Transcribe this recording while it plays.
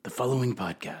following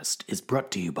podcast is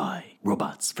brought to you by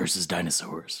Robots vs.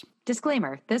 Dinosaurs.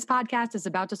 Disclaimer, this podcast is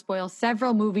about to spoil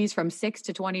several movies from 6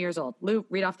 to 20 years old. Lou,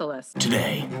 read off the list.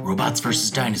 Today, Robots vs.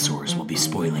 Dinosaurs will be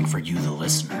spoiling for you, the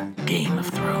listener, Game of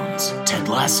Thrones, Ted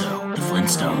Lasso, The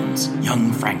Flintstones,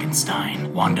 Young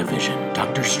Frankenstein, WandaVision,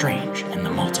 Doctor Strange, and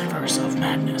the Multiverse of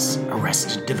Madness,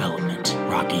 Arrested Development,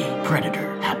 Rocky,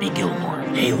 Predator, Happy Gilmore,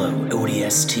 Halo,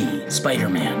 ODST,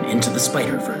 Spider-Man, Into the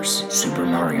Spider-Verse, Super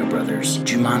Mario Bros.,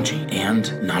 Jumanji, and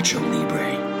Nacho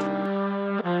Libre.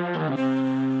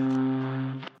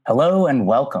 Hello and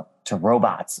welcome to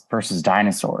Robots vs.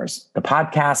 Dinosaurs, the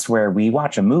podcast where we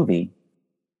watch a movie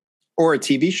or a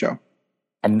TV show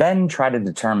and then try to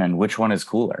determine which one is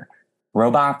cooler,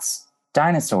 robots,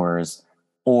 dinosaurs,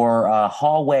 or a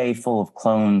hallway full of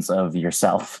clones of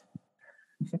yourself.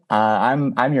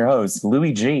 I'm your host,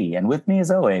 Louis G, and with me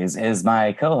as always is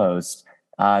my co-host,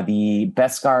 the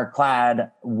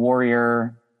Beskar-clad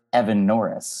warrior, Evan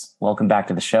Norris. Welcome back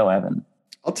to the show, Evan.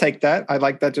 I'll take that. I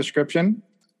like that description.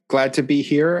 Glad to be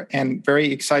here and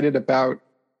very excited about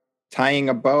tying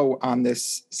a bow on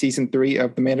this season 3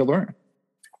 of The Mandalorian.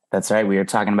 That's right. We are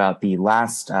talking about the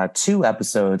last 2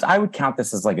 episodes. I would count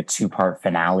this as like a 2-part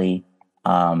finale.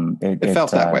 It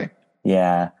felt that way.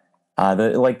 Yeah.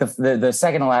 The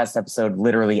second to last episode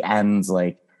literally ends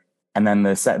and then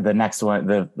the next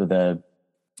one,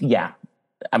 yeah,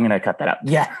 I'm going to cut that out.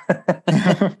 Yeah.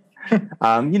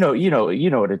 You know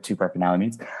what a 2-part finale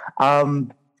means.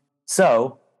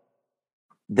 So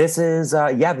this is,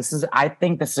 I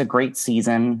think this is a great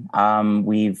season.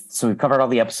 We've covered all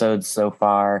the episodes so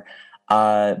far.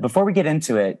 Before we get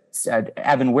into it,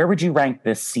 Evan, where would you rank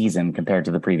this season compared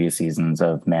to the previous seasons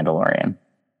of Mandalorian?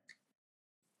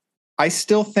 I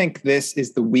still think this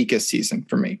is the weakest season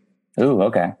for me. Ooh,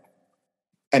 okay.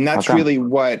 And that's really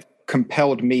what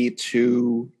compelled me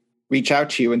to reach out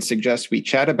to you and suggest we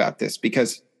chat about this,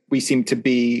 because we seem to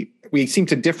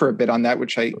differ a bit on that,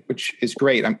 which is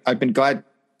great. I've been glad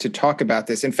to talk about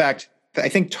this. In fact, I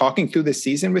think talking through this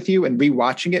season with you and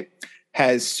rewatching it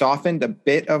has softened a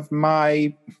bit of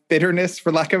my bitterness,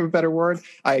 for lack of a better word.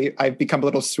 I've become a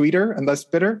little sweeter and less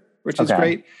bitter, which is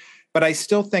great. But I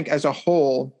still think as a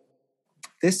whole,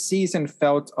 this season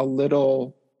felt a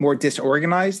little more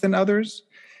disorganized than others.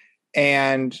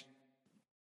 And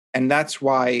that's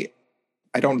why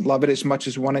I don't love it as much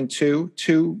as 1 and 2.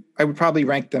 2, I would probably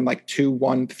rank them like 2,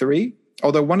 1, 3,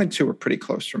 although 1 and 2 are pretty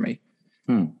close for me.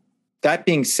 That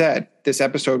being said, this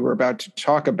episode we're about to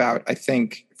talk about, I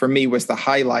think for me was the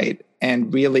highlight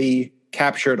and really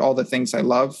captured all the things I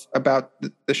love about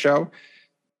the show.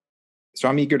 So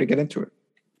I'm eager to get into it.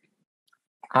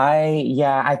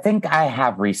 I think I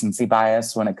have recency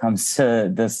bias when it comes to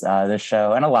this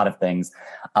show and a lot of things.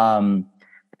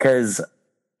 Because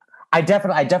I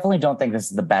definitely don't think this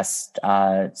is the best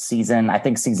season. I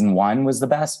think season 1 was the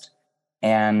best,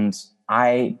 but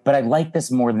I like this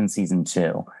more than season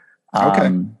 2.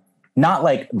 Not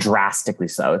like drastically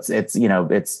so.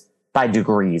 It's by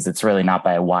degrees. It's really not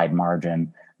by a wide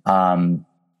margin.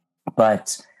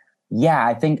 But yeah,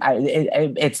 I think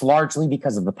it's largely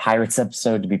because of the Pirates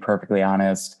episode, to be perfectly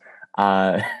honest.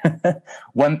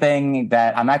 One thing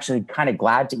that I'm actually kind of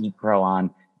glad to eat crow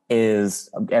on is,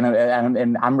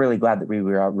 and I'm really glad that we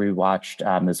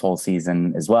rewatched this whole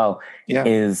season as well. Yeah.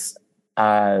 Is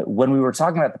when we were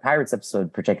talking about the Pirates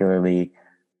episode particularly,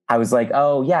 I was like,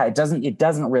 oh yeah, it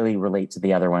doesn't really relate to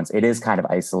the other ones. It is kind of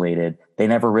isolated. They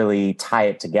never really tie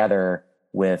it together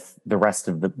with the rest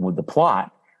of the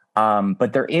plot.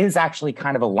 But there is actually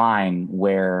kind of a line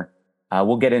where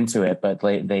we'll get into it, but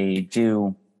they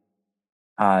do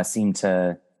seem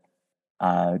to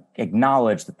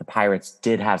acknowledge that the pirates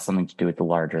did have something to do with the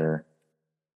larger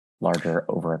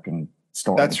overarching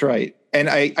story. That's right. And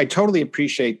I totally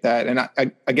appreciate that. And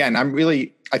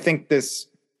I think this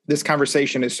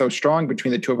conversation is so strong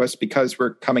between the two of us because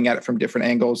we're coming at it from different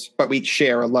angles, but we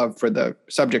share a love for the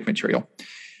subject material.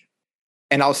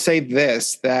 And I'll say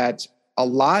this, that a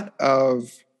lot of,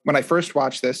 when I first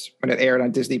watched this, when it aired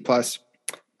on Disney Plus,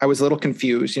 I was a little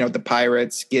confused. The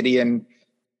pirates, Gideon,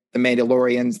 the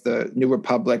Mandalorians, the New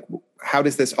Republic. How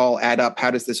does this all add up?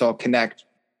 How does this all connect?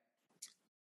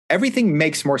 Everything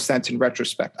makes more sense in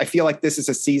retrospect. I feel like this is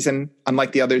a season,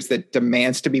 unlike the others, that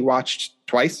demands to be watched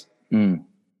twice.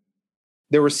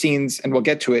 There were scenes, and we'll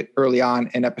get to it early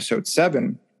on in episode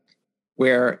 7,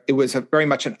 where it was very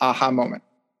much an aha moment.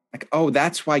 Like, oh,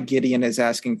 that's why Gideon is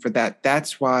asking for that.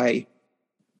 That's why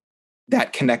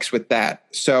that connects with that.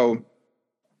 So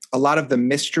a lot of the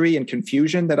mystery and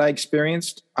confusion that I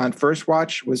experienced on first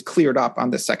watch was cleared up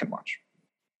on the second watch.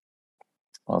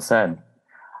 Well said.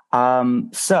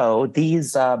 So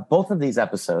these both of these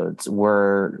episodes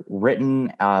were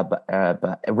written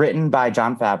by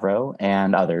Jon Favreau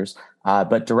and others,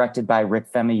 but directed by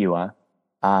Rick Famuyiwa.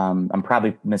 I'm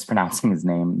probably mispronouncing his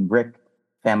name. Rick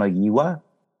Famuyiwa.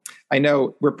 I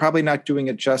know we're probably not doing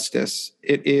it justice.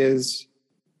 It is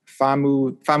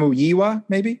Famuyiwa,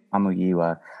 maybe?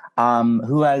 Famuyiwa,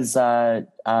 who has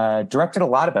directed a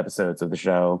lot of episodes of the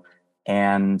show.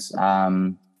 And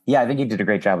I think he did a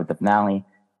great job with the finale.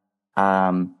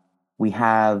 We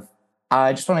have,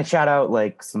 I just want to shout out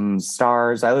like some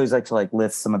stars. I always like to like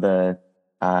list some of the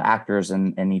actors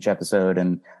in each episode.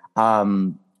 And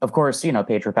of course,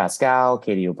 Pedro Pascal,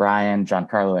 Katie O'Brien,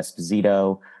 Giancarlo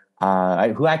Esposito,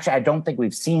 who actually I don't think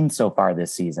we've seen so far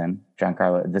this season.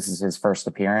 Giancarlo, this is his first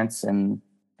appearance in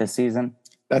this season.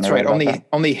 That's right.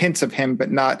 Only hints of him,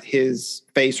 but not his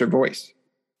face or voice.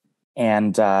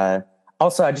 And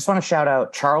also, I just want to shout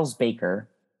out Charles Baker.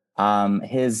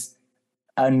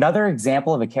 Another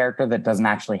example of a character that doesn't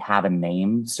actually have a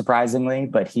name, surprisingly,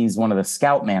 but he's one of the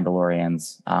scout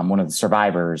Mandalorians, one of the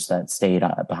survivors that stayed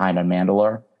behind on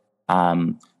Mandalore.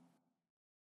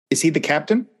 Is he the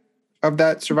captain of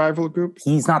that survival group?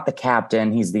 He's not the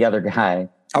captain. He's the other guy.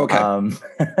 Okay.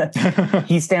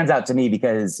 He stands out to me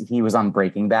because he was on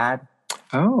Breaking Bad.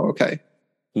 Oh, okay.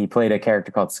 He played a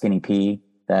character called Skinny P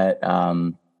that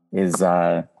is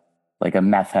like a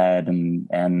meth head,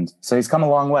 and so he's come a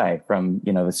long way from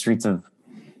the streets of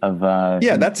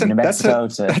New Mexico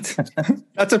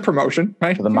that's a promotion,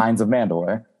 right? To the mines of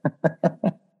Mandalore.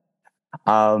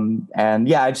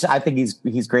 I think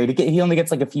he's great. He only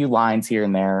gets like a few lines here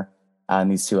and there in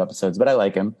these two episodes, but I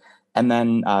like him. And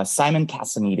then Simon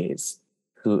Casanides,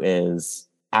 who is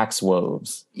Axe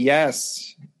Woves.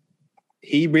 Yes,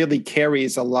 he really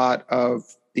carries a lot of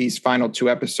these final two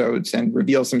episodes and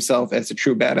reveals himself as a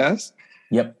true badass.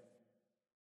 Yep.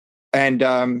 And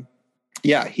I'm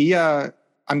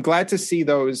glad to see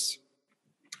those.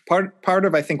 Part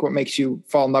of I think what makes you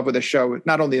fall in love with a show,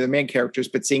 not only the main characters,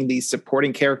 but seeing these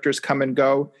supporting characters come and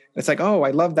go. It's like, oh,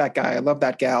 I love that guy, I love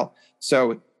that gal.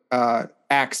 So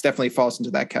Axe definitely falls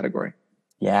into that category.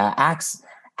 Yeah,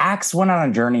 Axe went on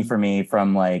a journey for me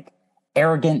from like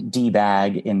arrogant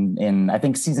D-bag in I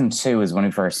think season 2 is when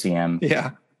we first see him.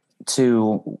 Yeah.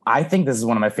 To I think this is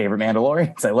one of my favorite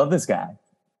Mandalorians. I love this guy.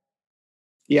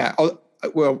 Yeah.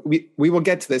 Well, we will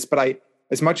get to this, but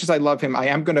as much as I love him, I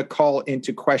am going to call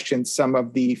into question some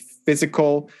of the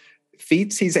physical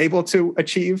feats he's able to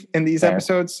achieve in these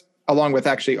episodes, along with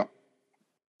actually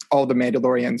all the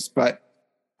Mandalorians, but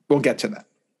we'll get to that.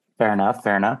 Fair enough.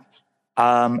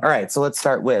 All right, so let's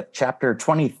start with chapter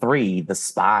 23, The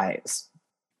Spies.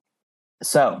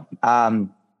 So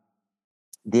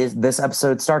this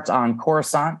episode starts on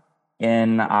Coruscant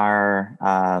in our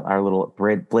little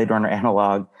Blade Runner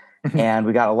analog, and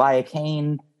we got Elia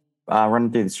Kane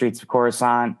running through the streets of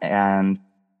Coruscant and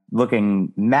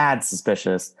looking mad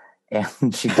suspicious,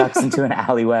 and she ducks into an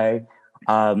alleyway.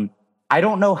 I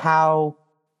don't know how,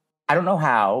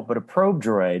 but a probe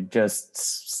droid just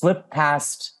slipped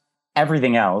past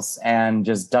everything else and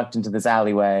just ducked into this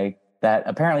alleyway that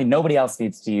apparently nobody else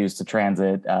needs to use to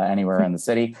transit anywhere in the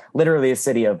city. Literally a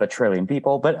city of 1 trillion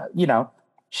people. But,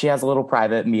 she has a little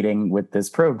private meeting with this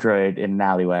probe droid in an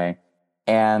alleyway.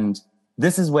 And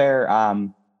this is where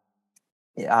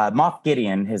Moff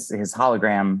Gideon, his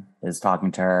hologram, is talking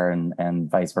to her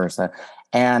and vice versa.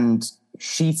 And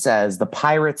she says the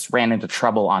pirates ran into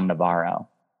trouble on Navarro.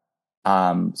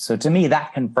 So to me,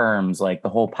 that confirms like the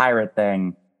whole pirate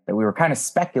thing that we were kind of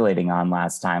speculating on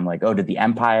last time. Like, oh, did the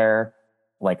Empire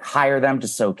like hire them to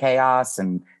sow chaos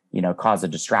and, cause a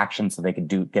distraction so they could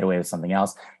get away with something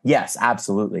else? Yes,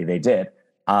 absolutely. They did.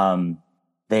 And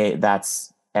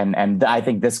I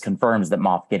think this confirms that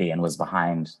Moff Gideon was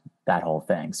behind that whole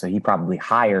thing. So he probably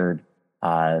hired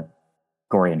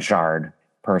Gorian Shard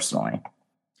personally.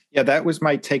 Yeah, that was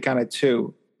my take on it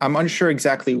too. I'm unsure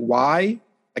exactly why.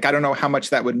 Like, I don't know how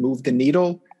much that would move the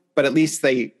needle, but at least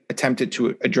they attempted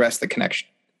to address the connection.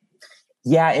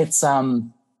 Yeah, it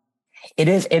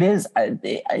is.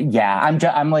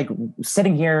 I'm like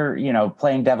sitting here,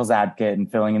 playing devil's advocate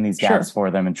and filling in these gaps for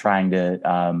them and trying to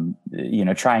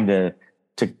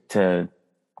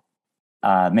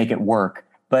make it work.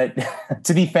 But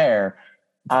to be fair,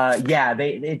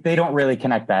 they don't really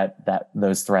connect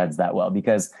those threads that well,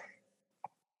 because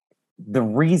the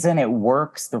reason it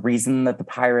works, the reason that the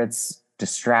pirates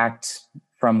distract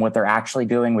from what they're actually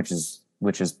doing, which is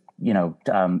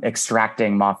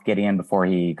extracting Moff Gideon before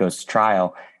he goes to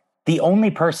trial. The only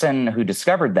person who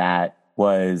discovered that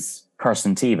was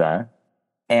Carson Teva,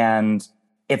 and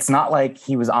it's not like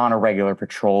he was on a regular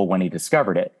patrol when he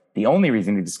discovered it. The only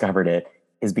reason he discovered it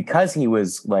is because he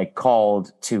was like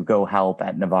called to go help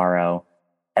at Navarro.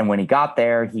 And when he got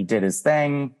there, he did his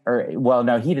thing. He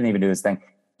didn't even do his thing.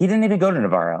 He didn't even go to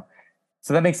Navarro.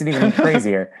 So that makes it even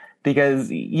crazier because,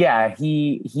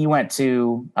 he went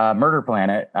to Murder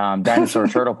Planet, Dinosaur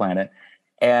Turtle Planet.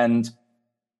 And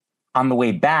on the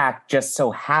way back, just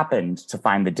so happened to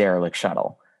find the derelict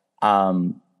shuttle.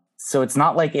 So it's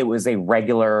not like it was a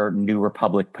regular New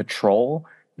Republic patrol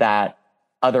that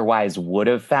otherwise would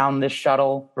have found this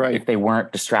shuttle if they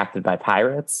weren't distracted by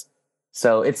pirates.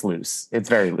 So it's loose. It's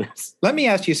very loose. Let me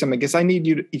ask you something, because I need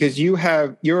you to, because you're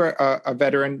a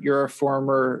veteran, you're a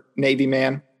former Navy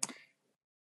man.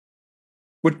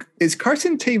 Is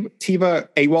Carson Teva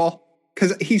AWOL?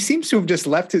 Because he seems to have just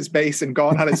left his base and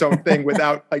gone on his own thing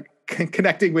without like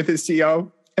connecting with his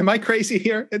CO. Am I crazy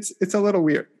here? It's a little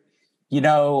weird.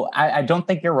 I don't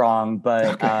think you're wrong,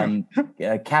 but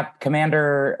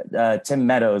Commander Tim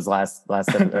Meadows last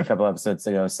a couple episodes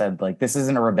ago said like this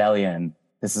isn't a rebellion.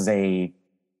 This is a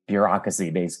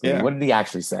bureaucracy, basically. Yeah. What did he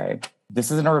actually say?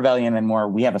 This isn't a rebellion anymore.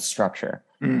 We have a structure,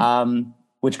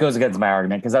 which goes against my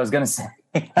argument because I was going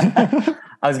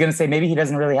to say, maybe he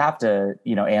doesn't really have to,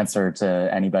 answer to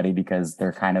anybody because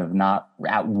they're kind of not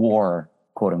at war,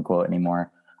 quote unquote,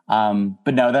 anymore.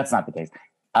 But no, that's not the case.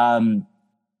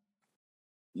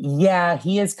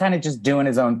 He is kind of just doing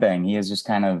his own thing. He is just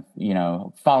kind of,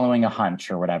 following a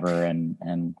hunch or whatever,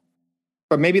 and.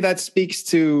 But maybe that speaks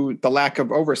to the lack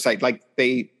of oversight. Like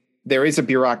there is a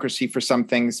bureaucracy for some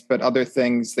things, but other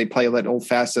things they play a little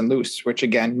fast and loose, which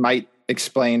again might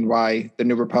explain why the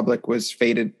New Republic was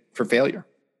fated for failure.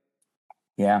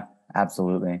 Yeah,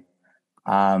 absolutely.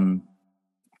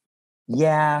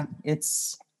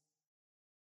 It's.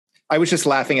 I was just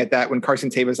laughing at that when Carson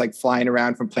Teva was like flying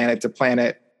around from planet to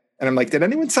planet. And I'm like, did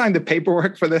anyone sign the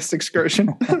paperwork for this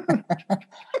excursion?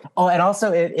 Oh, and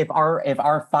also if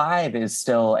R5 is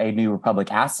still a New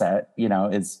Republic asset,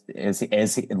 is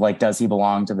he, like, does he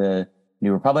belong to the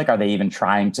New Republic? Are they even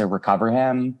trying to recover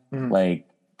him? Mm-hmm. Like,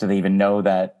 do they even know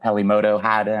that Pelimoto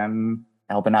had him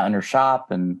helping out in her shop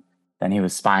and then he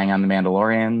was spying on the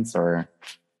Mandalorians? Or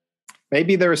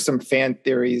maybe there are some fan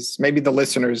theories. Maybe the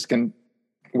listeners can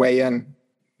weigh in.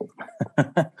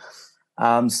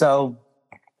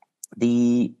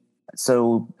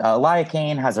 Elia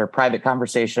Kane has her private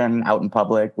conversation out in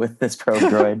public with this probe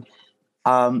droid,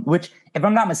 which, if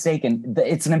I'm not mistaken,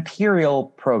 it's an Imperial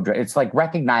probe droid. It's like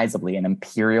recognizably an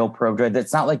Imperial probe droid.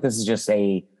 It's not like this is just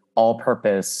a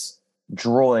all-purpose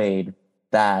droid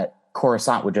that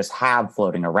Coruscant would just have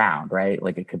floating around, right?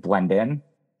 Like it could blend in.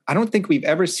 I don't think we've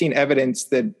ever seen evidence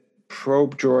that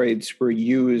probe droids were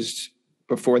used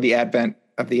before the advent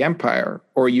of the Empire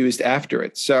or used after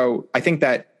it. So I think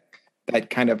that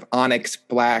kind of onyx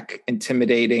black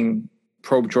intimidating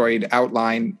probe droid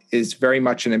outline is very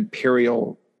much an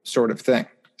Imperial sort of thing.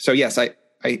 So yes,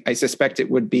 I suspect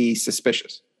it would be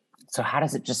suspicious. So how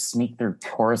does it just sneak through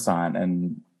Coruscant,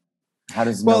 and how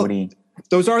does nobody?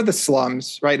 Those are the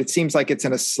slums, right? It seems like it's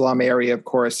in a slum area of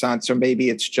Coruscant. So maybe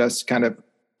it's just kind of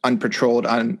unpatrolled,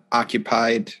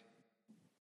 unoccupied.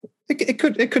 It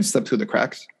could slip through the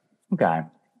cracks. Okay.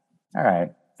 All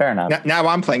right. Fair enough. Now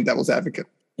I'm playing devil's advocate.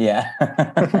 Yeah.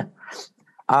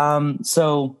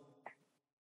 So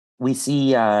we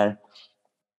see, so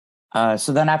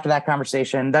then after that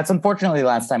conversation, that's unfortunately the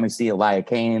last time we see Elia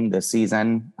Kane this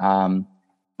season.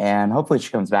 And hopefully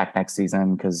she comes back next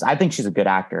season because I think she's a good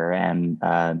actor, and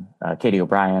Katie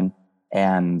O'Brien.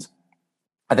 And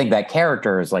I think that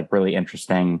character is like really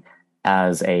interesting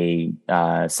as a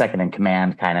second in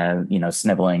command kind of,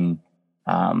 sniveling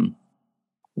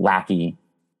lackey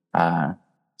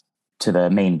to the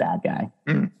main bad guy.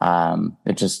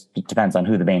 It just depends on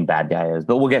who the main bad guy is,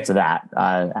 but we'll get to that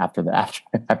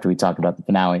after we talk about the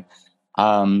finale.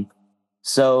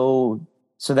 So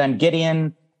then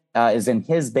Gideon is in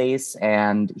his base,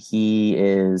 and he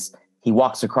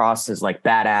walks across his like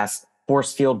badass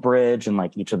force field bridge, and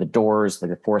like each of the doors, like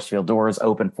the force field doors,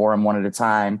 open for him one at a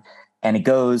time, and he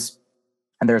goes,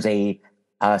 and there's a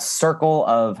circle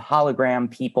of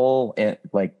hologram people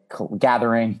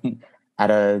gathering at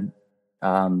a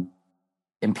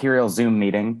Imperial Zoom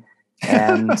meeting,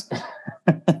 and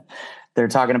they're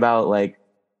talking about like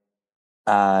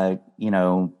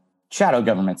shadow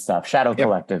government stuff, shadow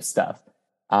collective stuff.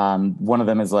 One of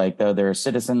them is like, there are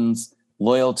citizens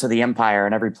loyal to the Empire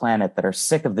on every planet that are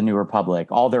sick of the New Republic,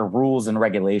 all their rules and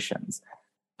regulations.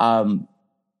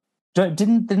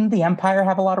 Didn't the Empire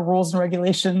have a lot of rules and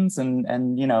regulations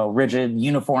and rigid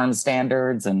uniform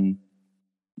standards, and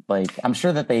like I'm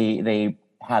sure that they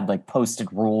had like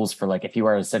posted rules for like if you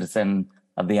are a citizen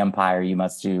of the Empire you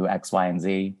must do X, Y, and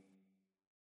Z.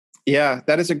 Yeah,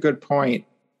 that is a good point.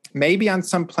 maybe on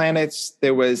some planets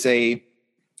there was an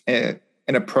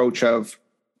approach of,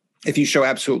 if you show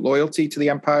absolute loyalty to the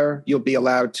Empire, you'll be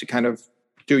allowed to kind of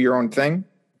do your own thing.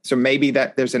 So maybe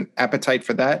that there's an appetite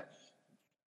for that.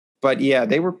 But yeah,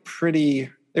 they were pretty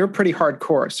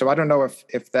hardcore. So I don't know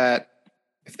if that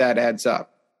adds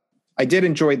up. I did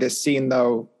enjoy this scene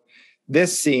though.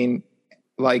 This scene,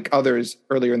 like others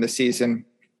earlier in the season,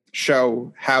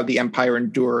 show how the Empire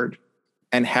endured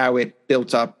and how it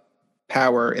built up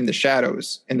power in the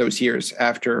shadows in those years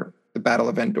after the Battle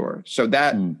of Endor. So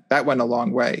that went a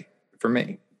long way for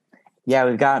me. Yeah,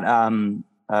 we've got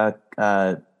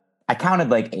I counted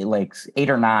like 8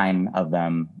 or 9 of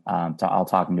them all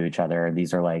talking to each other.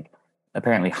 These are like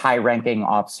apparently high-ranking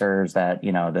officers that,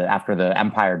 you know, after the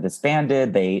Empire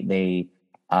disbanded, they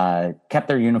kept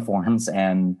their uniforms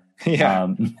and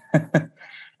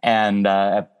and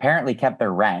apparently kept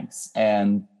their ranks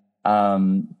and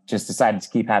just decided to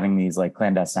keep having these like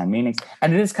clandestine meetings.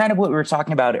 And it is kind of what we were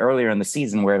talking about earlier in the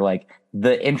season, where like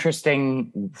the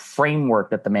interesting framework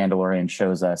that the Mandalorian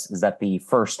shows us is that the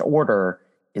First Order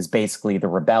is basically the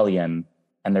rebellion,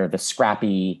 and they're the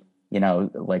scrappy, you know,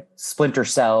 like splinter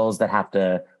cells that have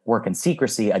to work in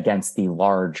secrecy against the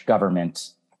large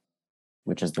government,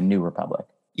 which is the New Republic.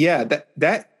 Yeah,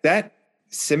 that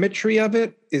symmetry of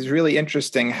it is really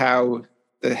interesting, how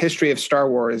the history of Star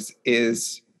Wars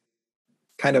is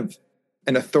kind of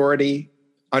an authority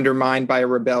undermined by a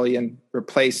rebellion,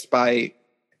 replaced by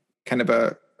kind of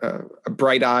a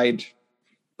bright-eyed,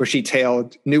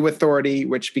 bushy-tailed new authority,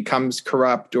 which becomes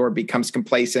corrupt or becomes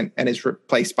complacent and is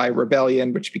replaced by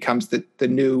rebellion, which becomes the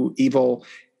new evil.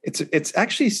 It's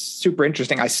actually super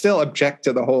interesting. I still object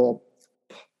to the whole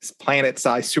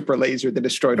planet-sized super laser that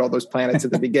destroyed all those planets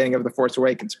at the beginning of The Force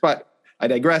Awakens, but I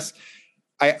digress.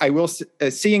 I will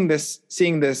seeing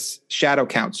this Shadow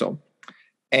Council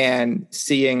and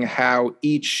seeing how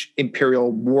each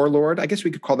Imperial warlord, I guess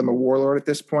we could call them a warlord at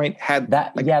this point, had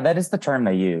that. Like, yeah, that is the term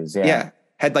they use. Yeah,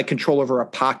 had like control over a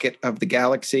pocket of the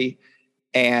galaxy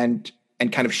and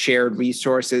kind of shared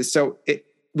resources. So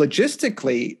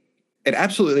logistically, it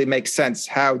absolutely makes sense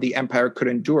how the Empire could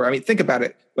endure. I mean, think about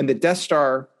it. When the Death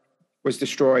Star was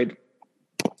destroyed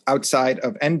outside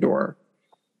of Endor,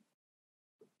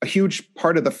 a huge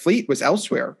part of the fleet was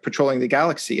elsewhere patrolling the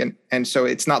galaxy. And so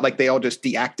it's not like they all just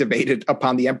deactivated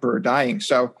upon the Emperor dying.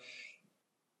 So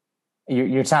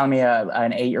you're telling me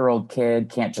an 8-year-old kid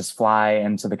can't just fly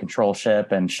into the control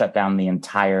ship and shut down the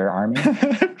entire army?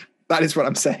 That is what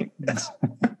I'm saying. Yes.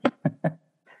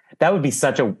 That would be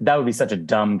such a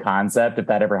dumb concept if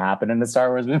that ever happened in the Star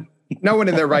Wars movie. No one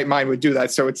in their right mind would do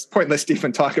that, so it's pointless to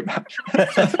even talk about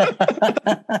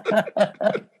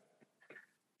it.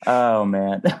 Oh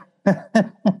man.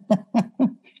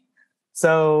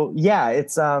 So yeah,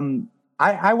 it's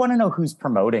I want to know who's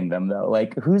promoting them though.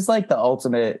 Like who's like the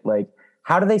ultimate, like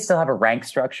how do they still have a rank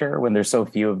structure when there's so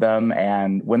few of them,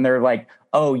 and when they're like,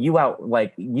 oh,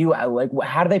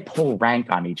 how do they pull rank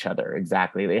on each other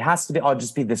exactly? It has to be all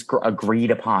just be this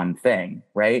agreed upon thing,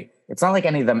 right? It's not like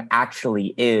any of them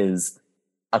actually is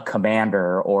a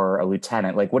commander or a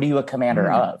lieutenant. Like, what are you a commander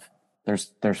of?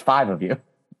 There's 5 of you.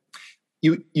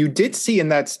 You did see, and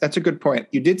that's a good point.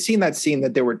 You did see in that scene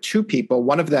that there were 2 people.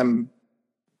 One of them,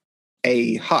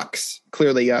 a Hux,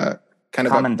 clearly a kind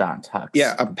of Commandant Hux.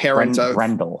 Yeah, a parent of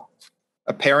Brendel.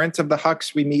 A parent of the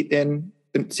Hux we meet in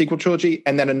the sequel trilogy,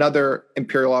 and then another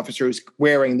Imperial officer who's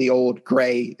wearing the old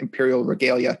gray Imperial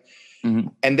regalia. Mm-hmm.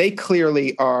 And they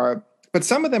clearly are, but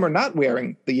some of them are not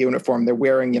wearing the uniform. They're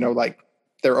wearing, like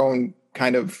their own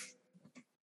kind of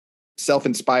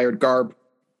self-inspired garb.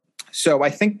 So I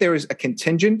think there's a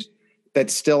contingent that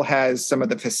still has some of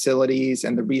the facilities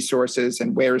and the resources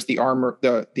and wears the armor,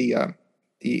 the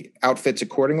outfits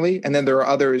accordingly. And then there are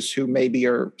others who maybe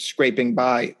are scraping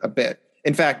by a bit.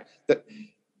 In fact,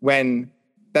 when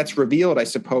that's revealed, I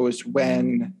suppose,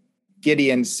 when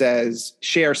Gideon says,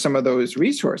 share some of those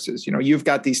resources. You've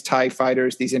got these TIE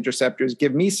fighters, these interceptors,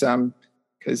 give me some,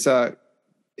 because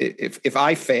if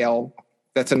I fail,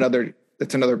 that's another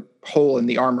hole in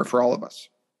the armor for all of us.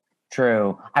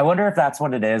 True. I wonder if that's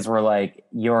what it is, where like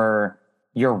your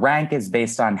rank is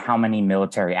based on how many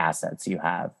military assets you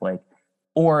have, like,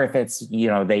 or if it's,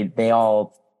 they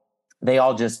all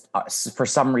just for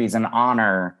some reason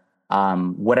honor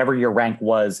whatever your rank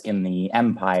was in the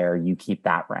Empire, you keep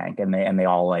that rank, and they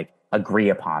all like agree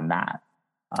upon that.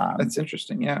 That's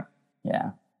interesting. Yeah.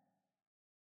 Yeah.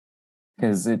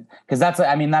 Because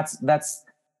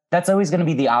that's always going to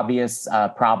be the obvious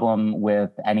problem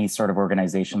with any sort of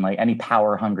organization, like any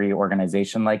power hungry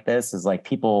organization like this, is like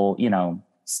people,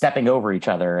 stepping over each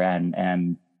other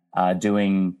and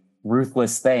doing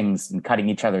ruthless things and cutting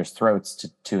each other's throats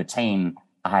to attain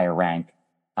a higher rank.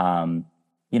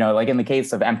 Like in the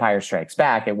case of Empire Strikes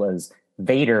Back, it was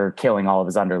Vader killing all of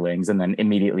his underlings and then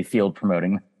immediately field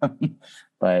promoting them.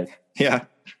 But yeah.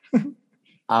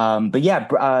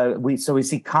 We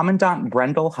see Commandant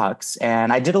Brendel Hux,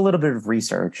 and I did a little bit of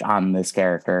research on this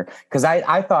character because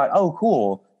I thought, oh,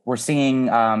 cool, we're seeing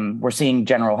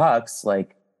General Hux,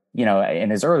 like, in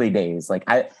his early days.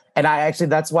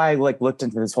 That's why I looked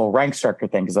into this whole rank structure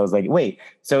thing, because I was like, wait,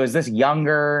 so is this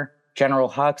younger General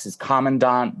Hux? Is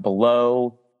Commandant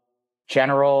below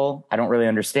General? I don't really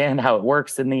understand how it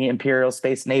works in the Imperial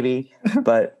Space Navy,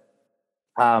 but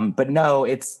no,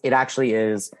 it actually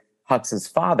is Hux's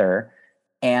father.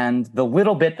 And the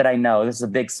little bit that I know, this is a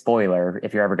big spoiler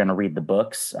if you're ever going to read the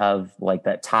books of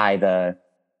that tie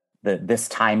this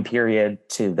time period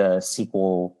to the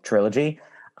sequel trilogy,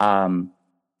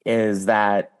 is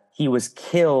that he was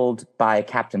killed by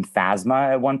Captain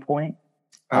Phasma at one point,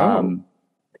 on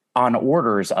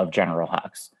orders of General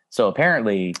Hux. So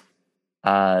apparently,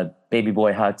 baby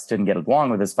boy Hux didn't get along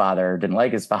with his father, didn't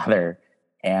like his father,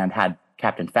 and had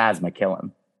Captain Phasma kill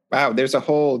him. Wow, there's a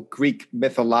whole Greek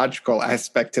mythological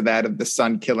aspect to that, of the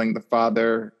son killing the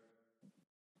father.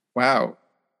 Wow.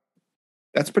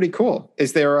 That's pretty cool.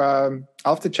 Is there, I'll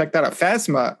have to check that out.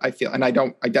 Phasma, I feel, and I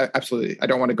don't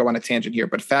want to go on a tangent here,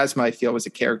 but Phasma, I feel, was a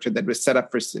character that was set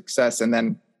up for success and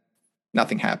then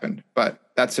nothing happened. But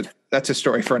that's a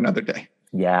story for another day.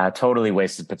 Yeah, totally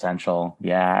wasted potential.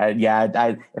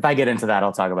 Yeah. If I get into that,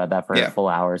 I'll talk about that for a full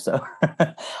hour. So,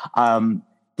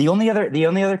 the only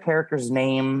other character's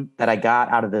name that I got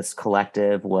out of this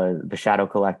collective was the Shadow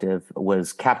Collective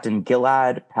was Captain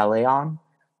Gilad Peleon,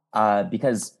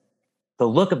 because the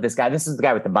look of this guy, this is the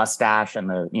guy with the mustache and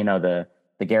the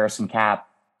garrison cap.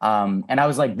 And I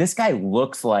was like, this guy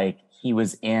looks like he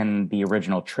was in the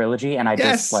original trilogy. And I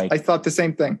thought the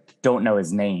same thing. Don't know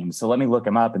his name. So let me look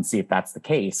him up and see if that's the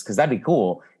case. Cause that'd be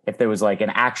cool if there was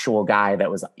an actual guy that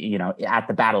was, at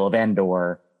the Battle of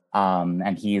Endor,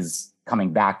 and he's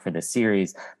coming back for this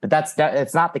series, but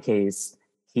it's not the case.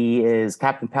 He is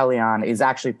Captain Peleon is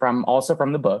actually also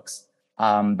from the books.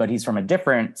 But he's from a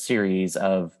different series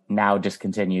of now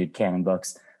discontinued canon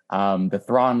books, the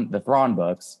Thrawn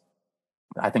books.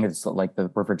 I think it's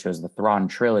referred to as the Thrawn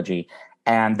trilogy.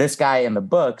 And this guy in the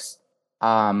books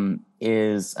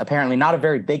is apparently not a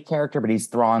very big character, but he's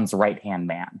Thrawn's right-hand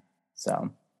man.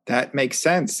 So that makes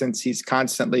sense, since he's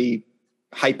constantly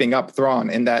hyping up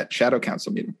Thrawn in that Shadow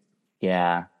Council meeting.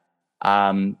 Yeah.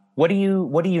 What do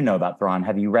you know about Thrawn?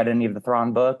 Have you read any of the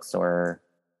Thrawn books, or?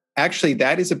 Actually,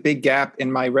 that is a big gap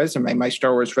in my resume, my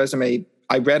Star Wars resume.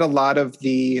 I read a lot of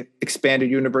the expanded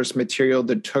universe material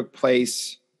that took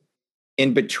place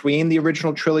in between the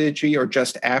original trilogy or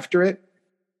just after it,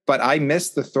 but I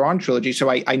missed the Thrawn trilogy. So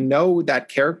I know that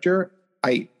character.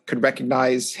 I could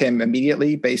recognize him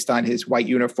immediately based on his white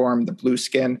uniform, the blue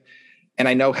skin, and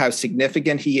I know how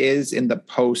significant he is in the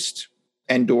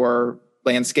post-Endor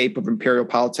landscape of Imperial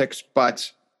politics, but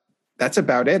that's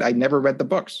about it. I never read the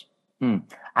books.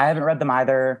 I haven't read them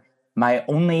either. My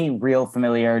only real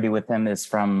familiarity with him is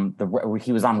from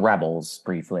he was on Rebels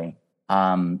briefly.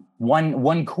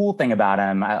 One cool thing about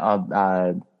him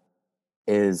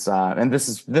is, and this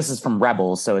is from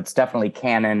Rebels, so it's definitely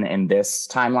canon in this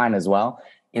timeline as well,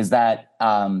 is that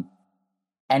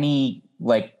any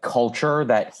culture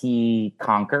that he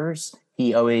conquers,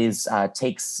 he always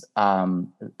takes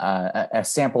a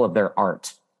sample of their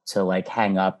art to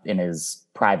hang up in his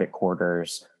private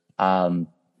quarters.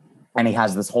 And he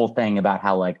has this whole thing about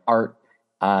how art,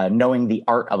 knowing the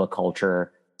art of a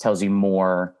culture tells you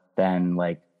more than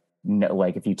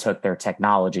if you took their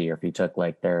technology, or if you took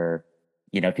their,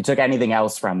 if you took anything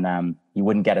else from them, you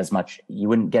wouldn't get as much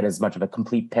of a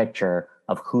complete picture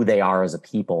of who they are as a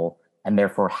people, and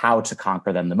therefore how to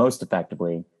conquer them the most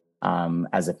effectively,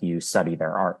 as if you study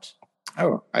their art.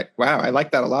 Oh, wow. I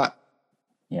like that a lot.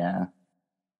 Yeah.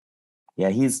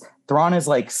 Yeah, Thrawn is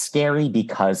scary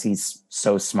because he's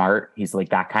so smart. He's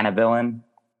that kind of villain.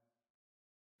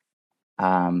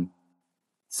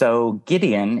 So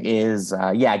Gideon is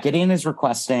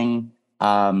requesting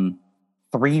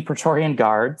 3 Praetorian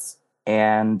guards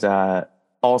and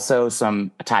also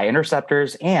some TIE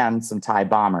interceptors and some TIE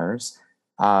bombers.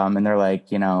 And they're like,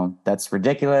 that's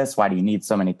ridiculous. Why do you need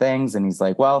so many things? And he's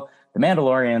like, well, the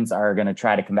Mandalorians are going to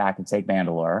try to come back and take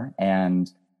Mandalore. And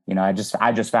I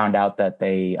just found out that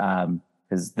they,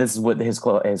 because this is what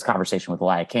his conversation with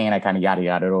Elia Kane, I kind of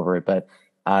yada over it, but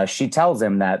she tells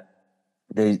him that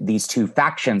these 2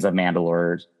 factions of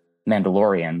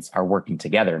Mandalorians are working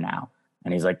together now,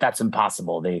 and he's like, that's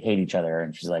impossible. They hate each other,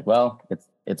 and she's like, well,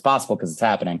 it's possible because it's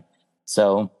happening.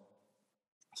 So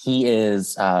he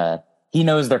is he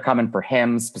knows they're coming for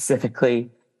him specifically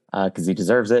because he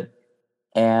deserves it.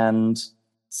 And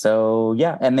so,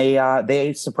 yeah, and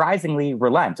they surprisingly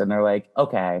relent, and they're like,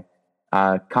 okay,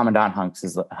 Commandant Hunks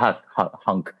is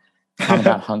Hunk.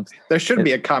 Commandant Hunks. There should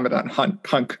be a Commandant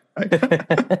Hunk.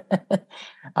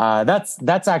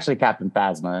 That's actually Captain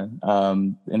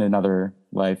Phasma in another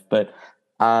life, but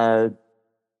they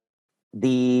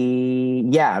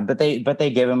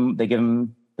give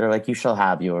him. They're like, you shall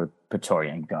have your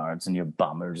Praetorian guards and your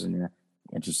bombers and your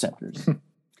interceptors.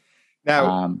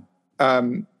 Now,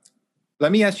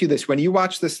 let me ask you this: when you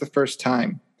watched this the first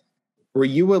time, were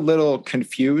you a little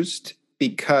confused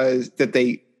because that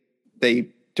they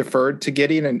deferred to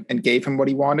Gideon and gave him what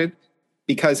he wanted?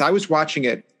 Because I was watching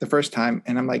it the first time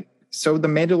and I'm like, so the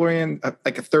Mandalorian,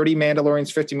 like 30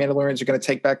 Mandalorians, 50 Mandalorians are going to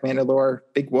take back Mandalore.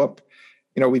 Big whoop.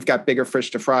 We've got bigger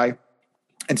fish to fry.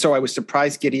 And so I was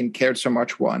surprised Gideon cared so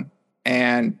much, one.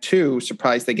 And two,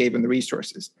 surprised they gave him the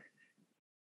resources.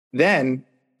 Then,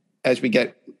 as we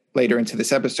get later into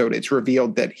this episode, it's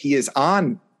revealed that he is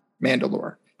on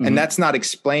Mandalore. Mm-hmm. And that's not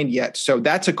explained yet. So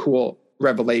that's a cool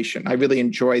revelation. I really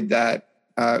enjoyed that.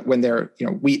 When they're,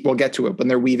 we'll get to it, when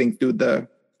they're weaving through the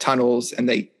tunnels and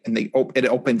it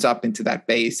opens up into that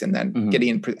base, and then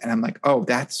Gideon, and I'm like, oh,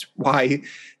 that's why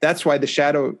the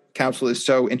Shadow Council is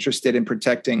so interested in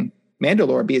protecting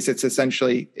Mandalore, because it's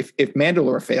essentially, if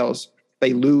Mandalore fails,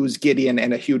 they lose Gideon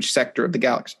and a huge sector of the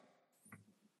galaxy.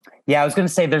 Yeah, I was going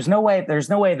to say, there's no way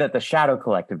that the Shadow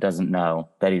Collective doesn't know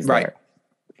that he's right there.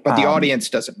 But the audience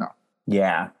doesn't know.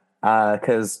 Yeah,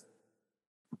 because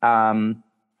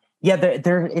yeah,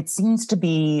 there. It seems to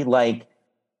be like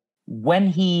when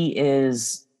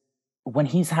he's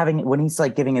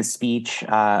like giving his speech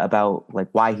about like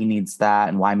why he needs that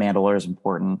and why Mandalore is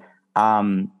important.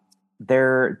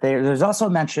 There's also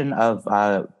mention of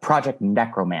Project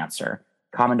Necromancer.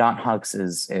 Commandant Hux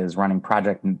is running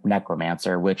Project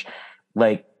Necromancer, which,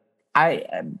 like,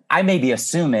 I may be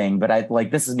assuming, but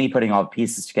this is me putting all the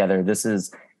pieces together. This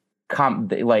is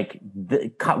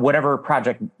whatever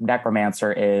Project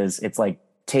Necromancer is. It's like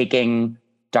taking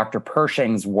Dr.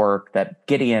 Pershing's work that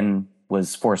Gideon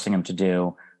was forcing him to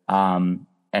do, and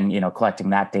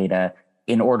collecting that data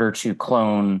in order to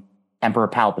clone Emperor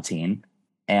Palpatine,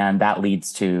 and that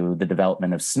leads to the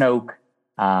development of Snoke,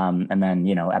 and then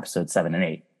episodes 7 and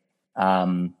 8.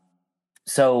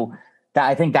 So that,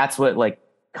 I think that's what like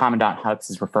Commandant Hux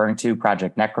is referring to,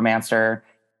 Project Necromancer.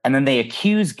 And then they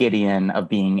accuse Gideon of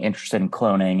being interested in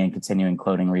cloning and continuing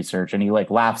cloning research. And he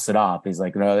like laughs it off. He's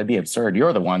like, no, that'd be absurd.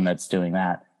 You're the one that's doing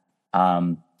that.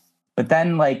 But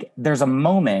then like there's a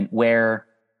moment where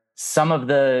some of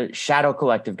the Shadow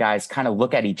Collective guys kind of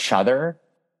look at each other,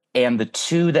 and the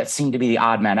two that seem to be the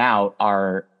odd men out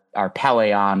are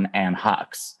Peleon and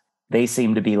Hux. They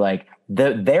seem to be like,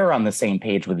 they're on the same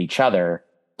page with each other,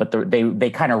 but they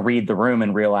kind of read the room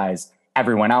and realize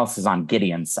everyone else is on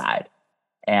Gideon's side.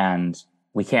 And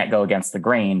we can't go against the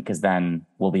grain because then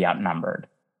we'll be outnumbered.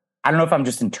 I don't know if I'm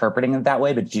just interpreting it that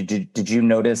way, but did you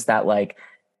notice that like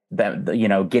that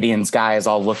Gideon's guys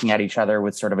all looking at each other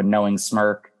with sort of a knowing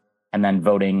smirk, and then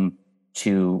voting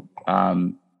to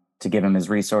give him his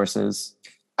resources?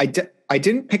 I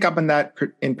didn't pick up on that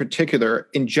in particular.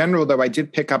 In general, though, I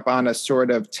did pick up on a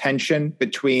sort of tension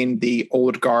between the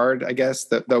old guard, I guess,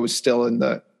 those still in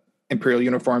the Imperial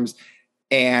uniforms,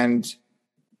 and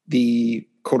the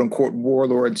quote-unquote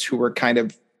warlords who were kind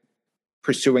of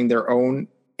pursuing their own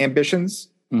ambitions.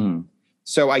 Mm.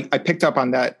 So I picked up on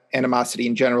that animosity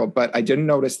in general, but I didn't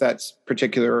notice that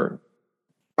particular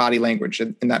body language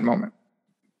in that moment.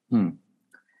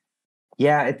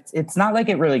 Yeah, it's not like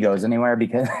it really goes anywhere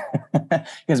because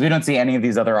we don't see any of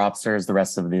these other officers the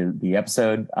rest of the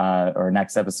episode or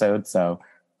next episode. So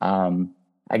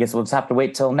I guess we'll just have to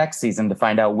wait till next season to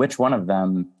find out which one of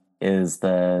them is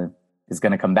going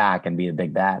to come back and be a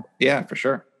big bad. Yeah, for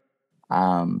sure.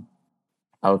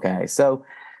 Okay, so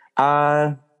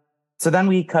then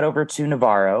we cut over to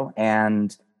Navarro,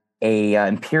 and a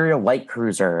Imperial light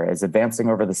cruiser is advancing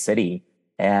over the city,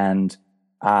 and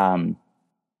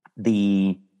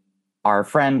our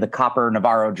friend, the copper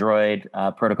Navarro droid,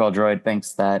 protocol droid,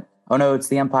 thinks that, oh no, it's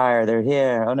the Empire, they're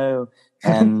here, oh no.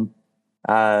 And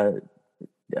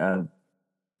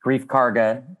Grief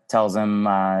Karga tells him,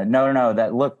 no,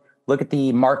 that look at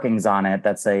the markings on it.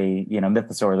 That's a,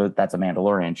 mythosaur, that's a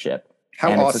Mandalorian ship.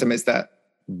 How awesome is that?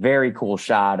 Very cool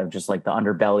shot of just like the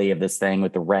underbelly of this thing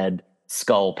with the red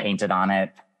skull painted on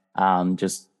it,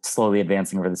 just slowly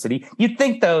advancing over the city. You'd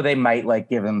think, though, they might like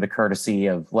give him the courtesy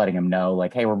of letting him know,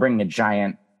 like, hey, we're bringing a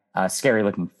giant,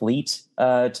 scary-looking fleet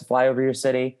to fly over your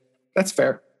city. That's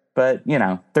fair. but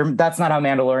that's not how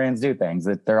Mandalorians do things.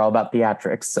 They're all about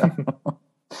theatrics. So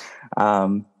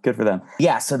good for them.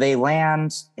 Yeah. So they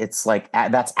land. It's like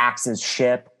that's Axe's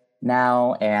ship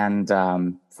now, and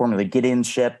formerly Gideon's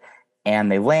ship,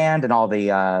 and they land, and all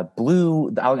the blue.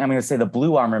 I'm going to say the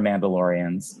blue armor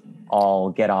Mandalorians all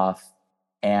get off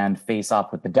and face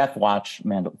off with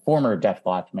the former Death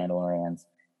Watch Mandalorians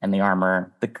and the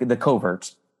armor, the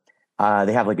covert.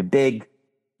 They have like a big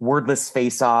wordless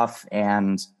face off,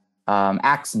 and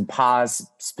Axe and Paz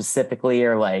specifically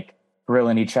are like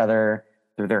grilling each other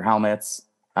through their helmets.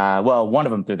 Well, one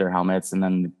of them through their helmets, and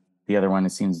then the other one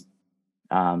seems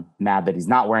mad that he's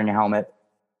not wearing a helmet.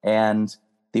 And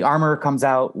the armor comes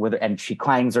out and she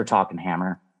clangs her talking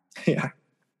hammer. Yeah.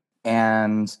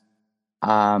 And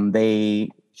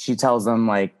she tells them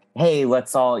like, hey,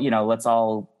 let's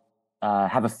all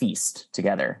have a feast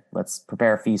together. Let's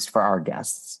prepare a feast for our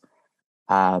guests.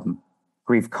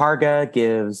 Grief Karga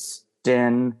gives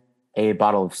Din a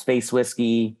bottle of space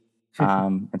whiskey,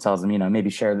 and tells them,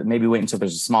 maybe wait until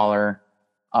there's a smaller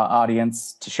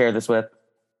audience to share this with.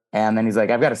 And then he's like,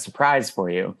 I've got a surprise for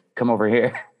you. Come over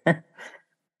here.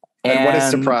 And what a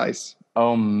surprise.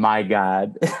 Oh my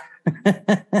God.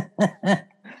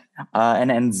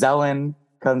 And Zelen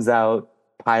comes out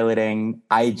piloting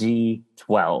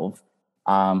IG-12,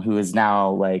 who is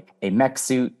now like a mech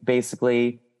suit,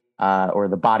 basically, or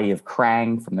the body of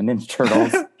Krang from the Ninja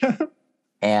Turtles.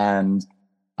 And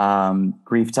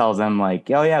Grief tells him like,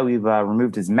 oh yeah, we've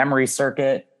removed his memory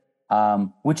circuit,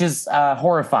 which is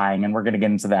horrifying, and we're going to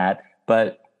get into that.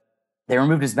 But they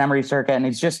removed his memory circuit, and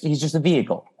he's just a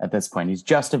vehicle at this point. He's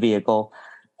just a vehicle.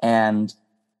 And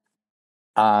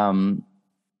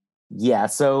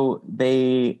so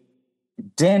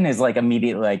Din is like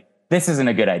immediately like, this isn't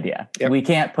a good idea. Yep. We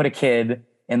can't put a kid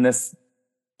in this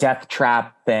death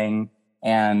trap thing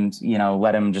and,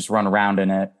 let him just run around in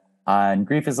it. And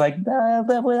Grief is like,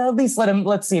 well, at least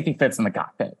let's see if he fits in the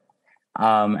cockpit.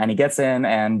 And he gets in,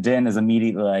 and Din is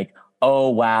immediately like, oh,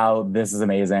 wow, this is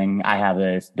amazing. I have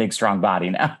a big, strong body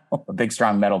now, a big,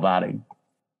 strong metal body.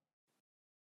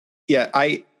 Yeah,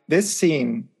 this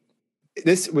scene,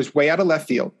 this was way out of left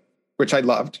field, which I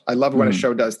loved. I love when a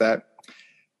show does that.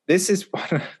 This is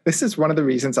one of the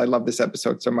reasons I love this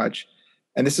episode so much.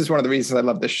 And this is one of the reasons I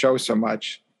love this show so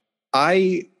much.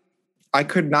 I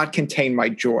could not contain my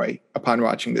joy upon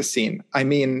watching this scene. I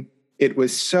mean, it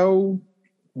was so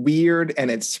weird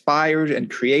and inspired and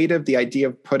creative. The idea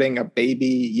of putting a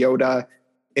baby Yoda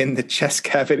in the chest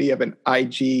cavity of an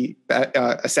IG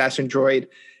assassin droid.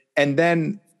 And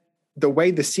then the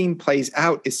way the scene plays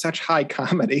out is such high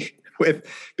comedy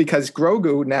because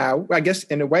Grogu now, I guess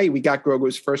in a way we got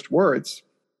Grogu's first words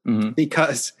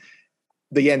because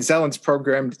the Anzelans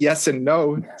programmed yes and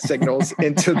no signals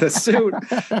into the suit.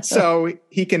 So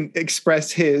he can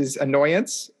express his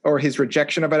annoyance or his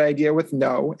rejection of an idea with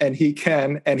no. And he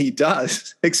can, and he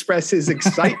does, express his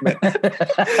excitement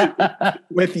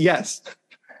with yes.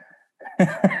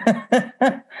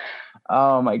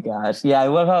 Oh my gosh. Yeah, I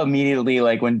love how immediately,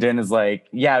 like, when Din is like,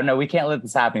 yeah, no, we can't let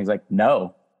this happen. He's like,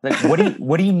 no. Like,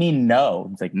 what do you mean no?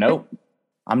 It's like, nope,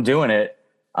 I'm doing it.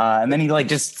 And then he like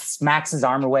just smacks his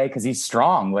arm away because he's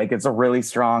strong. Like, it's a really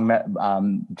strong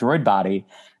droid body.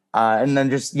 And then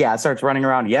just, starts running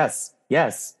around. Yes,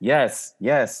 yes, yes,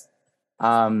 yes.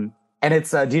 And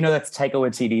it's, do you know that's Taika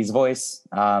Waititi's voice?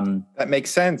 That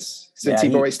makes sense since he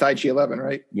voiced IG-11,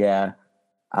 right? Yeah.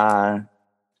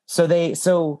 So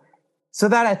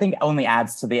that I think only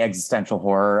adds to the existential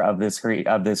horror of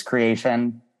this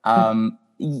creation.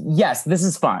 Yes, this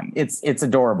is fun. It's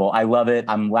adorable. I love it.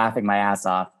 I'm laughing my ass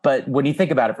off. But when you think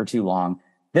about it for too long,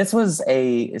 this was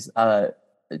you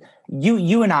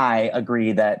and I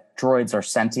agree that droids are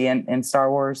sentient in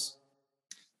Star Wars.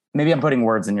 Maybe I'm putting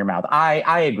words in your mouth.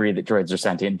 I agree that droids are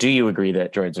sentient. Do you agree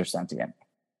that droids are sentient?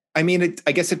 I mean,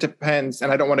 I guess it depends,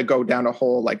 and I don't want to go down a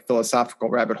whole like philosophical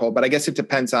rabbit hole, but I guess it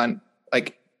depends on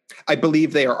like, I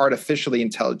believe they are artificially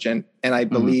intelligent, and I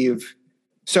believe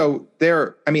so.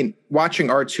 Watching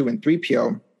R2 and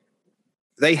 3PO,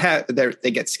 they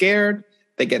get scared,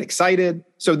 they get excited.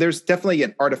 So there's definitely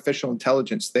an artificial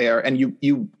intelligence there, and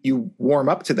you warm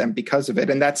up to them because of it.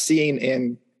 And that's seen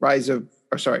in Rise of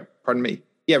Skywalker,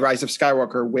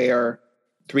 where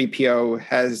 3PO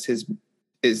has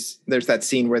there's that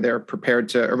scene where they're prepared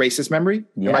to erase his memory.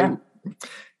 Yeah.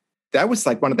 That was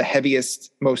like one of the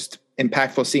heaviest, most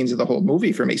impactful scenes of the whole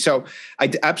movie for me. So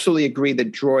I absolutely agree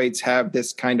that droids have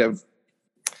this kind of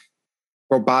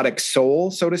robotic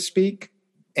soul, so to speak.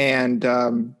 And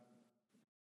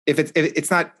if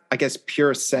it's not, I guess,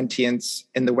 pure sentience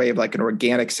in the way of like an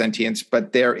organic sentience,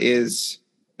 but there's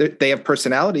they have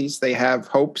personalities, they have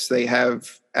hopes, they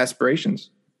have aspirations.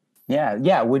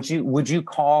 Yeah. Would you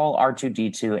call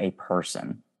R2D2 a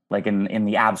person, like in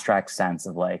the abstract sense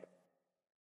of like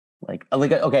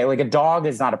a dog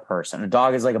is not a person. A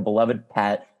dog is like a beloved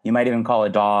pet. You might even call a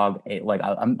dog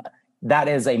that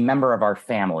is a member of our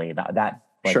family. That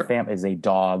sure. Is a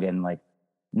dog, and like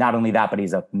not only that, but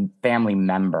he's a family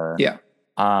member. Yeah.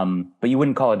 But you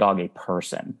wouldn't call a dog a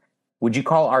person. Would you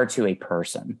call R2 a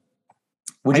person?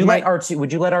 Would you let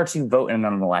R2 vote in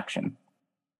an election?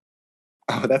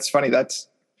 Oh, that's funny.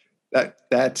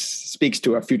 That speaks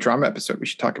to a Futurama episode we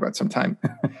should talk about sometime.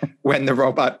 When the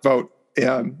robot vote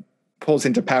pulls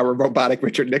into power robotic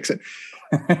Richard Nixon.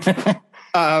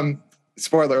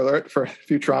 Spoiler alert for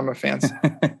Futurama fans.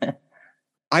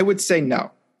 I would say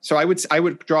no. So I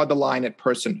would draw the line at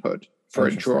personhood for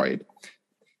a droid.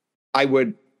 I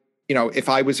would, if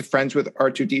I was friends with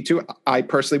R2D2, I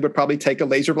personally would probably take a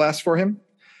laser blast for him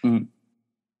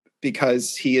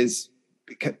because he's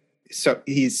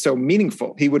so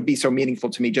meaningful. He would be so meaningful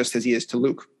to me just as he is to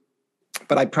Luke.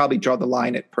 But I'd probably draw the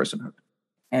line at personhood.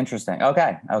 Interesting.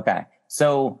 Okay.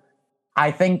 So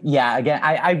I think, again,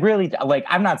 I really like,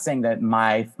 I'm not saying that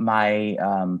my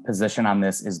position on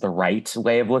this is the right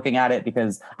way of looking at it,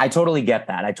 because I totally get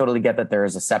that. I totally get that there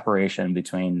is a separation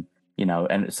between,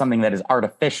 and something that is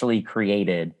artificially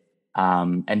created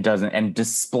and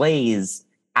displays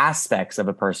aspects of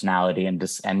a personality and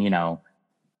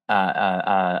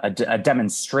a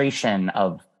demonstration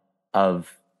of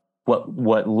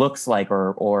what looks like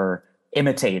or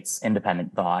imitates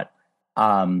independent thought.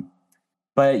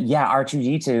 But yeah,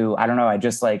 R2D2, I don't know. I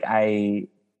just we're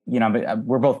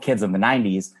both kids of the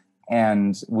 90s,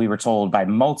 and we were told by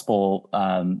multiple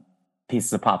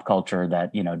pieces of pop culture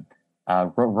that,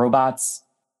 robots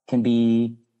can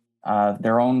be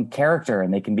their own character,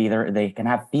 and they can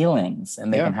have feelings,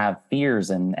 and they can have fears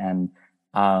and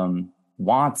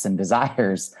wants and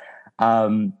desires.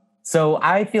 So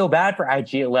I feel bad for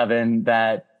IG-11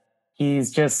 that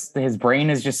his brain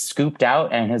is just scooped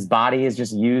out and his body is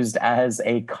just used as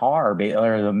a car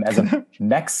or as a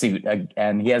mech suit,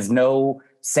 and he has no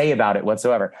say about it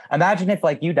whatsoever. Imagine if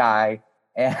you die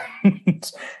and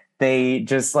they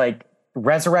just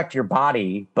resurrect your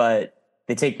body, but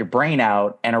they take your brain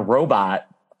out and a robot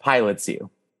pilots you.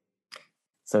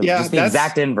 So just the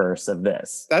exact inverse of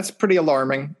this. That's pretty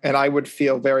alarming, and I would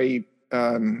feel very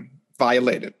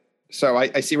violated. So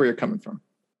I see where you're coming from.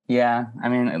 Yeah, I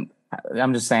mean,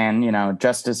 I'm just saying,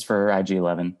 justice for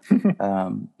IG-11.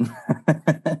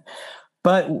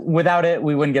 But without it,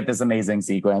 we wouldn't get this amazing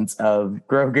sequence of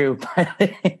Grogu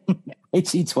piloting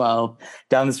HE-12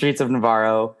 down the streets of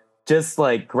Navarro, just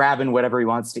grabbing whatever he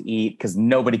wants to eat because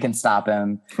nobody can stop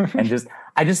him. And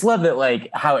I just love that,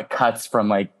 how it cuts from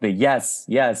the yes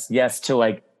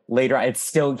to later.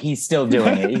 He's still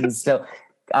doing it. He's still,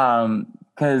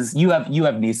 because you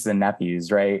have nieces and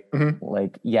nephews, right?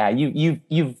 Mm-hmm.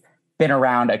 You've been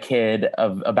around a kid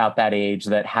of about that age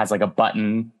that has a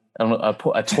button,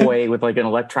 a toy with an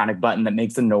electronic button that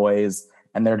makes a noise,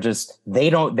 and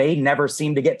they never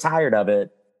seem to get tired of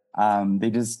it. They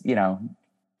just,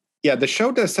 Yeah, the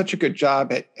show does such a good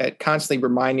job at constantly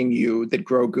reminding you that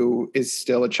Grogu is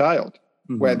still a child,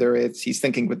 mm-hmm. whether he's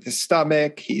thinking with his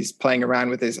stomach, he's playing around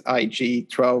with his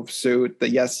IG-12 suit,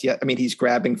 he's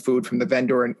grabbing food from the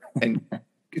vendor and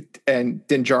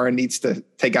Din Djarin needs to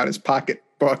take out his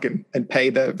pocketbook and pay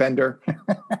the vendor.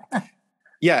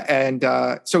 Yeah, and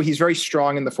so he's very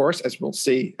strong in the Force, as we'll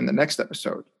see in the next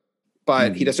episode, but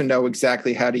mm-hmm. he doesn't know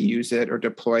exactly how to use it or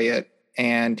deploy it,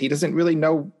 and he doesn't really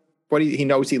know what he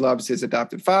knows. He loves his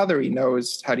adopted father. He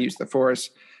knows how to use the Force,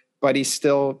 but he's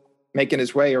still making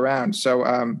his way around. So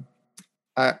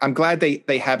I'm glad they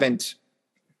haven't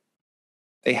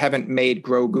made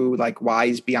Grogu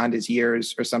wise beyond his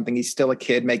years or something. He's still a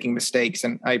kid making mistakes,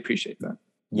 and I appreciate that.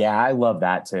 Yeah, I love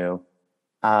that too.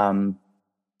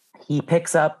 He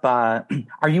picks up. Do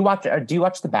you watch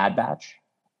The Bad Batch?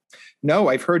 No,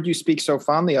 I've heard you speak so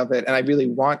fondly of it, and I really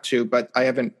want to, but I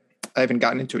haven't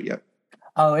gotten into it yet.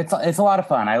 Oh, it's a lot of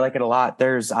fun. I like it a lot.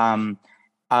 There's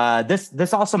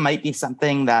this also might be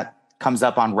something that comes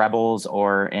up on Rebels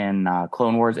or in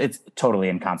Clone Wars. It's totally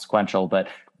inconsequential, but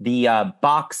the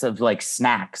box of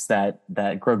snacks that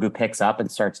Grogu picks up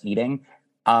and starts eating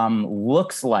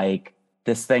looks like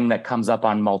this thing that comes up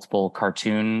on multiple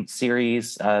cartoon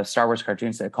series, Star Wars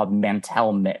cartoons called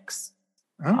Mantel Mix.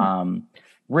 Oh.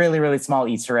 Really, really small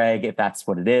Easter egg, if that's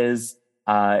what it is.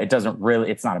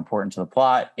 It's not important to the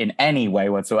plot in any way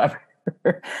whatsoever.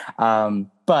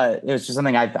 But it was just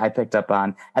something I picked up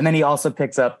on. And then he also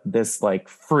picks up this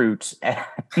fruit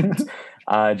and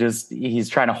He's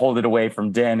trying to hold it away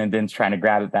from Din, and Din's trying to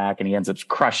grab it back, and he ends up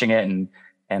crushing it,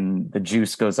 and the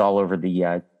juice goes all over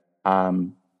the.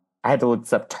 I had to look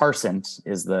this up. Tarsant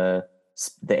is the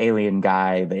alien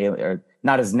guy, or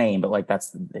not his name, but like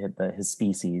that's his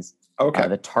species. Okay,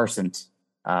 the Tarsant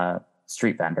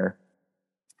street vendor,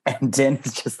 and Din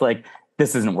is just like,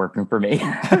 this isn't working for me,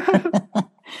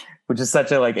 which is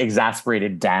such a like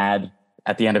exasperated dad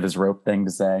at the end of his rope thing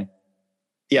to say.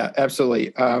 Yeah,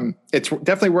 absolutely. It's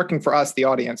definitely working for us, the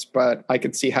audience, but I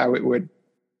could see how it would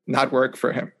not work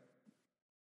for him.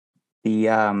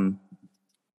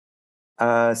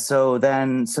 So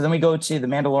then we go to the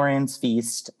Mandalorian's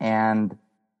feast, and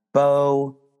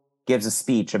Bo gives a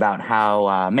speech about how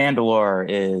Mandalore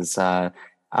is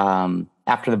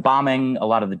after the bombing, a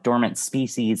lot of the dormant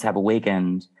species have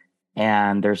awakened,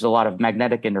 and there's a lot of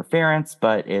magnetic interference,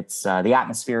 but it's the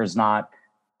atmosphere is not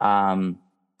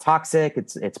toxic.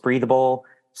 It's breathable.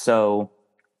 So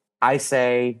I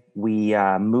say we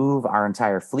move our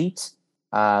entire fleet.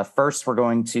 First, we're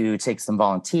going to take some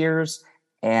volunteers,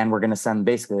 and we're going to send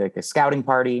basically like a scouting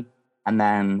party, and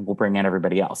then we'll bring in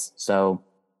everybody else. So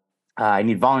I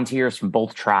need volunteers from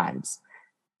both tribes.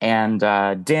 And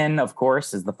Din, of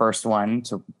course, is the first one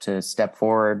to step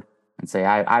forward and say,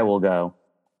 I will go.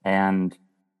 And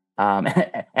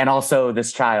and also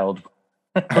this child.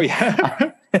 Oh,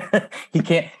 yeah.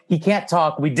 He can't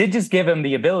talk. We did just give him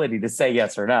the ability to say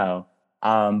yes or no.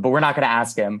 But we're not going to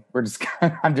ask him.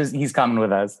 He's coming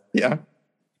with us. Yeah.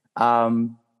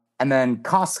 And then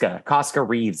Casca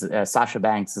Reeves, Sasha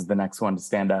Banks is the next one to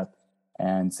stand up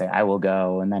and say, I will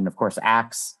go. And then of course,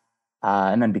 Axe.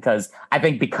 And then because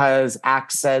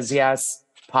Axe says yes,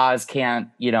 Paz can't,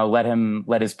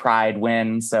 let his pride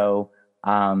win. So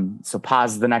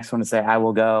Paz is the next one to say, I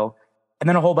will go. And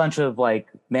then a whole bunch of like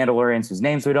Mandalorians whose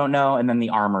names we don't know. And then the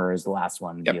armorer is the last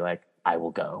one to be like, I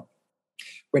will go.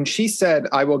 When she said,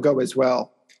 I will go as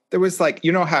well, there was like,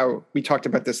 how we talked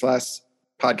about this last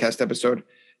podcast episode,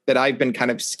 that I've been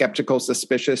kind of skeptical,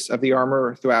 suspicious of the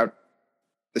armorer throughout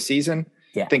the season,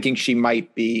 thinking she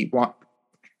might be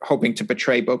hoping to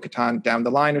betray Bo-Katan down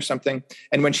the line or something.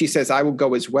 And when she says, I will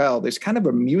go as well, there's kind of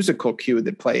a musical cue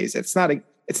that plays. It's not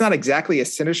exactly a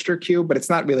sinister cue, but it's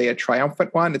not really a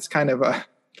triumphant one. It's kind of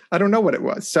I don't know what it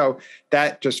was. So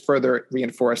that just further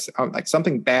reinforced like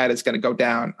something bad is going to go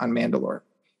down on Mandalore.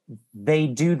 They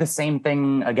do the same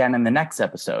thing again in the next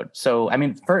episode. So, I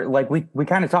mean, we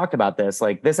kind of talked about this,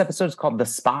 like this episode is called The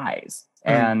Spies,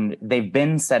 and they've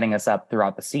been setting us up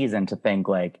throughout the season to think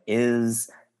like, is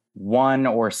one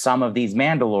or some of these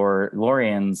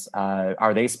Mandalorians,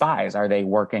 are they spies? Are they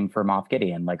working for Moff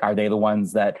Gideon? Like, are they the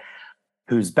ones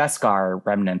whose Beskar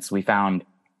remnants we found,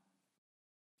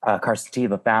 Carson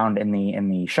Teva found in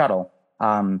the shuttle?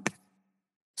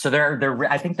 So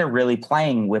I think they're really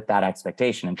playing with that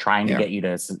expectation and trying to get you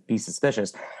to be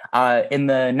suspicious. In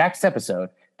the next episode,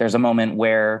 there's a moment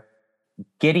where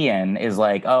Gideon is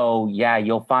like, "Oh yeah,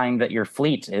 you'll find that your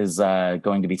fleet is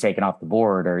going to be taken off the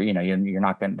board, or they're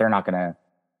not going to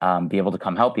be able to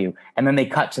come help you." And then they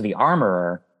cut to the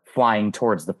armorer flying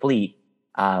towards the fleet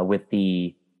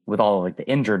with all like the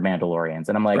injured Mandalorians,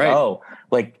 and I'm like, oh,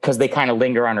 like because they kind of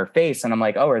linger on her face, and I'm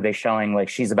like, oh, are they showing like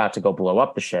she's about to go blow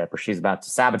up the ship or she's about to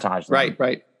sabotage them?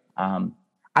 Right.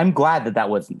 I'm glad that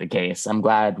wasn't the case. I'm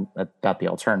glad about the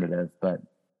alternative, but.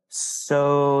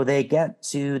 So they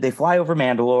fly over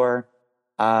Mandalore.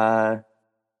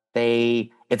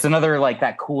 It's another like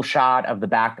that cool shot of the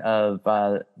back of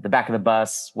the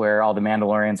bus where all the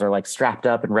Mandalorians are like strapped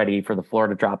up and ready for the floor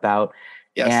to drop out.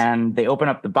 Yes. And they open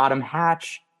up the bottom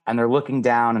hatch and they're looking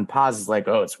down, and Paz is like,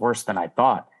 "Oh, it's worse than I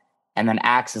thought." And then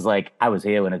Axe is like, "I was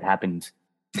here when it happened."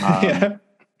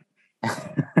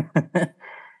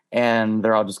 And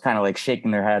they're all just kind of like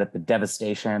shaking their head at the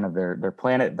devastation of their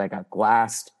planet that got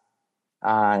glassed.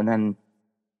 And then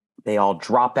they all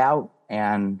drop out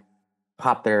and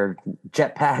pop their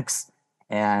jetpacks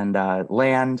and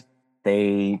land.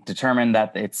 They determine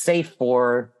that it's safe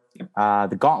for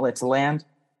the Gauntlet to land.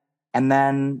 And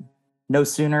then no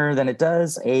sooner than it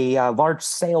does, a large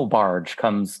sail barge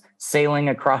comes sailing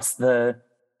across the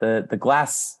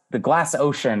glass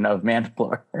ocean of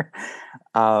Mandalore.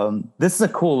 This is a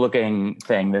cool looking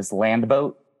thing, this land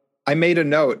boat. I made a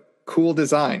note. Cool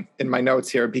design in my notes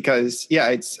here because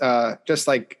it's just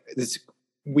like this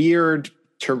weird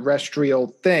terrestrial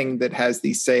thing that has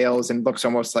these sails and looks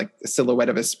almost like the silhouette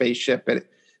of a spaceship, but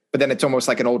then it's almost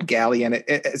like an old galley, and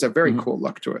it's a very cool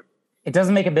look to it. It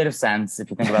doesn't make a bit of sense if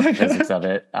you think about the physics of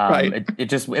it. Right.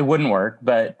 It wouldn't work,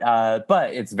 but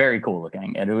it's very cool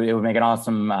looking. It would make an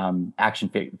awesome action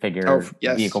figure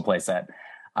vehicle playset.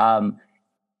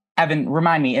 Evan,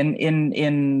 remind me,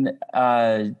 in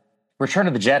Return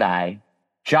of the Jedi,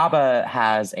 Jabba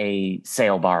has a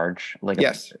sail barge, like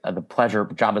yes,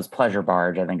 Jabba's pleasure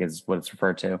barge, I think is what it's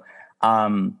referred to.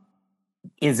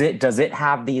 Does it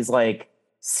have these like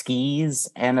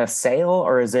skis and a sail,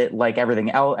 or is it like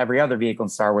every other vehicle in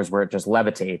Star Wars where it just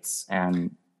levitates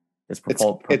and is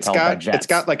propelled by jets? It's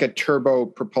got like a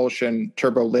turbo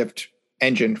lift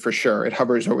engine for sure. It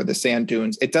hovers over the sand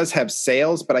dunes. It does have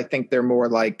sails, but I think they're more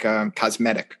like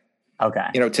cosmetic.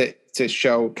 Okay. To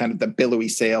show kind of the billowy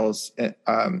sails.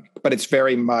 But it's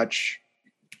very much,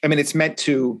 it's meant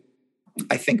to,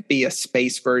 I think, be a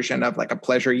space version of like a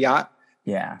pleasure yacht.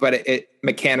 Yeah. But it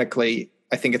mechanically,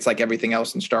 I think it's like everything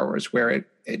else in Star Wars where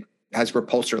it has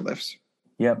repulsor lifts.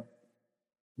 Yep.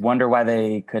 Wonder why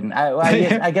they couldn't.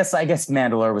 I guess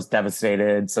Mandalore was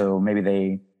devastated, so maybe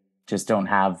they just don't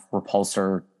have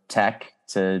repulsor tech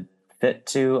to fit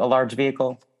to a large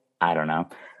vehicle. I don't know.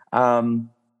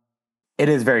 It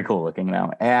is very cool looking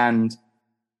though, and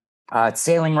it's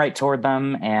sailing right toward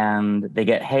them, and they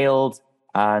get hailed,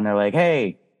 and they're like,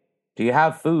 "Hey, do you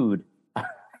have food?"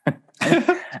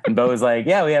 And Bo is like,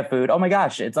 "Yeah, we have food. Oh my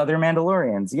gosh, it's other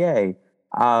Mandalorians! Yay!"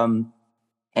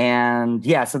 And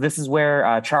yeah, so this is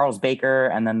where Charles Baker,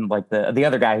 and then like the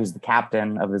other guy who's the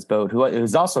captain of this boat,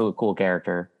 who's also a cool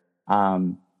character,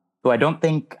 who I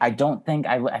think I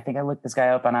looked this guy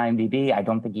up on IMDb. I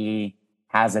don't think he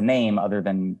has a name other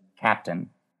than Captain.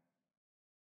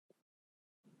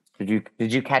 Did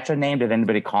you catch a name? Did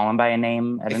anybody call him by a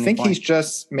name at any point? He's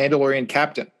just Mandalorian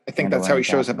Captain. I think that's how he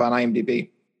shows up on IMDb.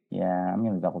 Yeah, I'm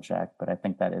going to double check, but I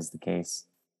think that is the case.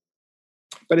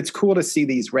 But it's cool to see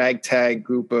these ragtag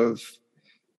group of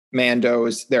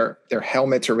Mandos. Their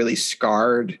helmets are really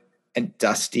scarred and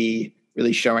dusty,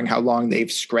 really showing how long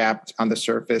they've scrapped on the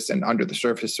surface and under the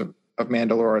surface of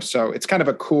Mandalore. So it's kind of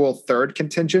a cool third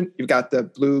contingent. You've got the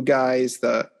blue guys,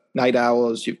 the Night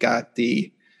Owls, you've got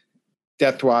the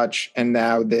Death Watch, and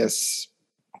now this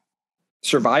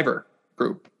Survivor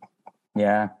group.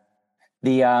 Yeah.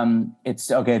 The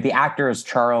actor is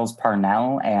Charles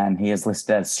Parnell, and he is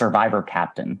listed as Survivor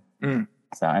Captain. So,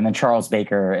 and then Charles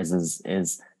Baker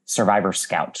is Survivor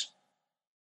Scout.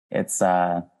 It's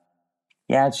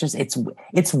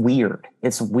it's weird.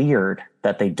 It's weird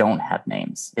that they don't have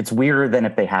names. It's weirder than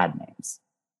if they had names.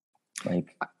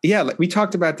 Like we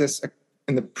talked about this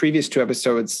in the previous 2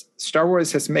 episodes. Star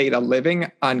Wars has made a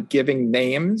living on giving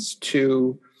names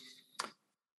to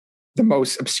the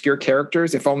most obscure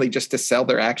characters, if only just to sell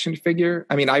their action figure.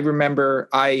 I mean, I remember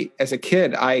as a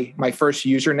kid, my first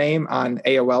username on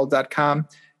AOL.com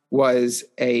was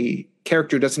a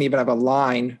character who doesn't even have a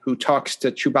line, who talks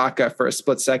to Chewbacca for a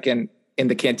split second in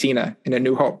the cantina in A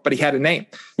New Hope, but he had a name.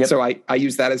 Yep. So I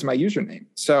use that as my username.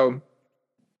 So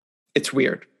it's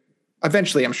weird.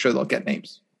 Eventually, I'm sure they'll get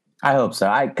names. I hope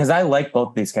so. Because I like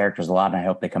both these characters a lot, and I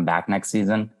hope they come back next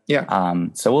season. Yeah.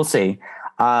 So we'll see.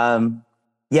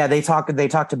 Yeah, they talk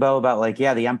to Bo about like,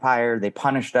 yeah, the Empire, they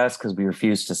punished us because we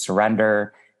refused to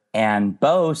surrender. And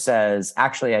Bo says,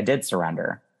 actually, I did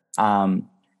surrender. And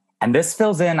this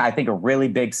fills in, I think, a really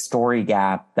big story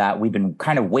gap that we've been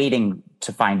kind of waiting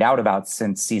to find out about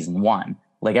since season 1.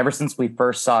 Like ever since we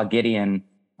first saw Gideon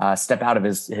step out of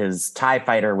his TIE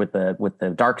fighter with the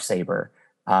Darksaber.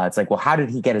 It's like, well, how did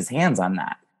he get his hands on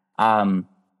that?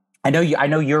 I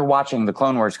know you're watching the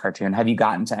Clone Wars cartoon. Have you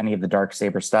gotten to any of the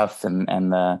Darksaber stuff and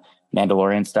the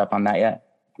Mandalorian stuff on that yet?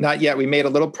 Not yet. We made a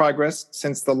little progress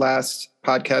since the last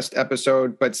podcast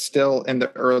episode, but still in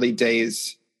the early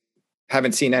days.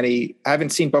 Haven't seen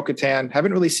Bo-Katan.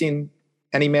 Haven't really seen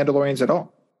any Mandalorians at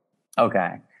all.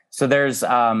 Okay. So there's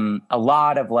a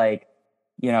lot of like,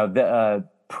 the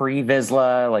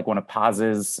pre-Vizsla, like one of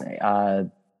Paz's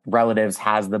relatives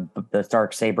has the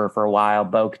Darksaber for a while.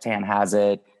 Bo-Katan has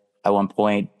it at one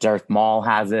point. Darth Maul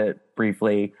has it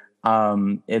briefly.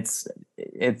 It's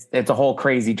a whole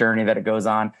crazy journey that it goes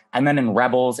on. And then in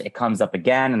Rebels, it comes up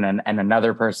again, and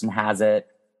another person has it.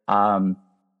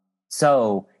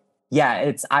 So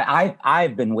yeah,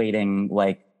 I've been waiting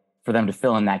like for them to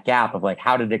fill in that gap of like,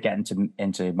 how did it get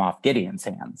into Moff Gideon's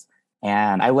hands?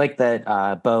 And I like that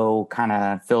Bo kind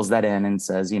of fills that in and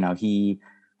says, she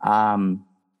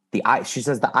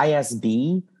says the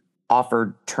ISB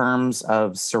offered terms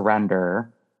of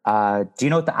surrender. Do you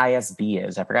know what the ISB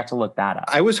is? I forgot to look that up.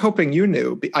 I was hoping you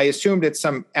knew. I assumed it's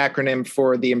some acronym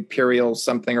for the Imperial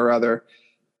something or other.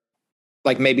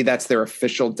 Like maybe that's their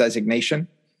official designation.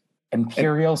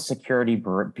 Imperial Security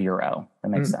Bureau. That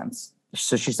makes sense.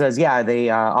 So she says, yeah, they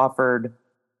offered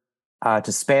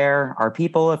to spare our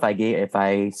people if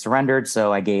I surrendered.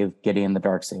 So I gave Gideon the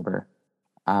Darksaber.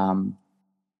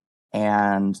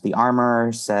 And the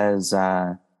armor says,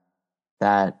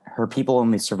 that her people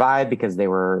only survived because they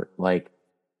were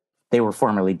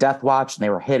formerly Death Watch and they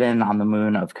were hidden on the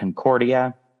moon of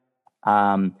Concordia.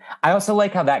 I also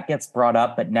like how that gets brought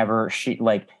up, but never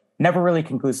really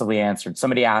conclusively answered.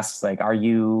 Somebody asks, like, are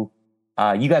you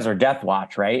guys are Death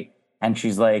Watch, right? And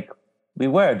she's like, we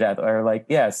were Death, or like,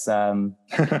 yes,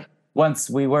 once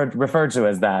we were referred to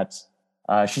as that.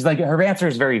 She's like, her answer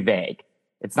is very vague.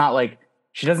 It's not like,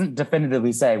 she doesn't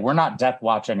definitively say, we're not Death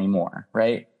Watch anymore,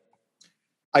 right?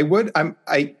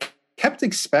 I kept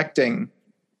expecting,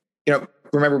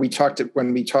 remember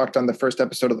when we talked on the first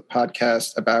episode of the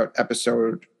podcast about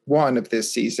episode 1 of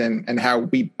this season and how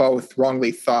we both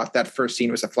wrongly thought that first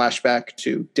scene was a flashback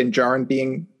to Din Djarin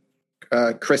being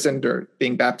christened or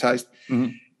being baptized.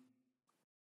 Mm-hmm.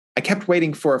 I kept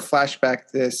waiting for a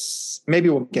flashback. Maybe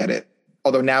we'll get it.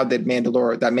 Although now that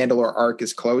Mandalore arc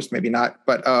is closed, maybe not,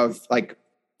 but of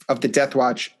the Death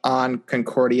Watch on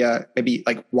Concordia, maybe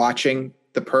like watching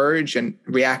the Purge and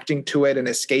reacting to it and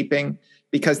escaping,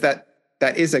 because that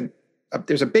is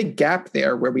there's a big gap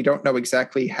there where we don't know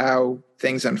exactly how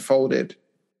things unfolded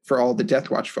for all the Death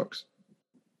Watch folks.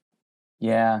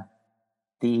 Yeah.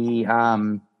 They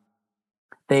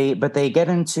get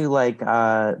into like,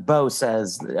 Bo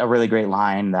says a really great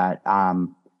line that,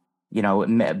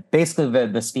 basically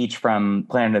the speech from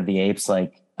Planet of the Apes,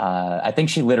 like, I think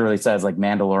she literally says like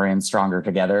Mandalorian stronger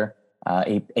together,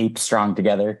 ape strong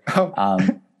together.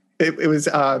 It was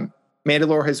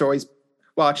Mandalore has always,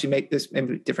 well, actually make this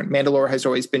different. Mandalore has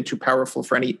always been too powerful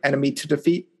for any enemy to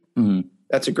defeat. Mm-hmm.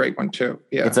 That's a great one too.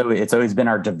 Yeah. It's always been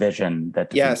our division that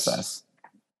defeats us.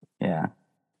 Yeah.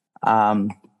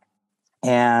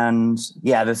 And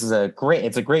yeah, this is a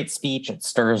great speech. It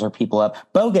stirs our people up.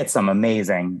 Bo gets some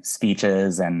amazing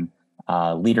speeches and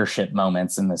leadership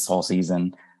moments in this whole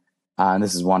season. And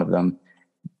this is one of them.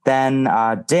 Then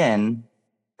Din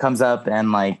comes up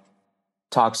and like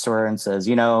talks to her and says,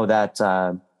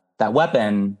 that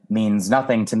weapon means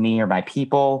nothing to me or my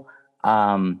people.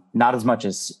 Not as much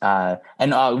as,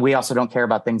 and we also don't care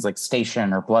about things like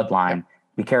station or bloodline.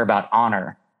 We care about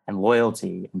honor and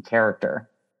loyalty and character.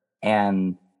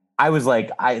 And I was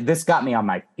like, this got me on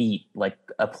my feet, like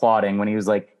applauding when he was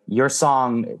like, your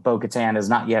song, Bo-Katan, is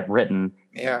not yet written,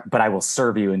 but I will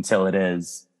serve you until it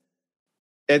is.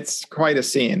 It's quite a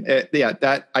scene.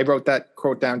 I wrote that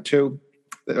quote down too,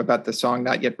 about the song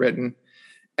not yet written,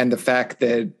 and the fact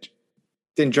that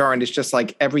Din Djarin is just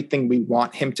like everything we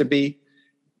want him to be,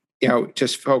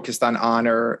 just focused on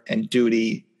honor and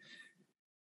duty.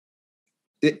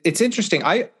 It's interesting.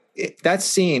 That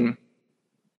scene,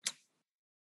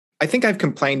 I think I've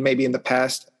complained maybe in the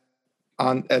past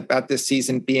about this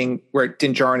season being where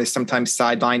Din Djarin is sometimes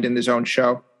sidelined in his own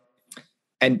show,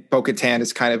 and Bo-Katan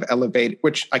is kind of elevated,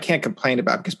 which I can't complain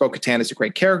about because Bo-Katan is a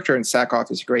great character and Sackhoff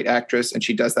is a great actress, and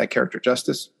she does that character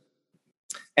justice.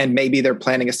 And maybe they're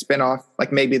planning a spinoff.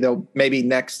 Like maybe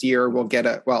next year we'll get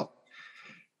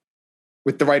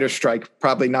with the writer's strike,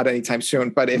 probably not anytime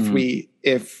soon. But if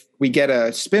we get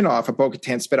a spinoff, a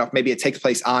Bo-Katan spinoff, maybe it takes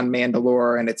place on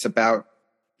Mandalore and it's about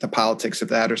the politics of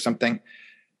that or something.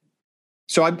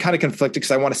 So I'm kind of conflicted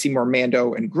because I want to see more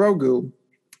Mando and Grogu.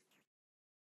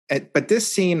 But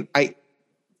this scene, I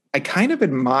kind of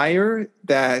admire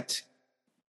that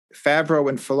Favreau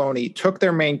and Filoni took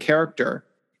their main character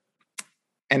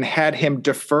and had him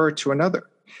defer to another.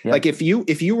 Yeah. Like if you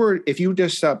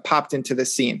just popped into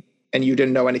this scene and you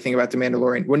didn't know anything about the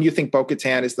Mandalorian, wouldn't you think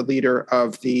Bo-Katan is the leader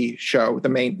of the show, the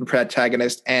main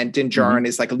protagonist, and Din Djarin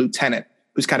is like a lieutenant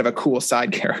who's kind of a cool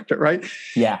side character, right?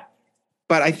 Yeah.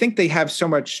 But I think they have so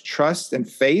much trust and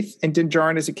faith in Din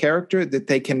Djarin as a character that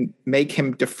they can make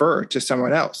him defer to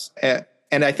someone else.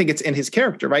 And I think it's in his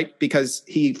character, right? Because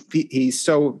he's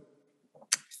so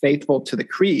faithful to the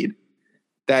creed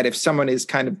that if someone is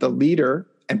kind of the leader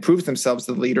and proves themselves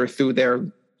the leader through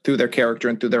their character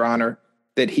and through their honor,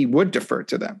 that he would defer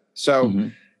to them. So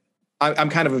I'm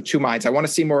kind of two minds. I want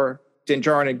to see more Din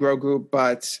Djarin and Grogu,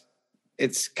 but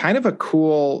it's kind of a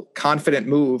cool, confident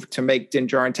move to make Din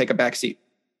Djarin take a backseat.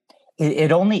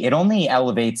 It only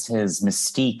elevates his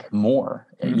mystique more,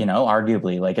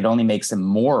 arguably. Like it only makes him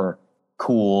more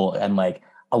cool and like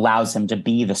allows him to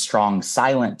be the strong,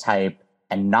 silent type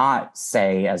and not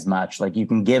say as much. Like you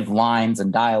can give lines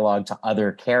and dialogue to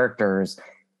other characters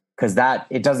because that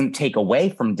it doesn't take away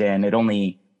from Din. It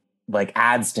only like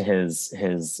adds to his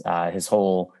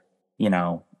whole,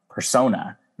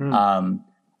 persona. And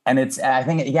I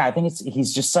think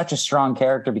he's just such a strong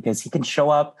character because he can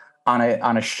show up on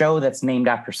a show that's named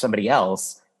after somebody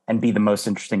else and be the most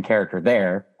interesting character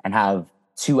there and have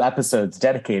 2 episodes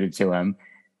dedicated to him.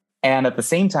 And at the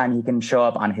same time, he can show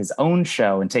up on his own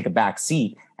show and take a back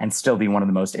seat and still be one of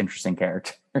the most interesting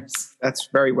characters. That's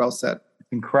very well said.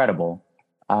 Incredible.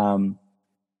 It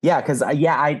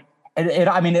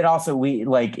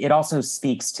also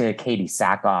speaks to Katie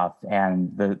Sackhoff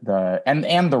and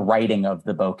the writing of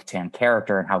the Bo-Katan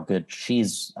character and how good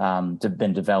she's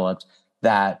been developed,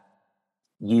 that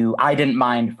I didn't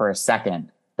mind for a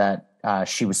second that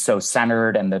she was so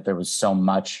centered and that there was so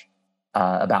much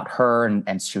about her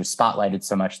and she was spotlighted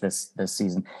so much this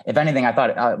season. If anything, I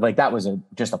thought that was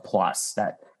just a plus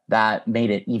that made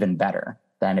it even better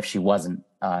than if she wasn't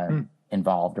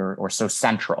involved or so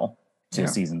central to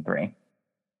season 3.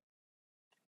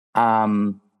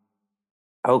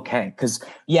 Okay, because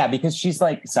she's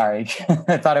like, sorry,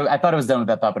 I thought I was done with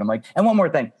that thought, but I'm like, and one more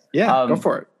thing. Yeah, go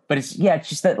for it. But it's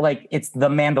just that, like, it's the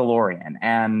Mandalorian,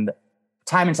 and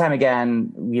time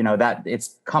again, that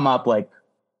it's come up, like,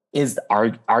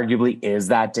 arguably is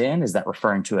that Din? Is that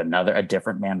referring to a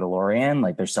different Mandalorian?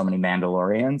 Like, there's so many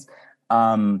Mandalorians.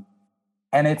 And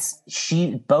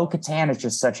Bo-Katan is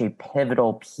just such a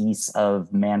pivotal piece of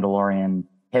Mandalorian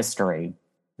history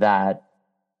that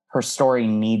her story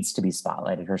needs to be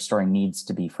spotlighted. Her story needs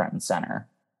to be front and center.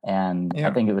 And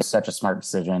I think it was such a smart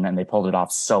decision, and they pulled it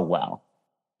off so well.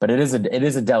 But it is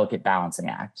a delicate balancing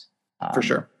act. For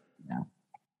sure. Yeah.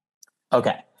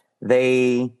 Okay.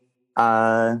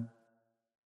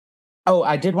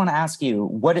 I did want to ask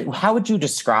you, how would you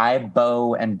describe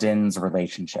Bo and Din's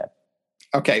relationship?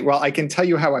 Okay, well, I can tell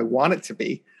you how I want it to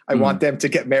be. I want them to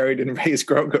get married and raise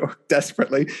Grogu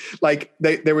desperately. Like,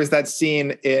 there was that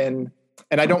scene and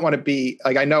I don't want to be,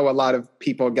 like, I know a lot of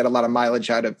people get a lot of mileage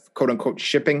out of quote unquote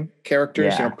shipping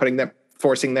characters,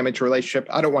 forcing them into a relationship.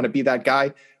 I don't want to be that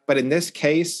guy. But in this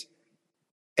case,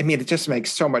 I mean, it just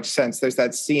makes so much sense. There's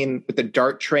that scene with the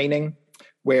dart training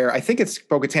where I think it's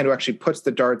Bo-Katan who actually puts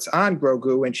the darts on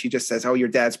Grogu, and she just says, "Oh, your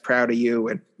dad's proud of you.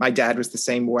 And my dad was the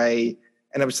same way."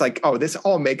 And I was like, oh, this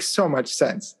all makes so much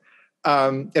sense.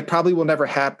 It probably will never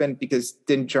happen because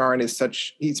Din Djarin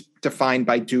he's defined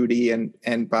by duty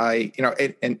and by,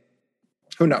 and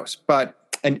who knows,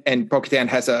 but, and Bo-Katan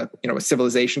has a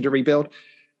civilization to rebuild,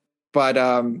 but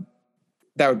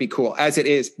that would be cool. As it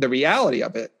is, the reality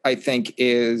of it, I think,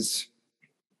 is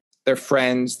they're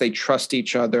friends, they trust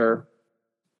each other.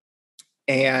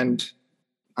 And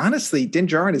honestly, Din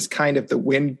Djarin is kind of the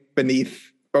wind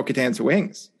beneath Bo-Katan's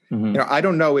wings. Mm-hmm. I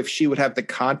don't know if she would have the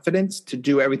confidence to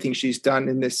do everything she's done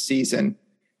in this season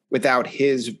without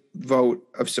his vote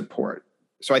of support.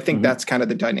 So I think that's kind of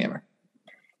the dynamic.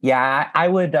 Yeah, I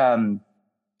would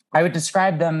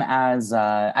describe them as,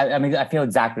 I feel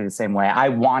exactly the same way. I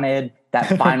wanted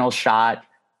that final shot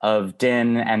of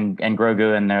Din and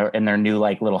Grogu in their new,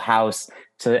 like, little house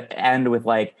to end with,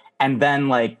 like, and then,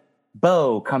 like,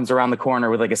 Bo comes around the corner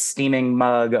with, like, a steaming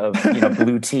mug of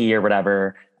blue tea or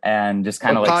whatever, and just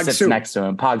kind of like sits next to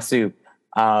him, Pog soup,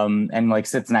 and like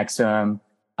sits next to him,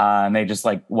 and they just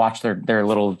like watch their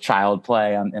little child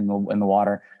play in the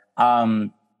water.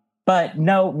 But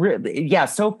no, really, yeah.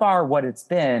 So far, what it's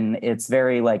been, it's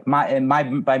very like my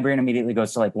brain immediately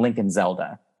goes to like Link and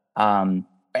Zelda,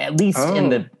 at least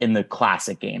in the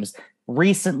classic games.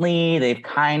 Recently, they've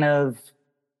kind of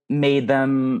made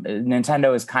them.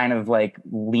 Nintendo has kind of like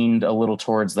leaned a little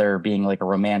towards there being like a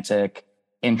romantic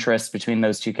interest between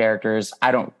those two characters.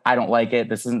 I don't like it.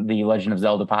 This isn't the Legend of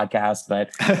Zelda podcast, but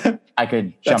I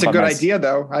could jump. That's a good idea,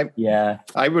 though.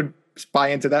 I would buy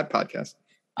into that podcast.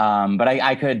 But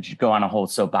I could go on a whole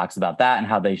soapbox about that and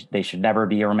how they should never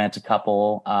be a romantic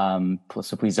couple.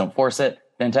 So please don't force it,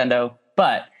 Nintendo.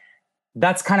 But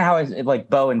that's kind of how like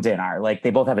Bo and Din are. Like, they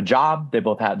both have a job. They're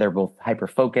both hyper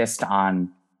focused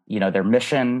on their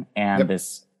mission and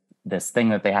this thing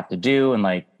that they have to do and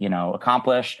like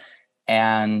accomplish.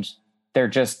 And they're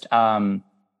just aromantic.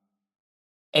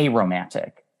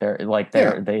 They're like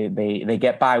they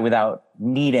get by without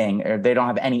needing, or they don't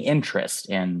have any interest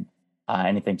in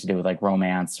anything to do with like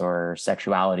romance or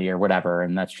sexuality or whatever.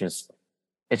 And it's just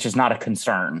not a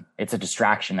concern. It's a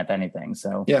distraction, if anything.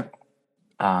 So we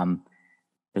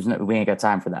ain't got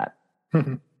time for that.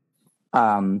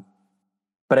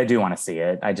 But I do want to see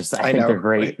it. I think they're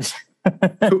great.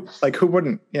 Who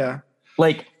wouldn't? Yeah.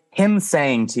 Like, him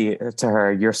saying to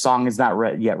her, "Your song is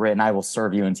not yet written. I will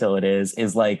serve you until it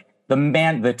is like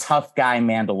the tough guy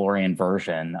Mandalorian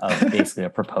version of basically a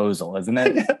proposal, isn't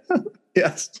it?"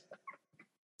 Yes.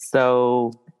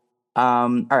 So,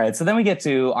 all right. So then we get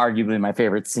to arguably my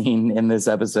favorite scene in this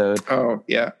episode. Oh,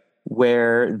 yeah.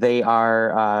 Where they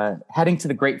are heading to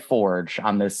the Great Forge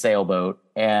on this sailboat,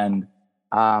 and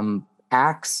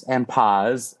Axe and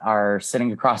Paz are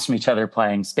sitting across from each other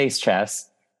playing space chess,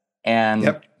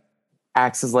 and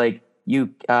Axe is like, you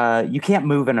can't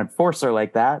move an enforcer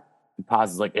like that. And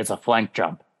Paz is like, it's a flank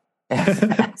jump.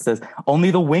 Axe says,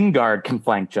 only the wing guard can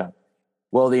flank jump.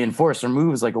 Well, the enforcer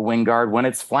moves like a wing guard when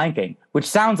it's flanking, which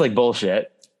sounds like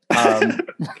bullshit.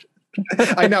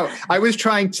 I know. I was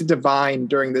trying to divine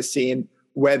during the scene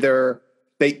whether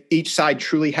each side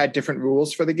truly had different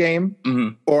rules for the game,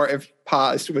 or if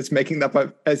Paz was making them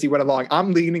up as he went along.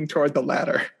 I'm leaning toward the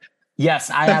latter.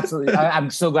 Yes, I'm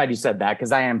so glad you said that,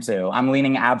 because I am too. I'm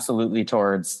leaning absolutely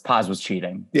towards Paz was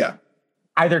cheating. Yeah.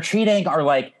 Either cheating or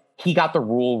like he got the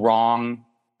rule wrong,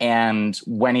 and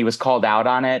when he was called out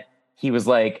on it, he was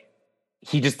like,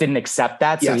 he just didn't accept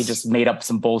that, so he just made up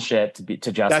some bullshit to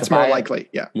justify. That's more likely.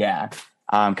 Yeah. Yeah.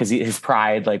 Because his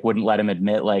pride like wouldn't let him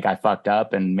admit like I fucked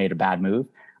up and made a bad move.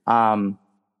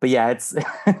 But yeah, it's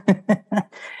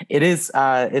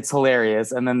it's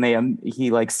hilarious. And then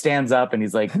he like stands up and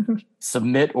he's like,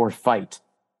 submit or fight.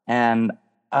 And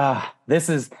this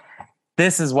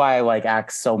is why I like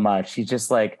Axe so much. He's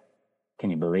just like, can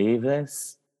you believe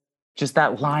this? Just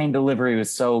that line delivery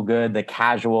was so good. The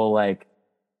casual like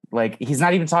he's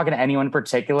not even talking to anyone in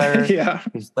particular. Yeah.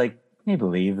 He's like, can you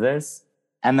believe this?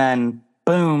 And then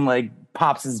boom, like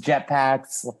pops his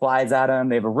jetpacks, flies at him.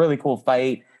 They have a really cool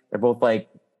fight. They're both like,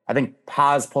 I think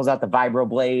Paz pulls out the vibro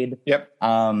blade. Yep.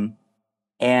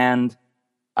 And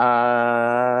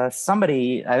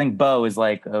somebody, I think Bo is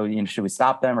like, oh, should we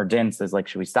stop them? Or Din says like,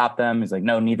 should we stop them? He's like,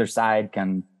 no, neither side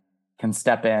can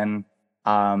step in.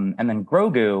 And then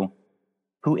Grogu,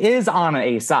 who is on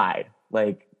a side,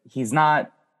 like he's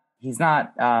not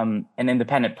an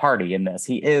independent party in this.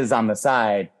 He is on the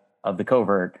side of the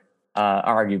covert,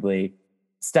 arguably,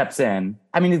 steps in.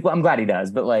 I mean, I'm glad he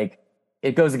does, but like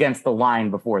it goes against the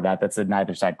line before that said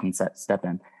neither side can step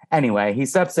in. Anyway, he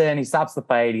steps in, he stops the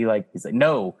fight. He's like,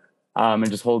 no, and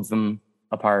just holds them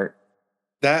apart.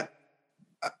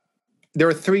 There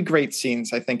are three great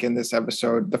scenes, I think, in this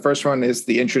episode. The first one is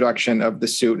the introduction of the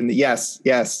suit and the yes.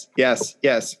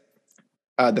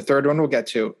 The third one we'll get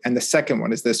to. And the second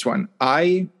one is this one.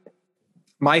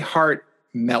 My heart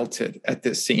melted at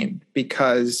this scene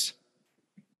because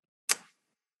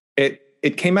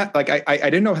it came out like I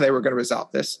didn't know how they were going to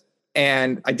resolve this.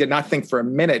 And I did not think for a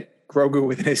minute Grogu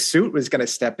within his suit was going to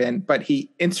step in, but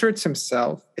he inserts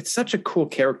himself. It's such a cool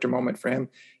character moment for him.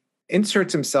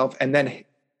 Inserts himself and then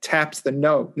taps the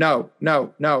no.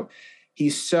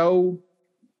 He's so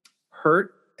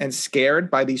hurt and scared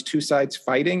by these two sides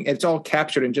fighting. It's all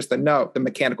captured in just the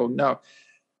mechanical no.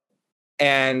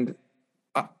 And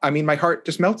I mean, my heart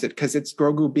just melted because it's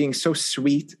Grogu being so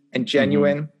sweet and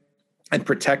genuine and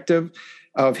protective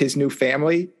of his new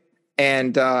family.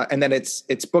 And then it's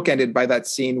bookended by that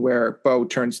scene where Bo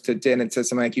turns to Din and says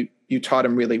something like, you taught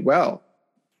him really well.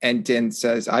 And Din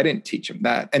says, I didn't teach him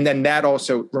that. And then that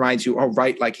also reminds you, oh,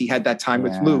 right, like he had that time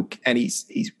with Luke and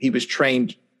he was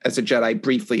trained as a Jedi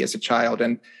briefly as a child.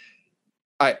 And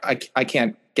I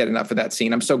can't get enough of that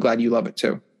scene. I'm so glad you love it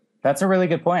too. That's a really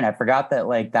good point. I forgot that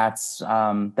like that's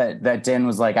that Din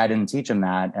was like, I didn't teach him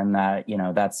that. And that,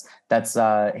 that's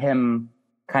him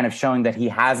kind of showing that he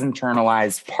has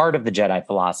internalized part of the Jedi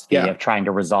philosophy of trying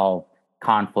to resolve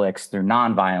conflicts through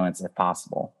nonviolence if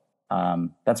possible.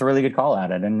 That's a really good call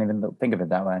out. I didn't even think of it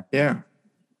that way. Yeah.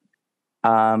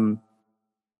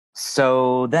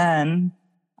 So then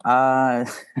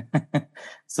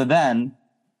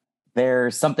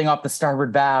there's something off the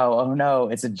starboard bow. Oh no,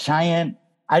 it's a giant.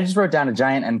 I just wrote down a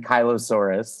giant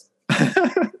Ankylosaurus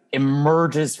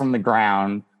emerges from the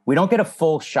ground. We don't get a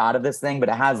full shot of this thing, but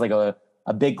it has like a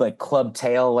big like club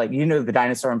tail, like the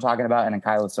dinosaur I'm talking about, an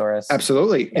Ankylosaurus.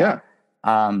 Absolutely, yeah.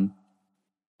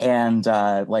 And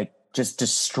like just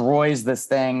destroys this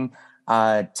thing.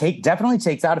 Definitely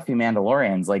takes out a few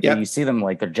Mandalorians. Like you see them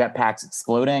like their jetpacks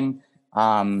exploding.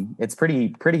 It's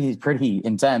pretty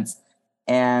intense.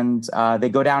 And they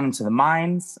go down into the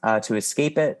mines to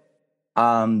escape it.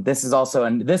 This is also,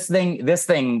 and this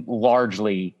thing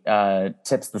largely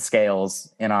tips the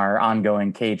scales in our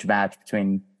ongoing cage match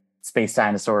between space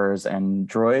dinosaurs and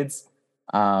droids.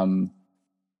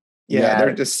 There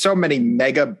are just so many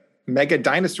mega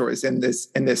dinosaurs in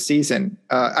this season.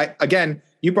 Again,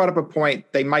 you brought up a point.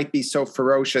 They might be so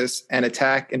ferocious and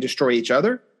attack and destroy each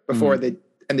other before the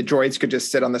droids could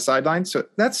just sit on the sidelines. So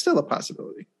that's still a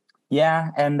possibility.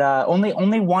 Yeah, and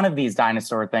only one of these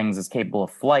dinosaur things is capable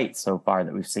of flight so far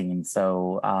that we've seen.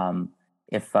 So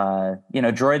if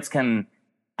droids can,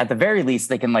 at the very least,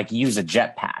 they can like use a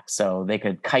jetpack, so they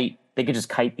could just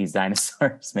kite these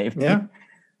dinosaurs, maybe. Yeah.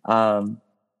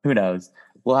 Who knows?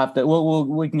 We'll have to.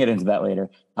 We can get into that later.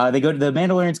 The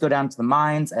Mandalorians go down to the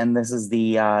mines, and this is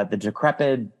the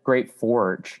decrepit Great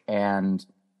Forge, and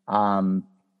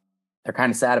they're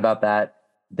kind of sad about that.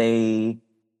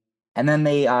 And then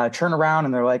they turn around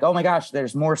and they're like, oh my gosh,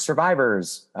 there's more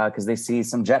survivors, because they see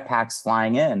some jetpacks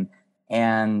flying in.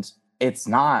 And it's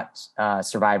not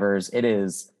survivors. It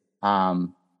is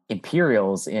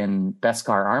Imperials in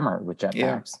Beskar armor with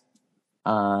jetpacks.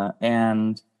 Yeah.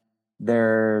 And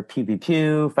they're pew pew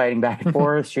pew, fighting back and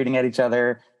forth, shooting at each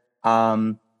other.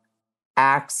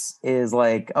 Axe is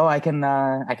like, oh, I can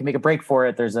make a break for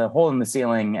it. There's a hole in the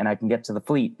ceiling, and I can get to the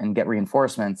fleet and get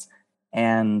reinforcements.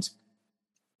 And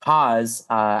Paz,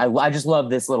 I just love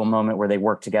this little moment where they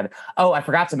work together. Oh, I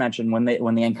forgot to mention when the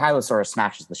Ankylosaurus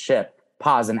smashes the ship,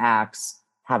 Paz and Axe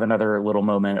have another little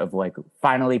moment of like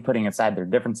finally putting aside their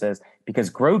differences, because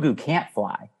Grogu can't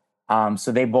fly.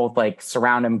 So they both like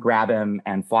surround him, grab him,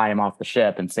 and fly him off the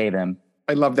ship and save him.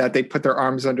 I love that. They put their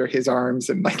arms under his arms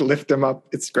and like lift him up.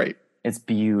 It's great. It's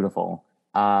beautiful.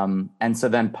 And so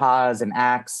then Paz and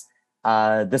Axe,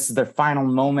 this is their final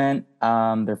moment,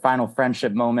 their final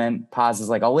friendship moment. Paz is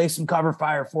like, I'll lay some cover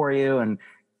fire for you, and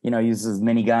uses his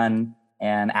minigun,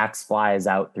 and Axe flies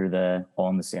out through the hole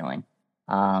in the ceiling.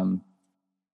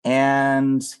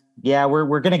 And yeah,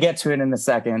 we're gonna get to it in a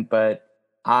second, but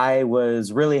I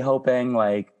was really hoping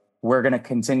like we're gonna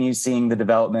continue seeing the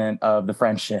development of the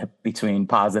friendship between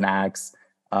Paz and Axe,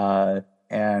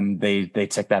 and they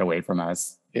took that away from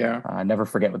us. Yeah, never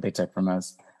forget what they took from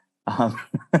us.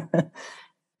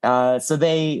 So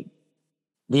the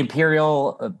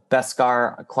Imperial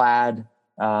Beskar clad,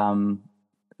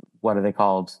 what are they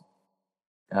called?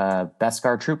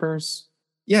 Beskar troopers.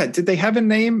 Yeah. Did they have a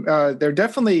name? They're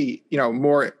definitely,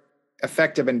 more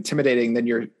effective and intimidating than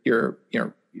your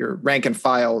rank and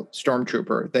file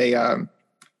stormtrooper. They,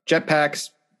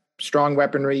 jetpacks, strong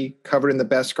weaponry, covered in the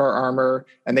Beskar armor,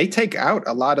 and they take out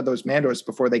a lot of those Mandos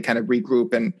before they kind of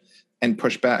regroup and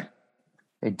push back.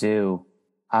 They do.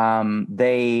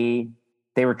 They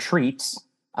retreat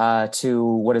to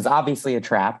what is obviously a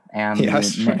trap, and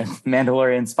yes. The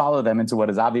Mandalorians follow them into what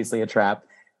is obviously a trap.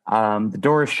 The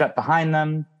door is shut behind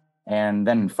them, and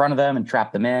then in front of them, and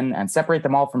trap them in, and separate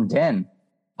them all from Din.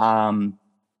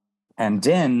 And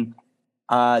Din,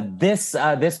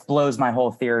 this blows my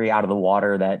whole theory out of the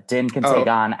water that Din can take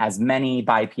on as many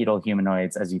bipedal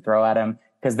humanoids as you throw at him,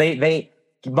 because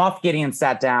Moff Gideon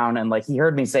sat down and like he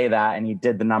heard me say that, and he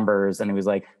did the numbers, and he was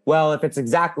like, well, if it's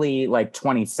exactly like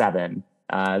 27,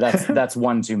 that's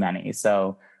one too many.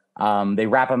 So they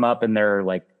wrap him up in their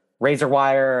like razor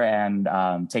wire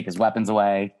and take his weapons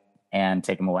away and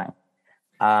take him away.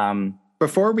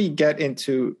 Before we get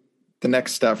into the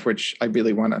next stuff, which I'm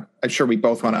sure we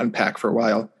both want to unpack for a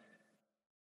while,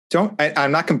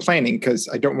 I'm not complaining because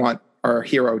I don't want our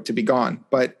hero to be gone,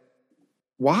 but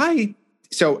why?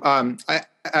 So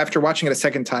after watching it a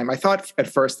second time, I thought at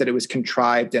first that it was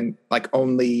contrived and like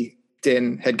only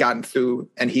Din had gotten through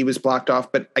and he was blocked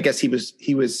off, but I guess he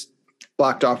was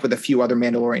blocked off with a few other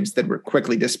Mandalorians that were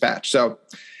quickly dispatched. So,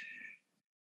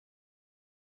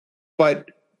 but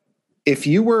if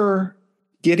you were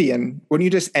Gideon, wouldn't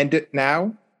you just end it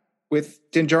now with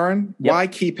Din Djarin? Yep. Why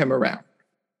keep him around?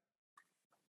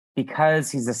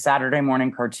 Because he's a Saturday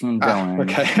morning cartoon villain,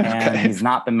 and he's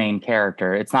not the main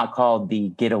character. It's not called the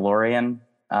Mandalorian.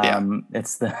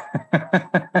 It's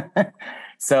the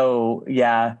so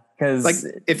yeah. Because like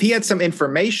if he had some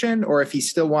information, or if he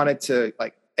still wanted to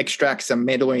like extract some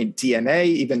Mandalorian DNA,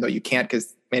 even though you can't,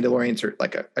 because Mandalorians are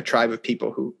like a tribe of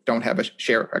people who don't have a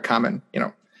common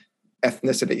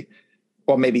ethnicity.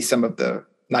 Well, maybe some of the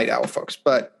Night Owl folks,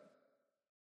 but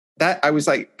that I was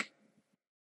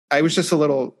just a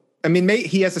little. I mean,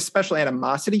 he has a special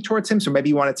animosity towards him, so maybe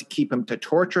he wanted to keep him to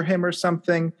torture him or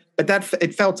something. But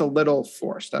it felt a little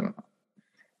forced. I don't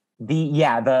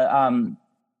know.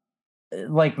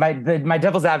 Like my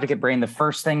devil's advocate brain. The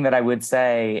first thing that I would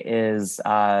say is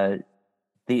the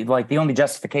only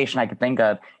justification I could think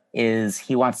of is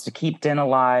he wants to keep Din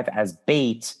alive as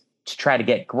bait to try to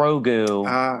get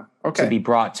Grogu to be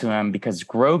brought to him, because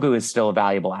Grogu is still a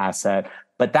valuable asset.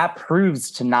 But that proves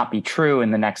to not be true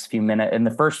in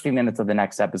the first few minutes of the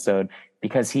next episode,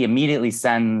 because he immediately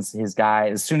sends his guy,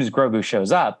 as soon as Grogu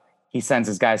shows up, he sends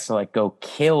his guys to like go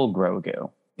kill Grogu.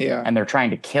 Yeah. And they're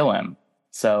trying to kill him.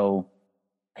 So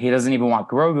he doesn't even want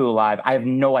Grogu alive. I have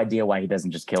no idea why he doesn't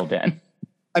just kill Din.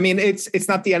 I mean, it's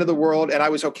not the end of the world, and I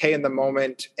was okay in the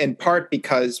moment, in part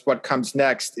because what comes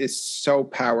next is so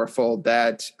powerful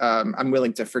that I'm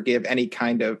willing to forgive any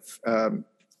kind of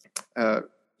plot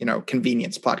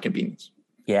convenience.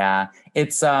 Yeah,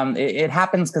 it's it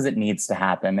happens because it needs to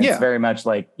happen. It's very much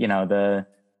like they're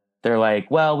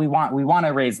like, well, we want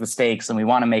to raise the stakes, and we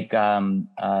want to make Din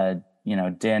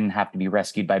have to be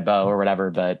rescued by Bo or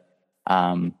whatever, but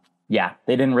Yeah,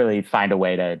 they didn't really find a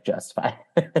way to justify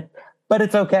it. But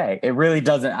it's okay. It really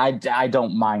doesn't. I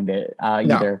don't mind it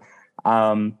either.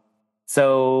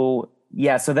 So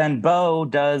then Bo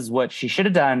does what she should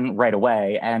have done right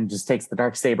away and just takes the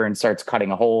Darksaber and starts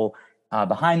cutting a hole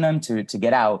behind them to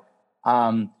get out.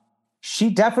 She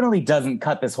definitely doesn't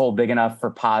cut this hole big enough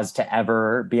for Paz to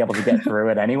ever be able to get through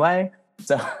it anyway.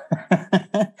 So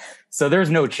so there's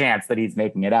no chance that he's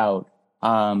making it out.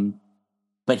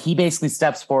 But he basically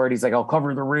steps forward. He's like, I'll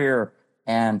cover the rear,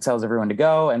 and tells everyone to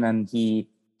go. And then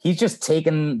he's just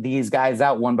taking these guys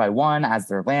out one by one as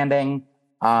they're landing.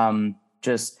 I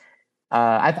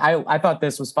thought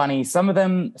this was funny. Some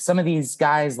of these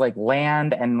guys like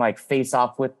land and like face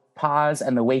off with Paz,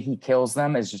 and the way he kills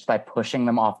them is just by pushing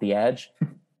them off the edge,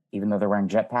 even though they're wearing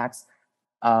jetpacks.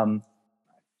 But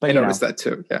I noticed that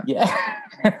too. Yeah.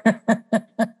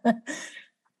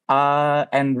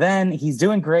 And then he's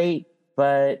doing great.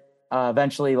 But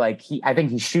eventually, I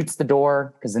think he shoots the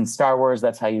door, because in Star Wars,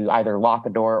 that's how you either lock a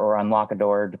door or unlock a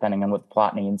door, depending on what the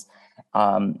plot needs.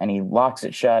 And he locks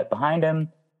it shut behind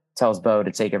him, tells Bo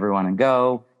to take everyone and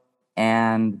go.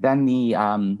 And then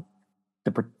the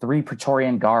 3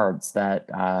 Praetorian guards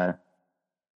that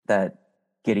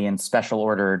Gideon special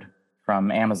ordered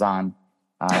from Amazon.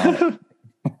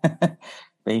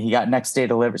 He got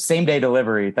same day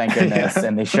delivery, thank goodness. Yeah.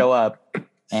 And they show up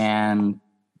and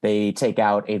they take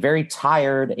out a very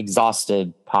tired,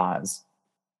 exhausted Paz.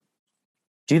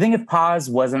 Do you think if Paz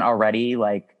wasn't already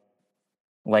like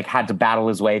had to battle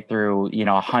his way through,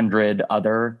 100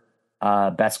 other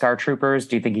Beskar troopers,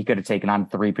 do you think he could have taken on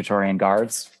 3 Praetorian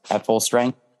guards at full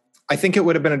strength? I think it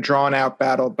would have been a drawn out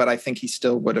battle, but I think he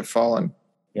still would have fallen.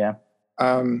 Yeah.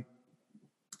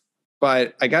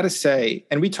 But I got to say,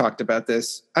 and we talked about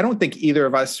this, I don't think either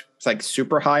of us is like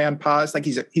super high on Paz. Like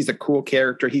he's a cool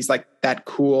character. He's like that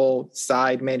cool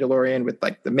side Mandalorian with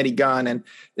like the minigun and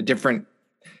the different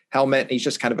helmet. He's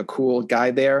just kind of a cool guy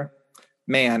there.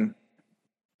 Man,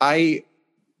 in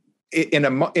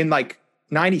like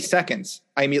 90 seconds,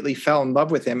 I immediately fell in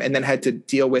love with him and then had to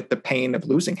deal with the pain of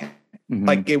losing him. Mm-hmm.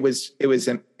 Like it was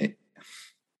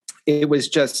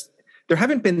just, there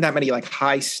haven't been that many like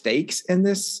high stakes in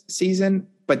this season,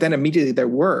 but then immediately there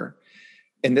were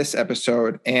in this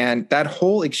episode. And that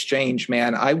whole exchange,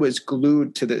 man, I was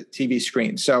glued to the TV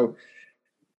screen. So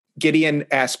Gideon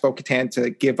asked Bo-Katan to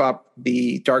give up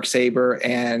the Darksaber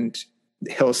and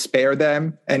he'll spare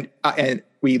them. And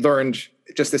we learned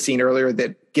just the scene earlier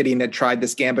that Gideon had tried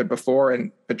this gambit before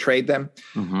and betrayed them.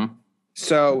 Mm-hmm.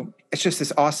 So it's just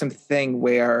this awesome thing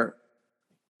where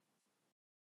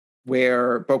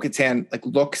Bo-Katan like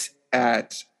looks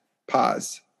at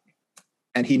Paz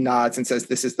and he nods and says,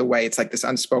 this is the way. It's like this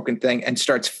unspoken thing, and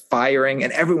starts firing,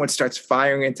 and everyone starts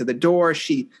firing into the door.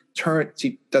 She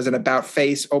does an about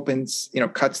face, opens,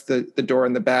 cuts the door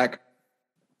in the back.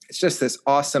 It's just this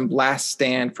awesome last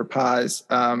stand for Paz.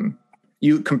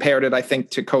 You compared it, I think,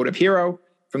 to Code of Hero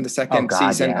from the second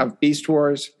season of Beast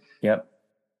Wars. Yep.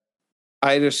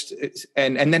 And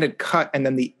then it cut, and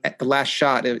then the last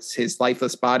shot is his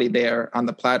lifeless body there on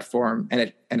the platform,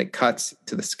 and it cuts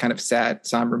to this kind of sad,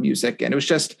 somber music, and it was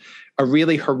just a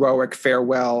really heroic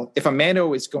farewell. If a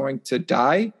Mando is going to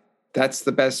die, that's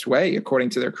the best way,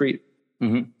 according to their creed.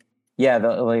 Mm-hmm. Yeah,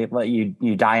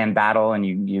 you die in battle, and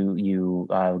you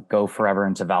go forever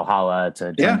into Valhalla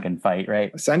to drink and fight,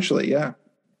 right? Essentially, yeah.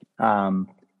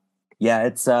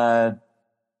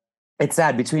 It's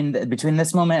sad between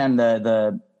this moment and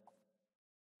the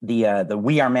 "We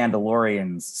Are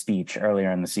Mandalorians" speech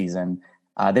earlier in the season.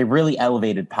 They really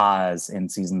elevated Paz in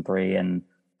season 3, and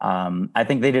I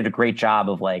think they did a great job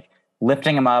of like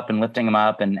lifting him up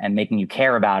and making you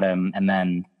care about him, and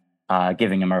then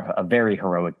giving him a very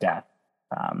heroic death.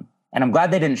 And I'm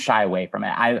glad they didn't shy away from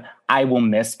it. I will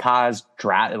miss Paz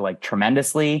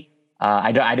tremendously.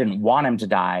 I didn't want him to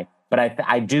die, but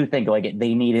I do think like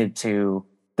there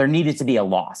needed to be a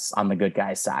loss on the good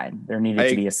guy's side. There needed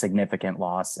to be a significant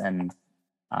loss. And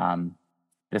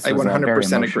this was 100% a very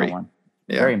emotional one.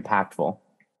 Yeah. Very impactful.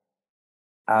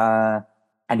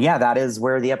 And yeah, that is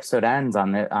where the episode ends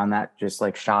on that just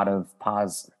like shot of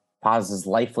Paz's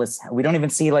lifeless. We don't even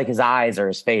see like his eyes or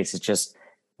his face. It's just,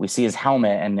 we see his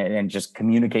helmet and it just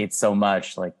communicates so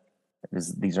much. Like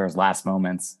these are his last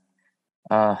moments.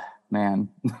 Man.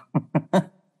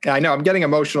 I know I'm getting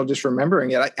emotional just remembering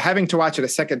it. Having to watch it a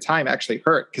second time actually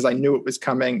hurt because I knew it was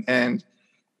coming.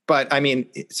 But I mean,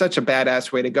 it's such a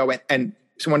badass way to go. And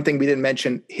so one thing we didn't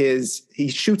mention, he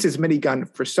shoots his minigun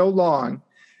for so long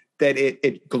that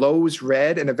it glows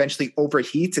red and eventually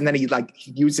overheats. And then he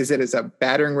uses it as a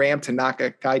battering ram to knock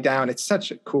a guy down. It's such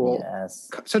a cool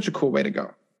way to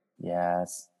go.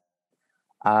 Yes.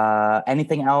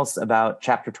 Anything else about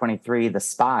chapter 23, The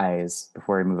Spies,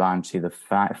 before we move on to the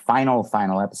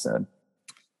final episode?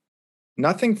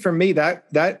 Nothing for me.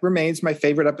 That remains my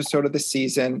favorite episode of the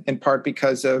season, in part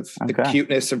because of the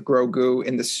cuteness of Grogu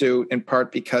in the suit, in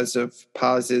part because of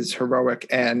Paz's heroic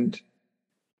end.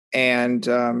 And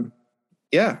I'm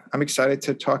excited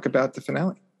to talk about the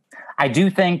finale. I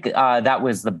do think that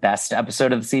was the best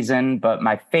episode of the season, but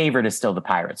my favorite is still the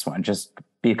Pirates one, just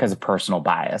because of personal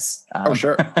bias.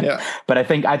 Sure. Yeah. But I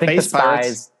think Space the Spies...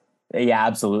 Pirates. Yeah,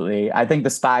 absolutely. I think The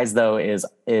Spies, though,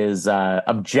 is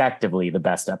objectively the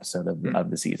best episode of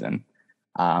the season.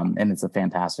 And it's a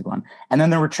fantastic one. And then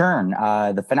The Return,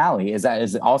 the finale, is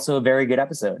also a very good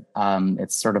episode.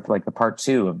 It's sort of like the part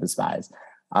 2 of The Spies.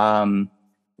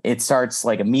 It starts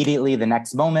like immediately the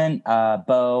next moment.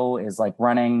 Bo is like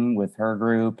running with her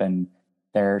group, and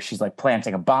she's like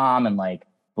planting a bomb and like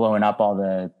blowing up all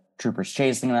the troopers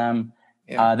chasing them.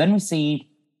 Yeah. Then we see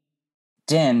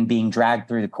Din being dragged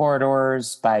through the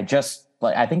corridors by just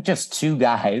 2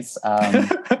 guys.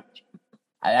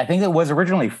 I think it was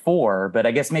originally 4, but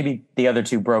I guess maybe the other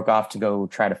 2 broke off to go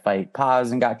try to fight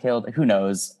Paz and got killed. Who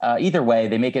knows? Either way,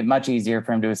 they make it much easier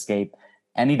for him to escape,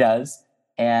 and he does.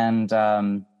 And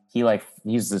he like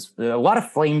uses a lot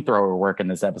of flamethrower work in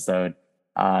this episode.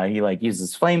 He like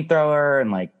uses flamethrower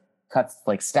and like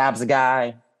stabs a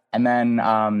guy, and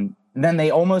then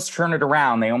they almost turn it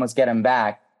around. They almost get him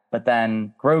back. But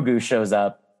then Grogu shows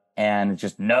up and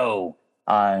just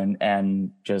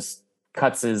and just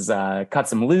cuts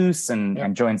him loose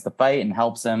and joins the fight and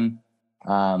helps him.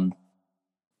 And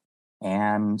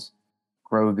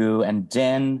Grogu and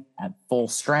Din at full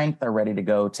strength are ready to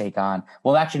go take on.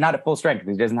 Well, actually, not at full strength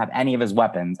because he doesn't have any of his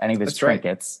weapons, any of his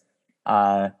trinkets.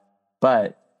 Right.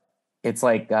 But it's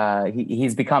like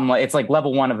he's become like it's like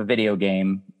level 1 of a video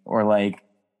game, or like.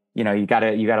 You know, you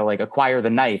gotta like acquire the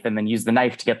knife and then use the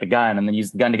knife to get the gun and then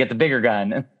use the gun to get the bigger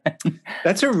gun.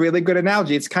 That's a really good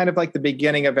analogy. It's kind of like the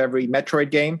beginning of every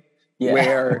Metroid game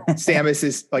where Samus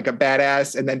is like a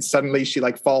badass and then suddenly she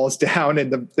like falls down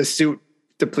and the suit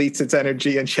depletes its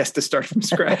energy and she has to start from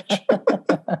scratch.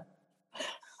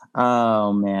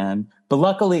 Oh man. But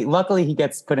luckily he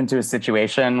gets put into a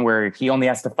situation where he only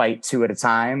has to fight 2 at a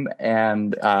time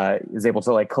and is able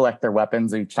to like collect their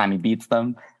weapons each time he beats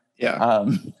them. Yeah.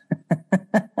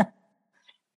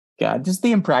 God, just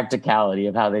the impracticality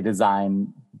of how they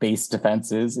design base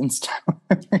defenses and Star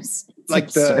Wars.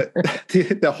 Like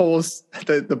the holes,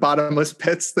 the bottomless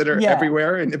pits that are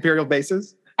everywhere in Imperial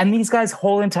bases. And these guys'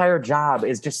 whole entire job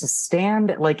is just to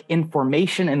stand like in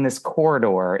formation in this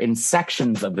corridor, in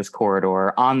sections of this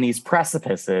corridor on these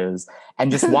precipices, and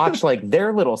just watch like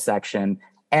their little section.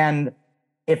 And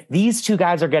if these 2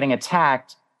 guys are getting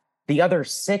attacked, the other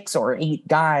 6 or 8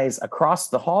 guys across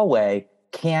the hallway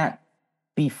can't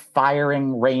be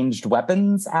firing ranged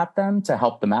weapons at them to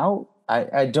help them out. I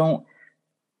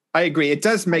agree. It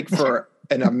does make for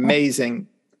an amazing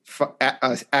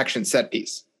action set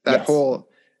piece. That whole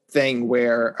thing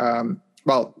where,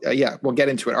 we'll get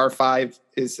into it. R5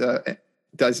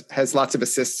 has lots of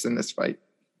assists in this fight.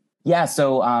 Yeah.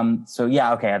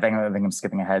 Okay. I think I'm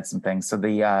skipping ahead some things.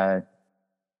 So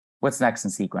what's next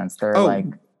in sequence?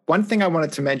 One thing I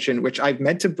wanted to mention, which I've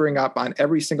meant to bring up on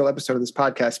every single episode of this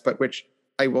podcast, but which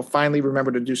I will finally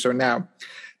remember to do so now.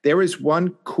 There is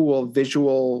one cool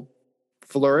visual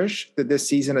flourish that this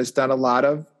season has done a lot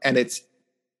of, and it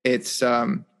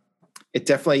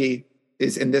definitely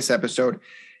is in this episode.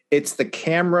 It's the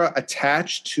camera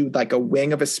attached to like a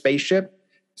wing of a spaceship,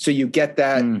 so you get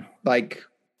that like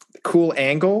cool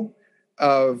angle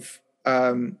of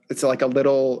it's like a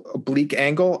little oblique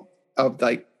angle of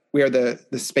like where the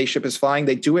spaceship is flying.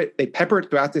 They pepper it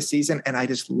throughout this season, and I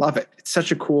just love it. It's such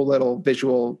a cool little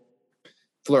visual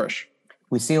flourish.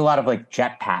 We see a lot of like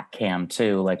jetpack cam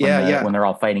too, like when they're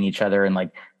all fighting each other, and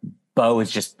like Bo is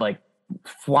just like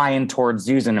flying towards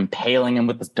Zeus and impaling him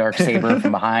with this dark saber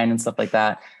from behind and stuff like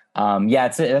that.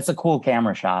 It's a cool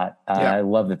camera shot. I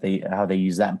love that how they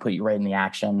use that and put you right in the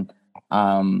action.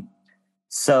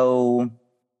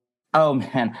 Oh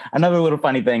man, another little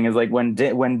funny thing is like when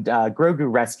Grogu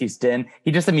rescues Din,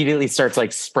 he just immediately starts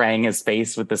like spraying his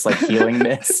face with this like healing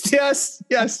mist. Yes.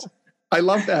 I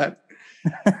love that.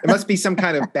 It must be some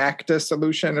kind of Bacta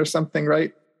solution or something,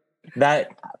 right? That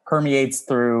permeates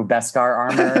through Beskar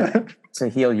armor to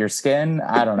heal your skin.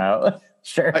 I don't know.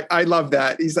 Sure. I love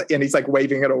that. He's like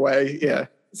waving it away. Yeah.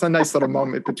 It's a nice little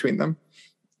moment between them.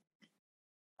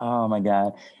 Oh my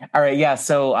God. All right. Yeah.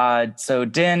 So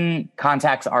Din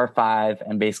contacts R5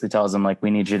 and basically tells him like, we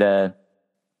need you to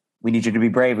be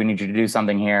brave. We need you to do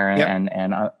something here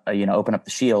and open up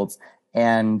the shields.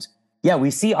 And Yeah,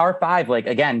 we see R5 like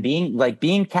again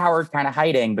being coward, kind of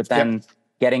hiding, but then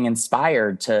getting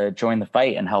inspired to join the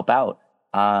fight and help out.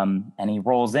 And he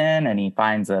rolls in and he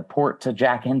finds a port to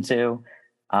jack into.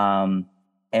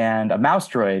 And a mouse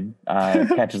droid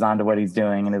catches on to what he's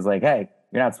doing and is like, "Hey,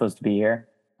 you're not supposed to be here."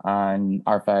 And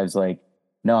R5's like,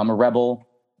 "No, I'm a rebel,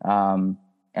 and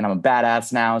I'm a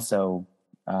badass now, so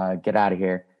get out of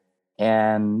here."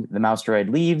 And the mouse droid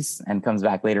leaves and comes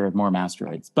back later with more mouse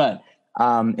droids. But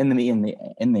in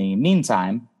the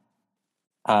meantime,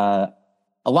 a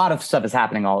lot of stuff is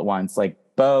happening all at once. Like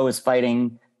Bo is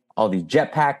fighting all these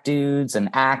jetpack dudes, and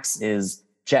Axe is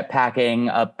jetpacking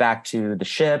up back to the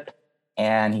ship.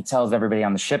 And he tells everybody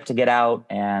on the ship to get out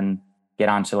and get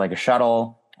onto like a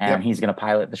shuttle, and he's going to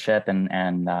pilot the ship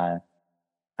and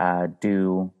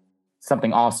do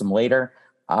something awesome later.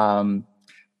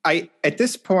 At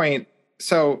this point,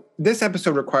 so this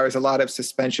episode requires a lot of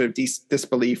suspension of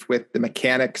disbelief with the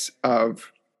mechanics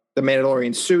of the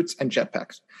Mandalorian suits and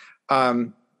jetpacks.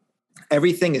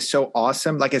 Everything is so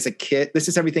awesome. Like as a kid, this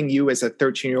is everything you as a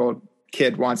 13-year-old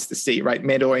kid wants to see, right?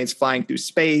 Mandalorians flying through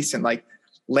space and like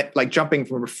jumping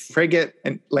from a frigate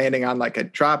and landing on like a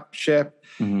drop ship.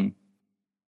 Mm-hmm.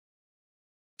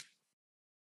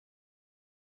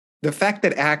 The fact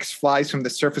that Axe flies from the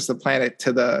surface of the planet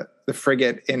to the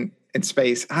frigate in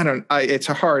space, it's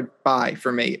a hard buy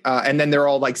for me. And then they're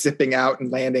all like zipping out and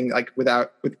landing like with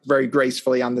very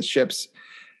gracefully on the ships.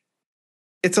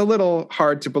 It's a little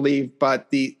hard to believe, but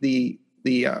the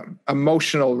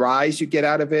emotional rise you get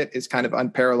out of it is kind of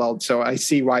unparalleled. So I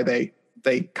see why they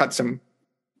cut some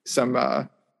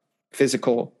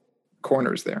physical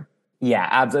corners there. Yeah,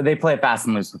 absolutely. They play fast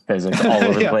and loose with physics all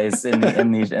over the place in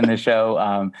the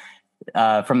show.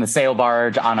 From the sail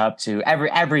barge on up to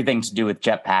everything to do with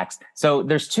jetpacks. So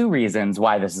there's two reasons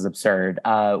why this is absurd.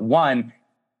 One,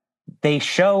 they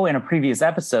show in a previous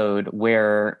episode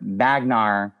where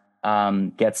Magnar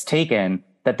gets taken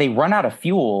that they run out of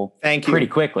fuel pretty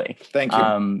quickly. Thank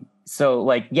you. So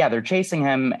like, yeah, they're chasing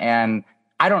him, and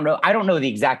I don't know the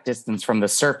exact distance from the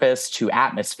surface to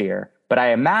atmosphere, but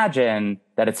I imagine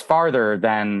that it's farther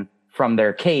than from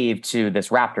their cave to this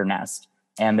raptor nest,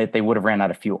 and that they would have ran out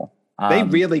of fuel. They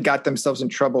really got themselves in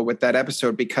trouble with that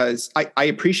episode, because I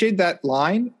appreciate that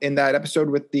line in that episode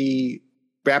with the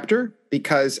raptor,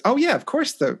 because, oh yeah, of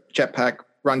course the jetpack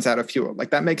runs out of fuel.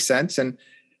 Like that makes sense. And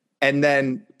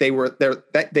then they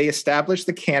established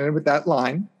the canon with that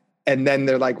line. And then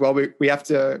they're like, well, we have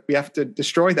to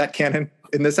destroy that canon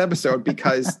in this episode,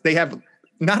 because they have,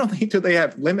 not only do they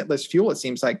have limitless fuel, it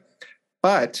seems like,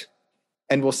 but,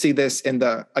 and we'll see this in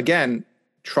the, again,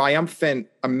 triumphant,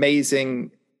 amazing,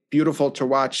 beautiful to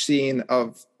watch scene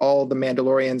of all the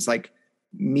Mandalorians like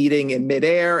meeting in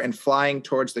midair and flying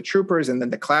towards the troopers, and then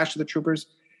the clash of the troopers.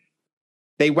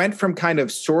 They went from kind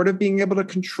of sort of being able to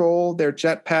control their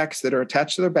jetpacks that are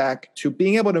attached to their back to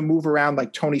being able to move around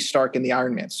like Tony Stark in the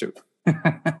Iron Man suit.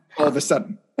 All of a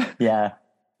sudden. Yeah.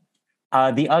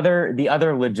 The other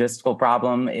logistical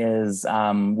problem is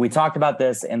we talked about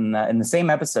this in the same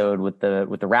episode with the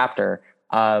Raptor.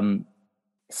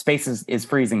 Space is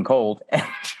freezing cold.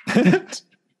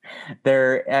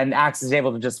 And Axe is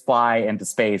able to just fly into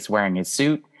space wearing his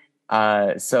suit.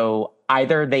 So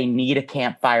either they need a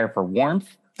campfire for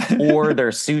warmth, or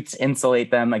their suits insulate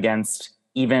them against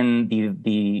even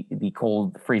the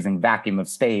cold, freezing vacuum of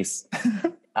space.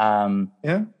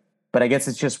 Yeah. But I guess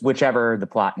it's just whichever the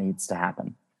plot needs to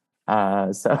happen.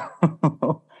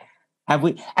 So have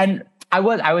we? And I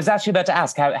was actually about to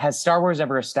ask: has Star Wars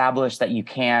ever established that you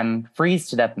can freeze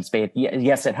to death in space?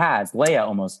 Yes, it has. Leia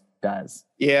almost does.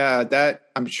 Yeah, that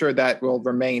I'm sure that will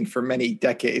remain for many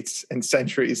decades and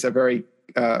centuries. A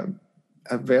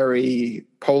very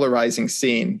polarizing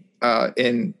scene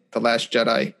in The Last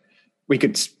Jedi. We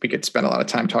could spend a lot of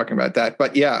time talking about that,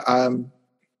 but yeah,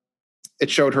 it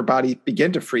showed her body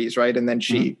begin to freeze, right, and then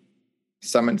she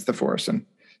summons the Force, and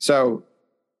so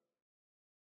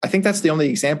I think that's the only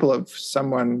example of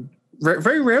someone.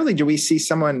 Very rarely do we see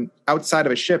someone outside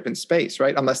of a ship in space,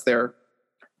 right? Unless they're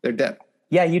dead.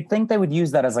 Yeah, you'd think they would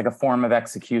use that as like a form of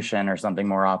execution or something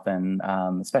more often,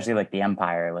 especially like the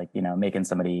Empire, like, you know, making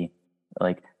somebody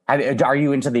like. Are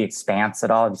you into The Expanse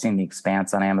at all? Have you seen The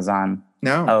Expanse on Amazon?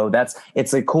 No. Oh,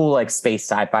 it's a cool like space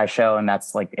sci-fi show, and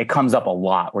that's like it comes up a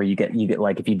lot where you get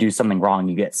like if you do something wrong,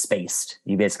 you get spaced.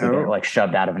 You basically get like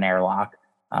shoved out of an airlock.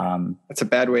 That's a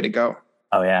bad way to go.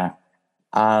 Oh yeah.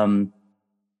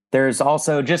 There's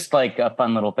also just like a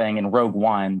fun little thing in Rogue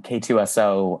One.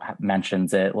 K2SO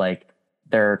mentions it, like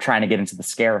they're trying to get into the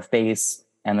Scarif base,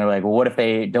 and they're like, well, what if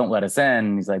they don't let us in?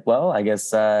 And he's like, well, I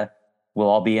guess we'll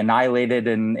all be annihilated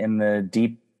in the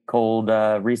deep, cold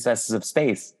recesses of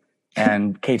space.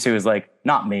 And K2 is like,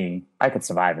 not me. I could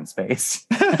survive in space.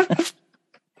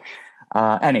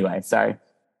 Anyway, sorry.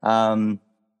 R5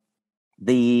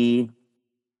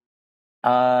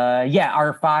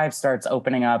 starts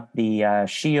opening up the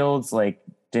shields. Like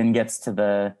Din gets to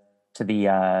the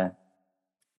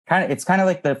it's kind of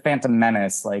like the Phantom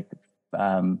Menace, like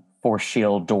force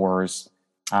shield doors.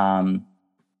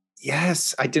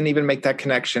 Yes, I didn't even make that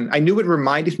connection. I knew it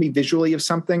reminded me visually of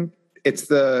something. It's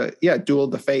the Duel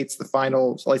of the Fates, the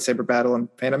final lightsaber battle, and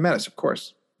Phantom Menace, of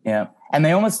course. Yeah, and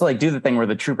they almost like do the thing where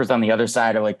the troopers on the other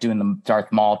side are like doing the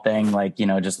Darth Maul thing, like, you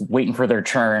know, just waiting for their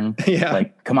turn. Yeah,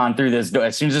 like come on through this door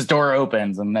as soon as this door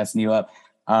opens and messing you up.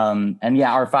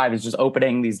 R5 is just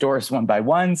opening these doors one by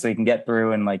one so he can get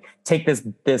through and like take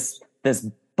this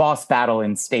boss battle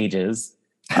in stages,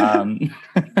 and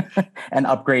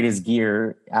upgrade his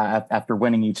gear after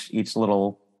winning each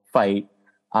little fight.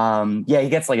 He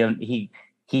gets like he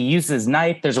uses his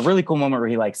knife. There's a really cool moment where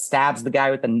he like stabs the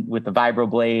guy with the vibro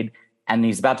blade, and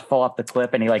he's about to fall off the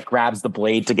cliff, and he like grabs the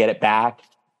blade to get it back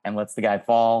and lets the guy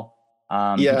fall.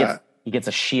 He gets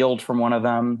a shield from one of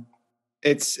them.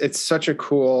 It's such a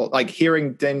cool, like,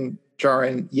 hearing Din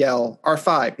Djarin yell,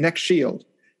 R5, next shield,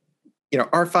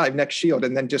 R5, next shield,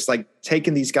 and then just like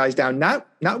taking these guys down, not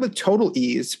with total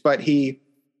ease, but he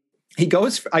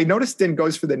goes, I noticed Din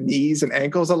goes for the knees and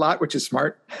ankles a lot, which is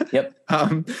smart. Yep.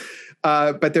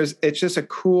 But it's just a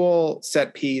cool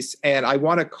set piece. And I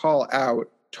want to call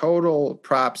out total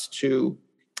props to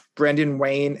Brendan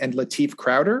Wayne and Lateef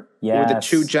Crowder, who are the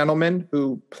two gentlemen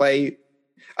who play.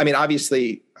 I mean,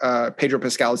 obviously, Pedro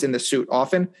Pascal is in the suit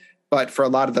often, but for a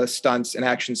lot of the stunts and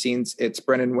action scenes, it's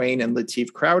Brendan Wayne and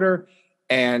Lateef Crowder.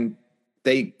 And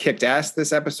they kicked ass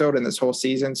this episode and this whole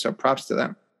season. So props to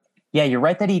them. Yeah, you're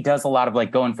right that he does a lot of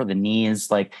like going for the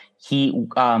knees. Like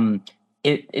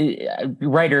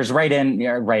listeners write in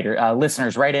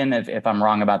if I'm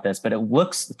wrong about this, but it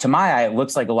looks, to my eye, it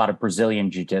looks like a lot of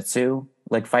Brazilian jiu-jitsu,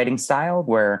 like fighting style,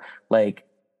 where like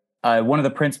one of the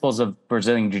principles of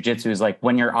Brazilian jiu-jitsu is like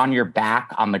when you're on your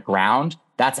back on the ground,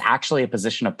 that's actually a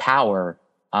position of power.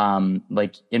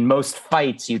 Like in most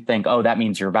fights, you think, oh, that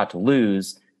means you're about to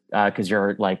lose because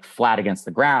you're like flat against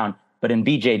the ground. But in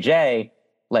BJJ,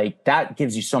 like that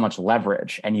gives you so much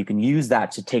leverage, and you can use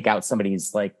that to take out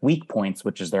somebody's like weak points,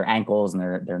 which is their ankles and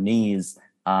their knees,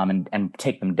 and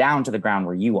take them down to the ground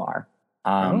where you are.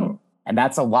 And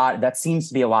that's a lot. That seems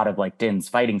to be a lot of like Din's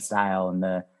fighting style and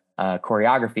the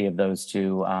choreography of those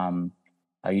two.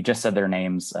 You just said their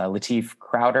names, Lateef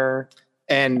Crowder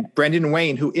and Brendan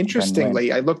Wayne, who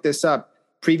interestingly, I looked this up.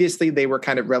 Previously, they were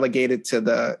kind of relegated to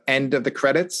the end of the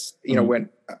credits,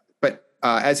 but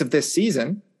as of this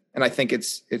season, and I think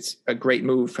it's a great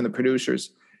move from the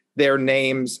producers, their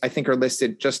names, I think, are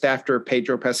listed just after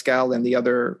Pedro Pascal and the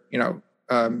other,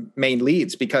 main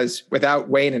leads, because without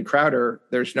Wayne and Crowder,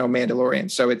 there's no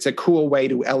Mandalorian. So it's a cool way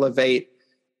to elevate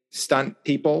stunt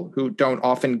people who don't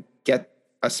often get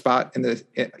a spot in the,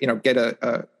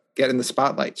 get in the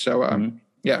spotlight. So,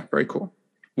 very cool.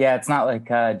 Yeah, it's not like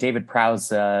David Prowse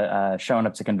showing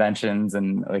up to conventions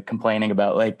and like complaining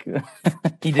about like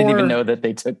he didn't even know that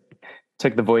they took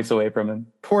the voice away from him.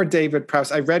 Poor David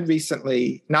Prowse. I read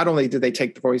recently, not only did they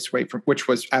take the voice away from, which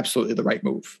was absolutely the right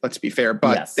move, let's be fair,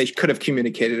 but they could have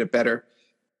communicated it better.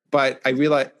 But I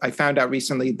found out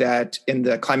recently that in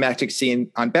the climactic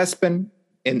scene on Bespin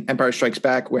in Empire Strikes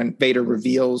Back, when Vader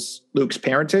reveals Luke's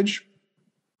parentage,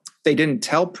 they didn't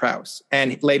tell Prowse.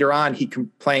 And later on, he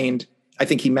complained, I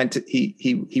think he meant to,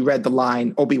 he read the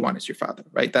line, Obi-Wan is your father,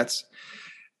 right? That's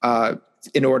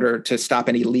in order to stop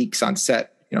any leaks on set.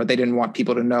 They didn't want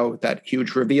people to know that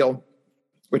huge reveal,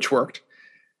 which worked.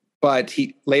 But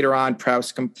later on,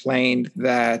 Prowse complained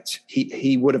that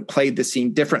he would have played the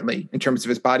scene differently in terms of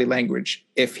his body language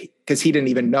because he didn't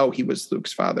even know he was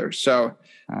Luke's father. So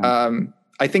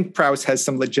I think Prowse has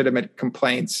some legitimate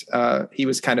complaints. He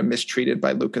was kind of mistreated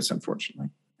by Lucas, unfortunately.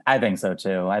 I think so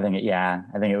too. I think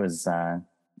it was,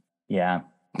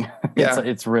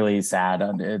 it's really sad.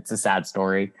 It's a sad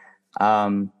story.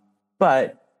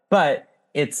 But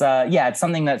it's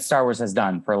something that Star Wars has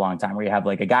done for a long time, where you have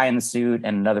like a guy in the suit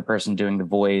and another person doing the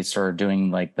voice or doing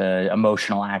like the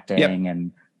emotional acting,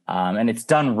 and it's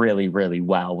done really, really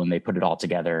well when they put it all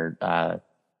together,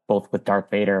 both with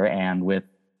Darth Vader and with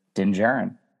Din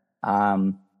Djarin.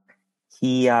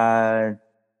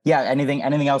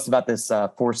 Anything else about this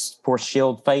force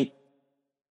shield fight?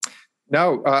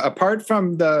 No, apart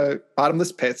from the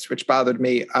bottomless pits, which bothered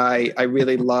me, I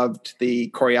really loved the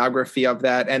choreography of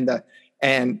that, and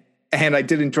I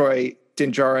did enjoy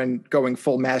Din Djarin going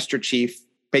full Master Chief,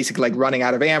 basically like running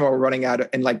out of ammo,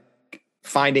 and like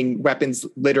finding weapons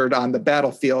littered on the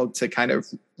battlefield to kind of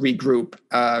regroup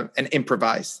and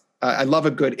improvise. I love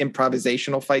a good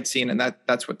improvisational fight scene, and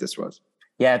that's what this was.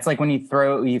 Yeah, it's like when you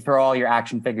throw all your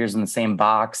action figures in the same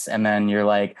box, and then you're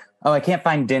like, oh, I can't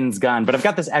find Din's gun, but I've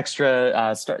got this extra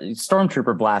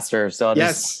stormtrooper blaster, so I'll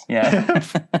just, yeah.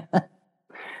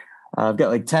 I've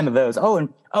got like 10 of those.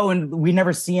 And we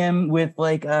never see him with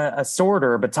like a sword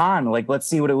or a baton. Like, let's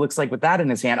see what it looks like with that in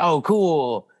his hand. Oh,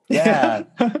 cool. Yeah.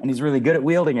 And he's really good at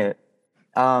wielding it.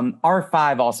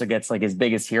 R5 also gets like his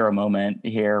biggest hero moment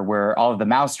here, where all of the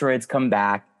mouse droids come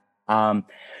back. I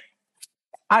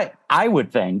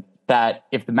would think that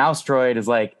if the mouse droid is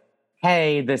like,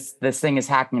 hey, this thing is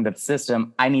hacking into the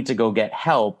system, I need to go get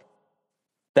help,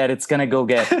 that it's going to go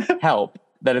get help,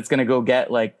 that it's going to go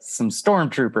get like some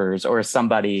stormtroopers or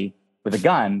somebody with a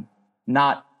gun,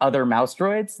 not other mouse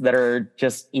droids that are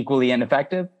just equally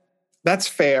ineffective. That's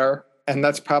fair. And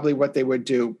that's probably what they would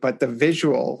do. But the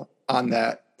visual on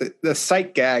that, the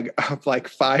sight gag of like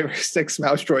 5 or 6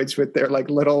 mouse droids with their like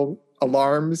little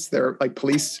alarms, they're like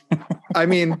police. I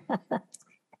mean,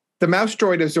 the mouse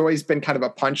droid has always been kind of a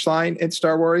punchline in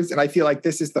Star Wars. And I feel like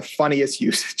this is the funniest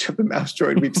usage of the mouse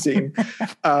droid we've seen.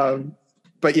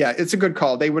 But yeah, it's a good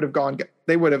call. They would have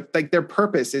like, their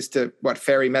purpose is to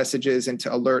ferry messages and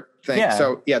to alert things. Yeah.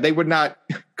 So yeah, they would not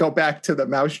go back to the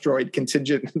mouse droid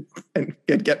contingent and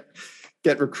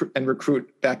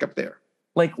recruit back up there.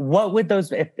 Like, what would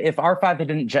those, if R5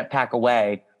 didn't jetpack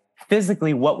away,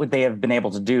 physically, what would they have been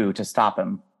able to do to stop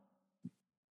him?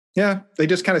 Yeah, they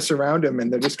just kind of surround him,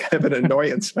 and they're just kind of an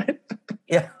annoyance, right?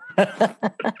 Yeah.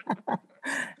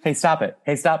 Hey, stop it.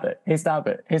 Hey, stop it. Hey, stop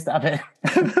it. Hey, stop it.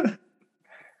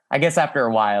 I guess after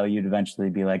a while, you'd eventually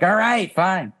be like, all right,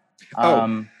 fine.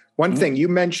 One thing you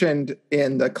mentioned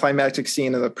in the climactic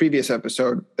scene of the previous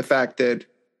episode, the fact that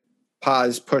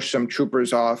Paz pushed some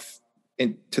troopers off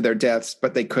into their deaths,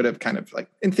 but they could have kind of like,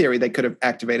 in theory, they could have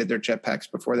activated their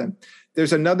jetpacks before then.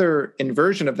 There's another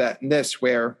inversion of that in this,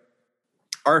 where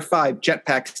R5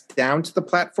 jetpacks down to the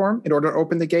platform in order to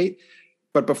open the gate.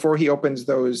 But before he opens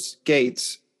those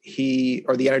gates,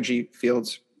 or the energy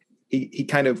fields, he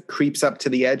kind of creeps up to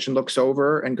the edge and looks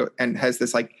over and has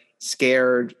this like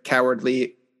scared,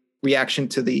 cowardly reaction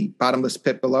to the bottomless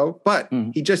pit below. But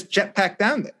he just jetpacked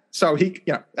down there. So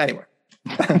anyway.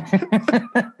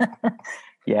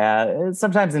 Yeah,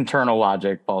 sometimes internal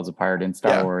logic falls apart in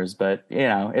Star Wars, but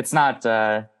it's not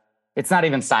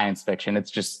even science fiction.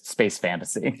 It's just space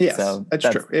fantasy. Yes, so that's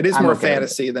true. It is more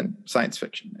fantasy than science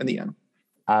fiction in the end.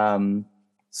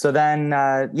 So then,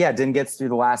 Din gets through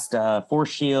the last force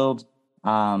shield,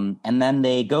 and then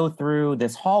they go through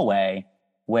this hallway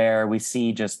where we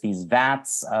see just these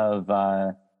vats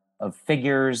of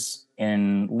figures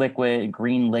in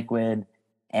green liquid,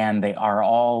 and they are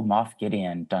all Moff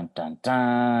Gideon. Dun dun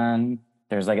dun.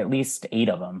 There's like at least 8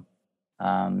 of them,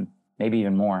 maybe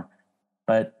even more.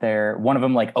 But one of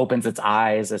them like opens its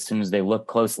eyes as soon as they look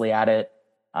closely at it.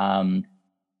 And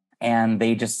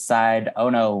they just decide, oh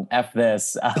no, F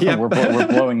this. We're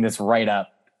blowing this right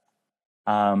up.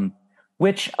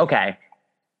 Which, okay.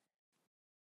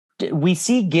 We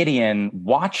see Gideon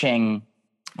watching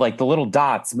like the little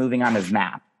dots moving on his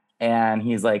map. And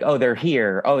he's like, oh, they're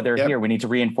here. Oh, they're here. We need to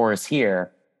reinforce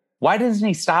here. Why doesn't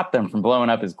he stop them from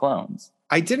blowing up his clones?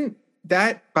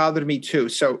 That bothered me too.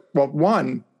 So, a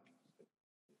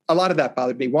lot of that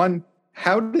bothered me. One,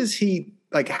 what is he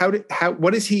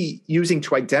using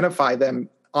to identify them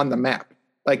on the map?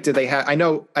 Like, do they have, I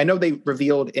know they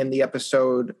revealed in the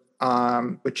episode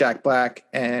with Jack Black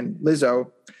and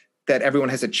Lizzo that everyone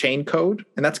has a chain code,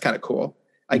 and that's kind of cool.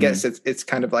 I guess it's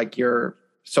kind of like your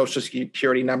social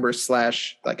security number /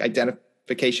 like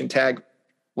identification tag.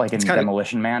 Like in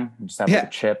Demolition Man, you just have a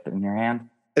chip in your hand.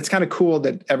 It's kind of cool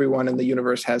that everyone in the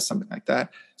universe has something like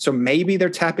that. So maybe they're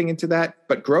tapping into that.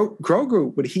 But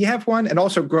Grogu, would he have one? And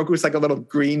also Grogu's like a little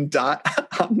green dot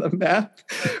on the map,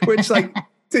 which like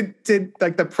did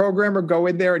like the programmer go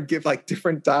in there and give like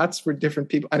different dots for different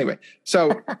people? Anyway,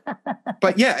 so,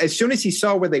 but yeah, as soon as he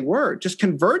saw where they were, just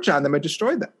converge on them and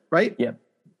destroy them, right? Yeah.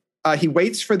 He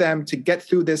waits for them to get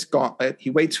through this gauntlet. He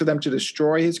waits for them to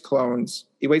destroy his clones.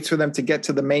 He waits for them to get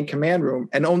to the main command room.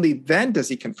 And only then does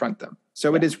he confront them.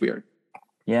 So it is weird.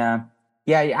 Yeah.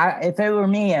 If it were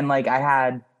me and like I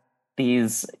had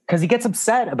these, because he gets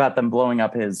upset about them blowing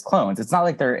up his clones. It's not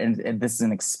like this is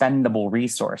an expendable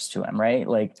resource to him, right?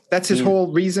 Like that's his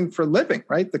whole reason for living,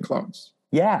 right? The clones.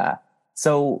 Yeah.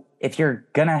 So if you're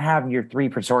going to have your 3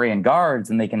 Praetorian guards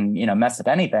and they can, mess up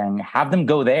anything, have them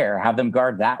go there, have them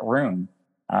guard that room.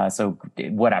 So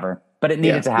whatever, but it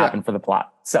needed to happen for the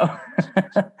plot. So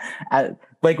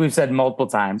like we've said multiple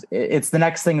times, it's the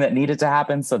next thing that needed to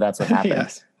happen. So that's what happened.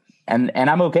 Yes. And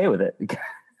I'm okay with it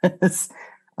because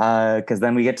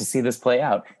then we get to see this play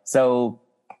out. So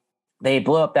they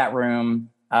blow up that room.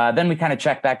 Then we kind of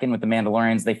check back in with the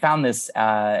Mandalorians. They found this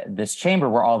chamber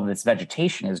where all of this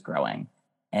vegetation is growing.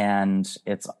 And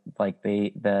it's like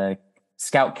the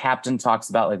scout captain talks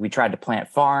about, like, we tried to plant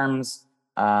farms.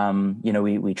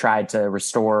 We tried to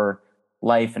restore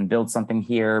life and build something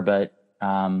here, but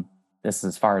this is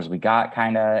as far as we got,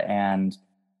 kind of. And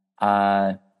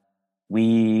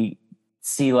we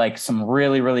see like some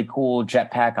really, really cool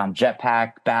jetpack on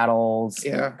jetpack battles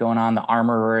going on. The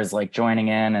armorer is like joining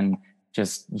in and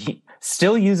just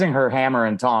still using her hammer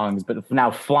and tongs, but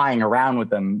now flying around with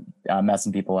them,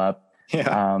 messing people up.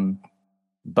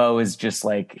 Bo is just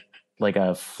like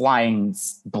a flying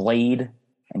blade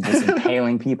and just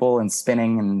impaling people and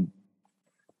spinning and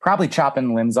probably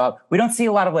chopping limbs off. We don't see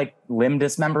a lot of like limb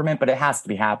dismemberment, but it has to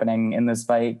be happening in this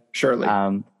fight. Surely.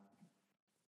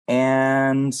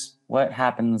 And what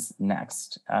happens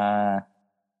next?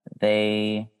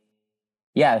 They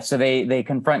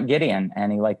confront Gideon,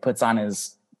 and he like puts on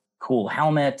his cool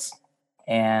helmet,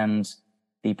 and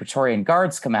the Praetorian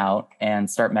guards come out and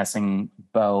start messing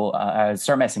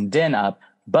Din up.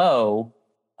 Bo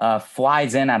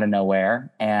flies in out of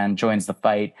nowhere and joins the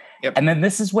fight. Yep. And then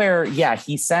this is where,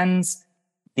 he sends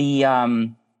who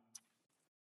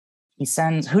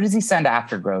does he send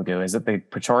after Grogu? Is it the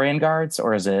Praetorian guards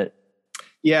or is it?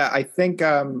 Yeah, I think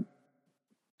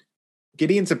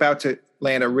Gideon's about to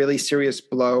land a really serious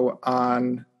blow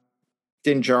on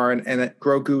Din Djarin, and that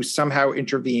Grogu somehow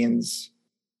intervenes,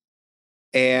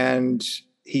 and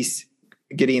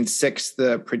Gideon sicks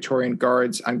the Praetorian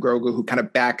guards on Grogu, who kind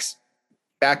of backs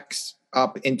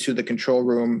up into the control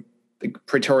room. The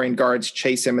Praetorian guards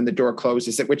chase him and the door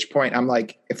closes, at which point I'm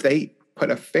like, if they lay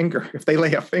a finger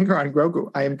on Grogu,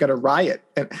 I am going to riot.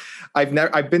 And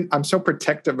I'm so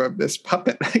protective of this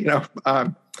puppet,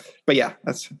 but yeah,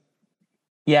 that's.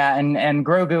 Yeah. And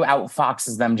Grogu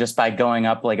outfoxes them just by going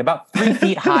up like about 3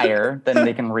 feet higher than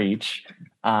they can reach.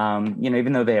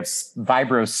 Even though they have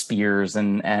vibro spears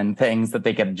and things that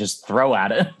they could just throw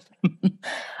at it.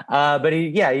 But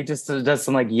he just does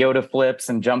some like Yoda flips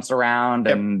and jumps around,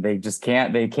 and they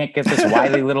can't get this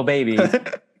wily little baby.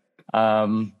 How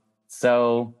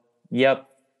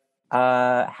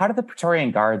did the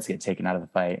Praetorian guards get taken out of the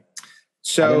fight?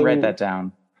 So I didn't write that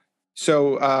down.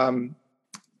 So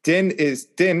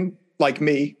Din, like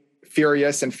me,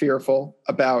 furious and fearful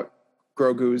about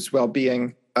Grogu's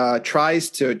well-being, tries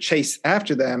to chase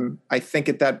after them. I think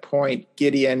at that point,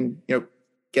 Gideon,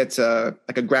 gets a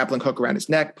grappling hook around his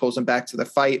neck, pulls him back to the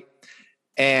fight,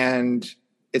 and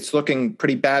it's looking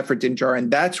pretty bad for Din Djarin.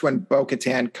 That's when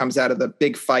Bo-Katan comes out of the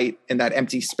big fight in that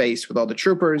empty space with all the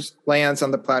troopers, lands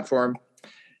on the platform,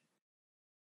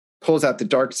 pulls out the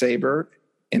Darksaber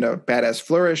in a badass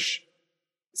flourish,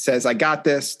 says, "I got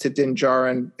this," to Din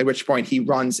Djarin, at which point he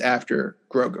runs after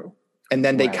Grogu. And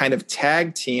then they kind of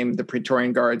tag team the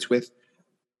Praetorian guards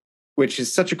which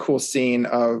is such a cool scene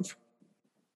of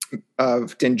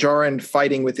Din Djarin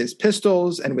fighting with his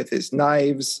pistols and with his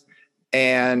knives,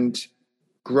 and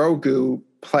Grogu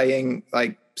playing,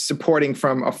 like, supporting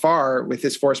from afar with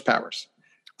his force powers.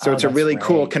 So it's a really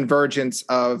cool convergence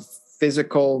of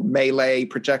physical melee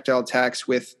projectile attacks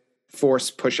with force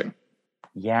pushing.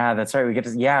 Yeah, that's right. We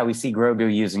see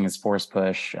Grogu using his force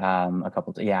push a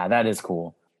couple. That is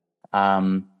cool.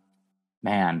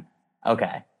 Man.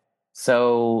 Okay.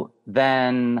 So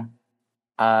then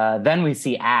we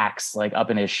see Axe like up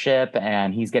in his ship,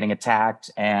 and he's getting attacked,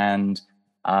 and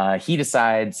he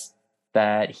decides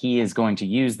that he is going to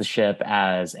use the ship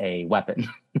as a weapon.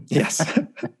 Yes.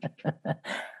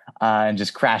 And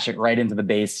just crash it right into the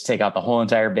base to take out the whole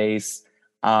entire base.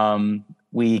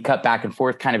 We cut back and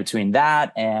forth kind of between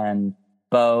that and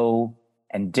Bo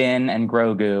and Din and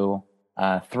Grogu,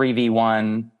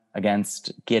 3v1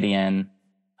 against Gideon.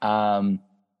 I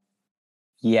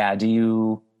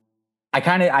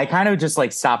kind of just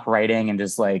like stopped writing and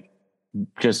just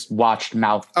watched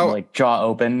jaw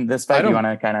open this fight. You want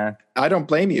to kind of? I don't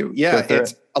blame you. Yeah,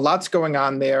 it's a lot's going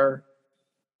on there.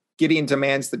 Gideon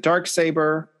demands the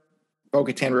Darksaber.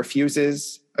 Bo-Katan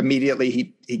refuses. Immediately,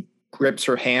 he grips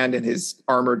her hand in his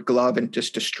armored glove and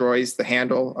just destroys the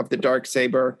handle of the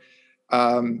Darksaber.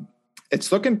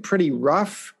 It's looking pretty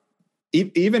rough.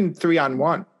 Even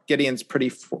 3-on-1, Gideon's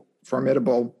pretty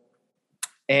formidable.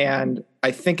 And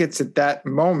I think it's at that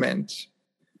moment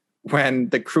when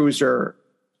the cruiser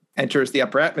enters the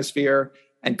upper atmosphere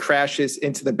and crashes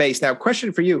into the base. Now,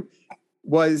 question for you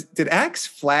did Axe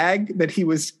flag that he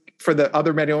was, for the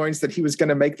other Mandalorians, that he was going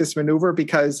to make this maneuver?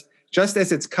 Because just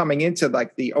as it's coming into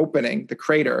like the opening, the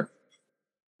crater,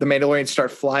 the Mandalorians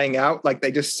start flying out. Like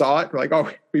they just saw it. We're like,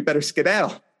 oh, we better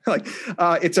skedaddle. Like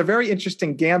it's a very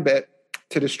interesting gambit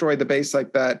to destroy the base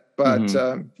like that. But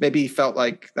maybe he felt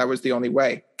like that was the only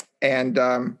way. And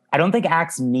I don't think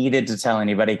Axe needed to tell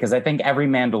anybody, because I think every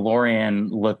Mandalorian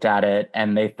looked at it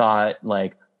and they thought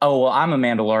like, oh, well, I'm a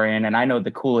Mandalorian and I know the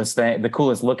coolest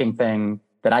looking thing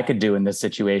that I could do in this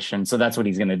situation. So that's what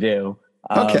he's going to do.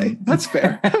 Okay, that's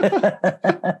fair.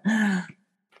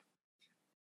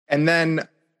 And then,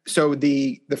 so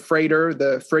the freighter,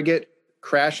 the frigate,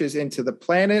 crashes into the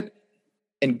planet,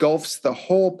 engulfs the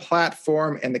whole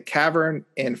platform and the cavern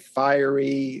in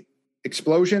fiery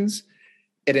explosions.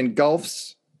 It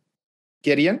engulfs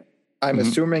Gideon. I'm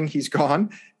assuming he's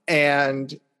gone,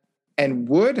 and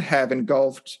would have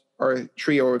engulfed our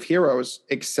trio of heroes,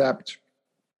 except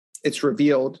it's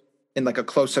revealed in like a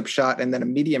close-up shot and then a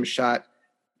medium shot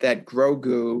that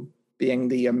Grogu, being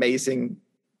the amazing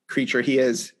creature he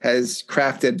is, has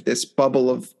crafted this bubble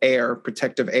of air,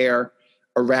 protective air,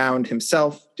 around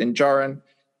himself, Din Djarin,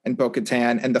 and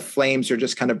Bo-Katan, and the flames are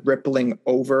just kind of rippling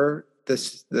over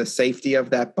the safety of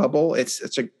that bubble. It's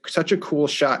such a cool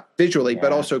shot visually,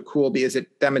 but also cool because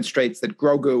it demonstrates that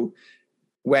Grogu,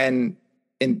 when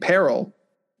in peril,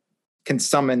 can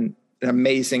summon an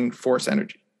amazing force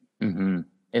energy.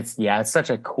 It's such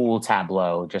a cool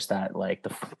tableau. Just that, like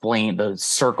the flame, the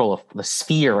circle of the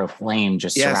sphere of flame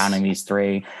just surrounding these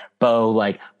three. Bo,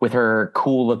 like with her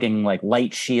cool looking like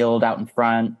light shield out in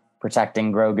front,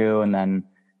 protecting Grogu, and then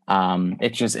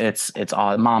it's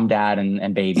all mom, dad,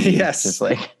 and baby. Yes, just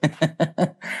like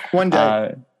one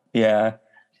day.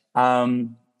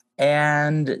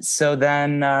 And so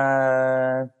then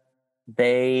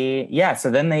they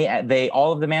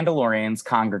all of the Mandalorians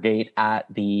congregate at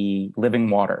the Living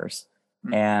Waters.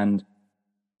 And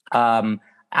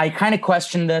I kind of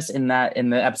questioned this in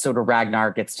the episode where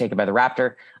Ragnar gets taken by the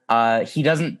raptor. He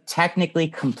doesn't technically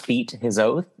complete his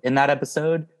oath in that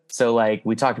episode. So like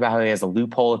we talked about how he has a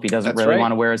loophole if he doesn't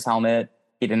want to wear his helmet.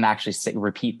 He didn't actually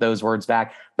repeat those words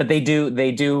back, but they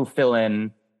do fill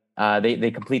in.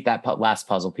 They complete that last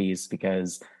puzzle piece,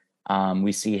 because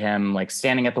we see him like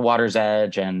standing at the water's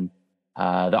edge, and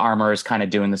the armor is kind of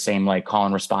doing the same like call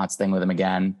and response thing with him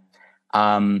again.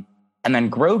 And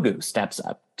then Grogu steps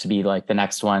up to be like the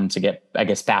next one to get, I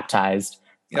guess, baptized.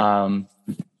 Yep.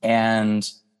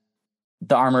 And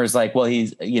the armor is like, well,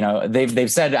 he's,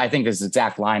 they've said, I think this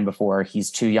exact line before, he's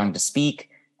too young to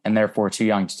speak and therefore too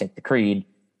young to take the creed.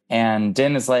 And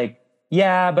Din is like,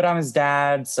 yeah, but I'm his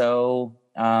dad, so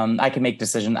I can make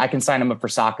decisions. I can sign him up for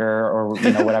soccer or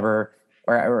whatever,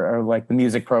 or like the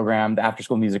music program, the after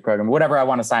school music program, whatever I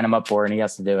want to sign him up for, and he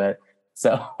has to do it.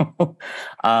 So,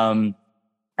 and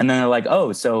then they're like,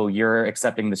 oh, so you're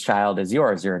accepting this child as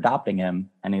yours, you're adopting him.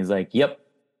 And he's like, yep.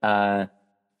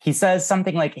 He says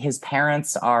something like his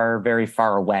parents are very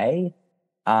far away.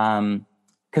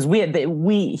 Because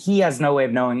he has no way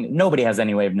of knowing, nobody has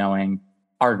any way of knowing,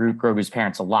 are Grogu's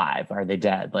parents alive? Are they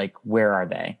dead? Like, where are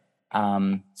they?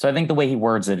 So I think the way he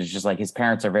words it is just like his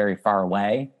parents are very far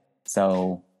away.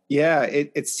 So yeah,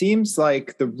 it seems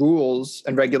like the rules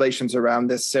and regulations around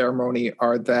this ceremony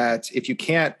are that if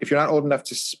you're not old enough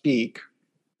to speak,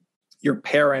 your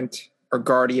parent or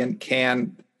guardian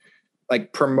can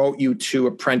like promote you to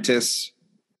apprentice,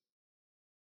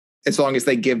 as long as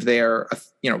they give their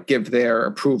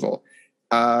approval.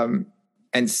 And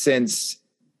since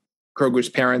Grogu's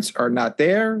parents are not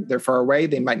there, they're far away,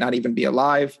 they might not even be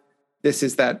alive. This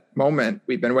is that moment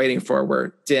we've been waiting for,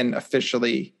 where Din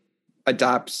officially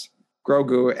adopts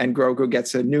Grogu, and Grogu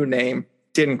gets a new name,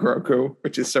 Din Grogu,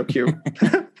 which is so cute.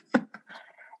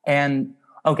 And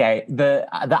okay, the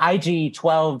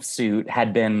IG-12 suit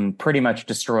had been pretty much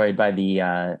destroyed by the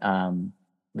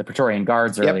Praetorian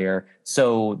Guards earlier. Yep.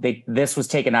 So this was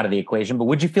taken out of the equation. But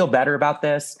would you feel better about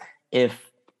this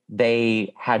if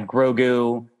they had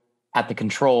Grogu at the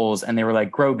controls and they were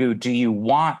like, Grogu, do you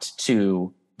want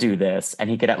to do this? And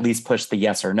he could at least push the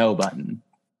yes or no button.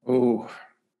 Ooh.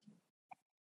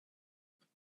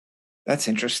 That's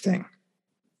interesting.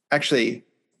 Actually,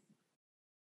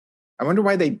 I wonder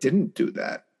why they didn't do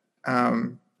that.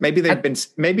 Maybe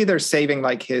they're saving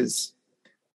like his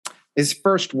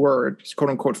first word, his quote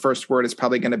unquote first word, is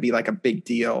probably going to be like a big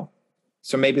deal.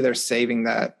 So maybe they're saving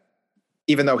that,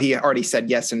 even though he already said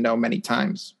yes and no many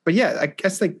times. But yeah, I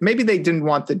guess like maybe they didn't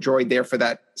want the droid there for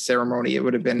that ceremony. It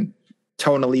would have been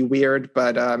tonally weird,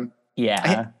 but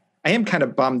yeah. I am kind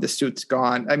of bummed the suit's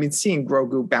gone. I mean, seeing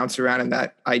Grogu bounce around in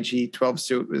that IG-12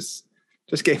 suit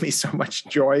just gave me so much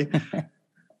joy.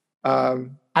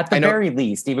 At the very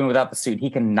least, even without the suit, he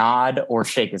can nod or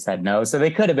shake his head no. So they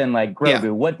could have been like,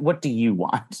 Grogu, what do you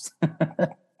want?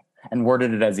 And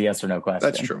worded it as a yes or no question.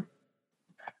 That's true.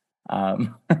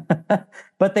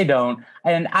 But they don't.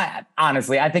 And I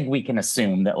honestly, I think we can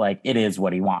assume that like it is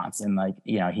what he wants. And like,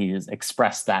 you know, he has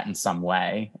expressed that in some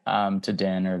way to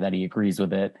Din, or that he agrees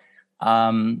with it.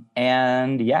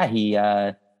 And yeah, he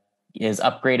is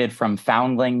upgraded from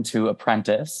foundling to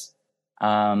apprentice.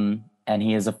 And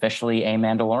he is officially a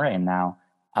Mandalorian now.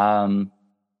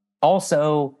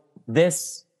 Also,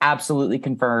 this absolutely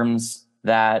confirms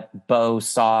that Bo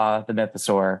saw the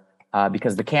mythosaur,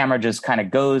 because the camera just kind of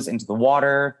goes into the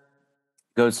water,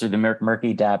 goes through the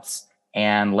murky depths,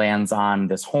 and lands on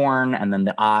this horn, and then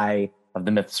the eye of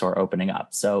the mythosaur opening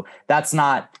up. So that's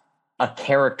not a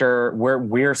character where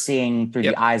we're seeing through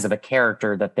the eyes of a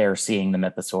character that they're seeing the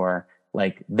mythosaur.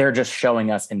 Like, they're just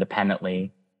showing us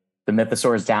independently. The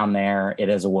mythosaur is down there. It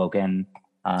has awoken.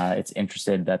 It's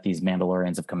interested that these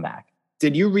Mandalorians have come back.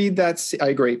 Did you read that? I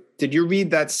agree. Did you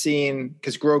read that scene?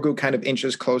 Because Grogu kind of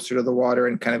inches closer to the water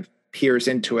and kind of peers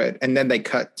into it, and then they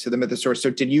cut to the mythosaur. So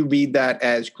did you read that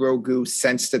as Grogu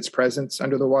sensed its presence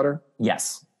under the water?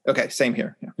 Yes. Okay, same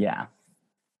here. Yeah.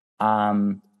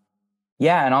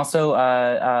 Yeah, and also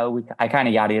I kind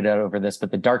of yada yada over this,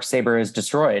 but the Darksaber is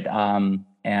destroyed,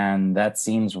 and that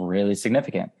seems really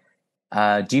significant.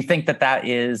 Do you think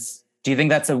do you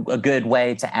think that's a good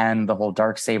way to end the whole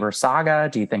Darksaber saga?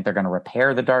 Do you think they're going to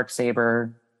repair the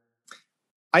Darksaber?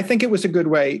 I think it was a good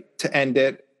way to end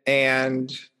it,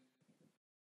 and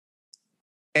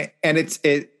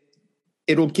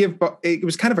it'll give. It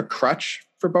was kind of a crutch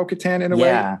for Bo-Katan in a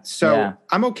way. So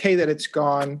I'm okay that it's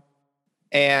gone,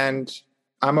 and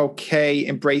I'm okay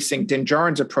embracing Din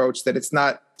Djarin's approach that it's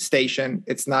not station,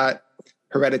 it's not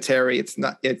hereditary, it's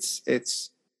not. It's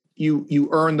you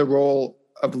earn the role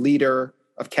of leader,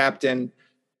 of captain,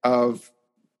 of,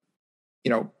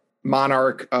 you know,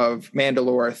 monarch of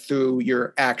Mandalore through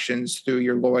your actions, through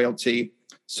your loyalty.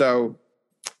 So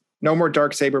no more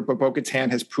Darksaber, but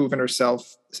Bo-Katan has proven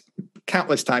herself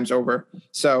countless times over.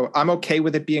 So I'm okay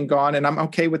with it being gone, and I'm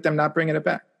okay with them not bringing it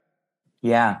back.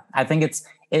 Yeah, I think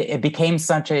it became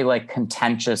such a like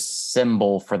contentious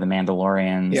symbol for the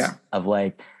Mandalorians. Yeah. Of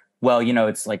like, well, you know,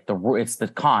 it's like it's the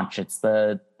conch, it's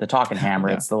the talking hammer,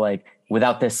 it's the like,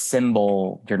 without this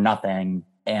symbol, you're nothing.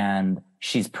 And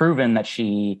she's proven that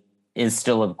she is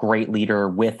still a great leader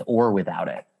with or without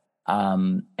it.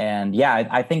 And yeah,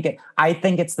 I think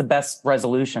it's the best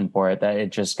resolution for it, that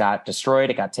it just got destroyed.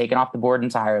 It got taken off the board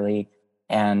entirely.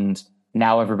 And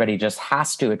now everybody just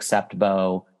has to accept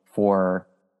Bo for,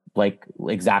 like,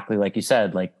 exactly like you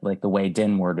said, like the way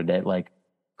Din worded it, like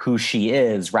who she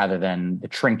is rather than the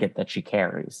trinket that she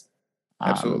carries.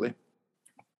 Absolutely.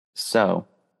 So,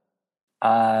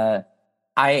 I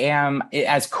am,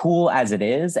 as cool as it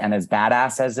is and as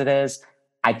badass as it is,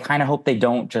 I kind of hope they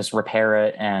don't just repair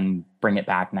it and bring it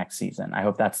back next season. I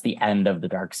hope that's the end of the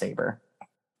Darksaber.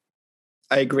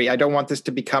 I agree. I don't want this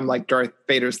to become like Darth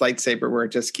Vader's lightsaber, where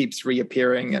it just keeps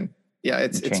reappearing. And yeah,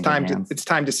 it's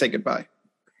time to say goodbye.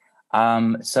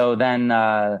 So then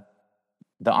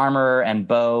the armor and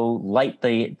Bo light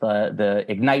the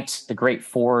ignite the great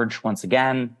forge once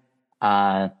again.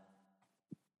 And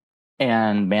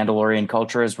Mandalorian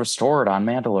culture is restored on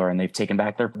Mandalore, and they've taken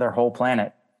back their whole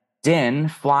planet. Din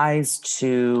flies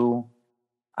to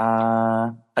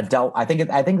I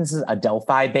think this is a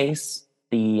Delphi base,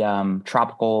 the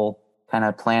tropical kind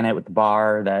of planet with the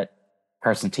bar that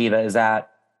Carson Teva is at.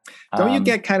 Don't you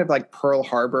get kind of like Pearl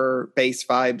Harbor base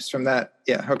vibes from that?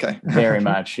 Yeah. Okay. Very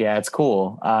much. Yeah, it's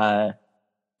cool. I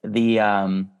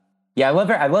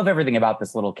love everything about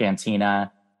this little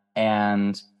cantina,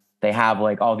 and they have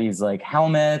like all these like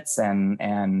helmets and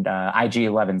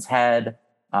IG-11's head,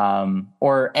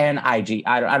 or an IG.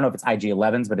 I don't know if it's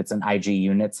IG-11's, but it's an IG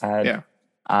unit's head.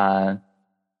 Yeah.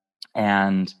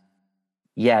 And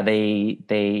yeah,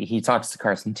 he talks to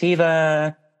Carson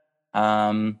Teva.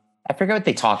 I forget what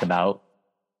they talk about.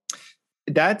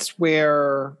 That's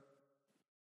where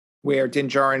Din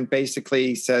Djarin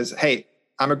basically says, "Hey,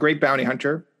 I'm a great bounty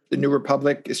hunter. The New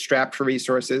Republic is strapped for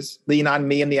resources. Lean on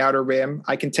me in the Outer Rim.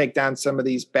 I can take down some of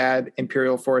these bad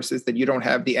Imperial forces that you don't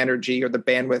have the energy or the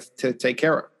bandwidth to take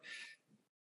care of."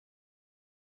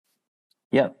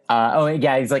 Yep.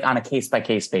 He's like on a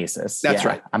case-by-case basis. That's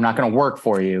right. I'm not going to work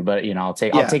for you, but I'll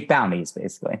take bounties,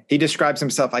 basically. He describes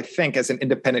himself, I think, as an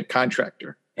independent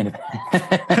contractor.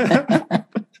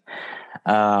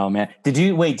 Oh man. Did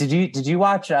you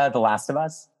watch The Last of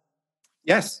Us?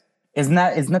 Yes. Isn't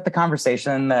that the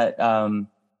conversation that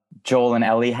Joel and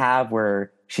Ellie have,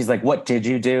 where she's like, "What did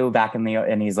you do back in the?"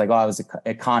 And he's like, "Oh, I was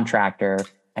a contractor."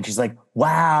 And she's like,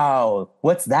 wow,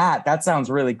 what's that? That sounds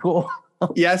really cool.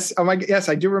 Yes. Oh my, yes,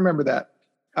 I do remember that.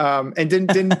 And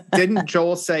didn't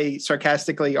Joel say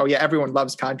sarcastically, "Oh yeah, everyone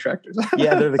loves contractors."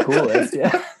 Yeah, they're the coolest.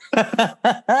 Yeah.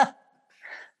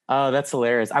 Oh, that's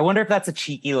hilarious. I wonder if that's a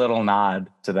cheeky little nod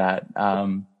to that.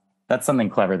 That's something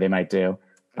clever they might do.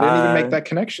 I didn't even make that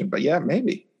connection, but yeah,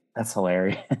 maybe. That's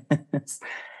hilarious.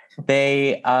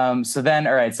 They so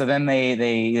then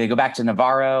they go back to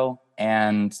Navarro,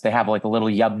 and they have like a little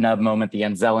yub nub moment. The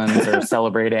Anzellans are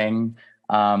celebrating.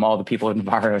 All the people in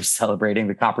Navarro are celebrating.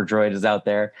 The copper droid is out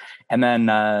there. And then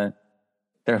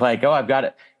they're like, oh, I've got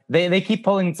it. They keep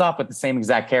pulling this off with the same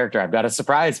exact character. I've got a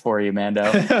surprise for you, Mando.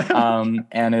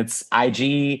 And it's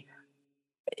IG.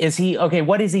 Is he okay?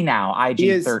 What is he now?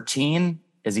 IG 13?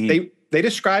 Is he? They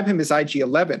describe him as IG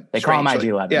 11. They call him IG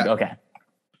 11. Yeah. Okay.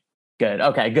 Good.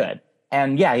 Okay. Good.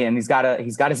 And and he's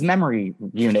got his memory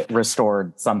unit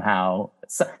restored somehow.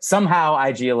 Somehow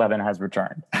IG 11 has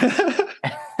returned.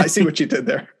 I see what you did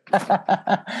there.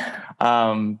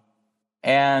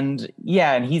 And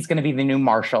he's going to be the new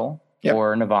marshal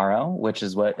for Navarro, which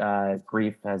is what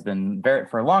Greef has been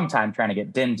for a long time trying to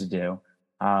get Din to do.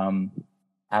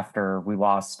 After we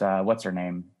lost, what's her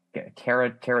name? Cara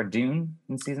Dune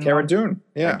in season Cara 1? Dune.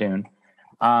 Yeah. Cara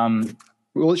Dune.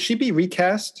 Will she be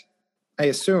recast? I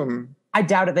assume. I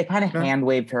doubt it. They kind of hand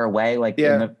waved her away. Like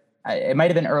it might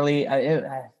have been early.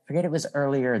 I forget it was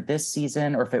earlier this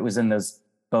season or if it was in those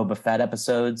Boba Fett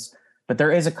episodes, but there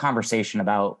is a conversation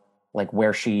about like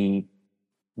where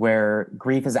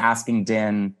Greef is asking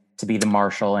Din to be the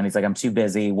marshal, and he's like, I'm too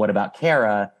busy. What about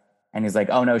Cara? And he's like,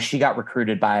 oh no, she got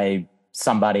recruited by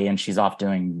somebody and she's off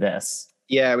doing this.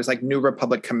 Yeah, it was like New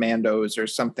Republic Commandos or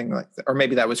something like that. Or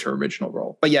maybe that was her original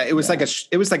role. But yeah, it was like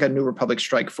a New Republic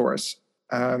strike force.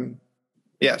 So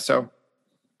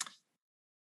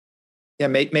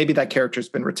maybe that character's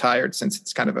been retired since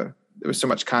it's kind of there was so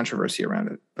much controversy around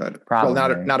it. But probably.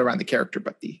 Well, not around the character,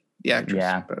 but the actress.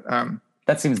 Yeah. But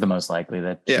that seems the most likely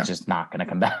that she's just not going to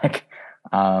come back.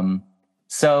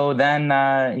 So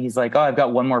then he's like, oh, I've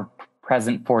got one more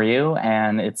present for you.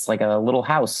 And it's like a little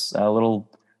house, a little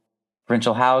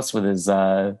provincial house with his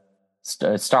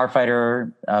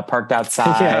starfighter parked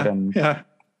outside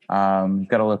got a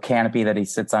little canopy that he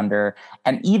sits under.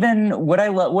 And even what I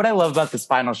love about this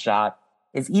final shot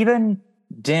is even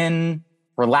Din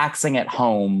relaxing at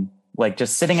home, like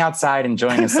just sitting outside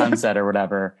enjoying a sunset or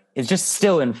whatever, is just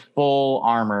still in full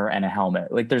armor and a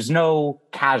helmet. Like there's no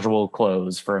casual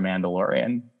clothes for a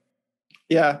Mandalorian.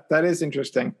 Yeah, that is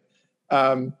interesting.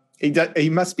 He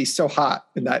must be so hot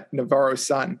in that Navarro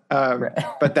sun.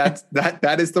 But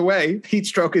that is the way. Heat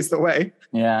stroke is the way.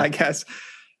 Yeah, I guess.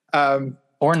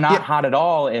 Or not hot at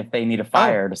all if they need a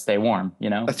fire to stay warm. You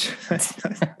know,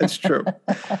 that's true.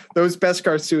 Those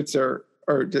Beskar suits are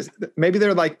just maybe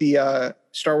they're like the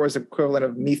Star Wars equivalent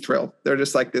of Mithril. They're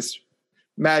just like this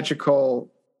magical,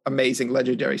 amazing,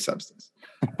 legendary substance.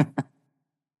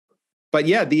 But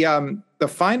yeah, the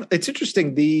final. It's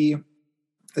interesting.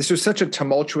 This was such a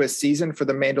tumultuous season for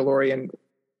the Mandalorian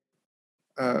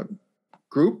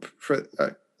group, for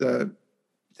the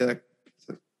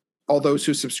all those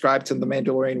who subscribe to the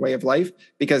Mandalorian way of life,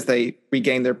 because they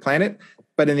regained their planet.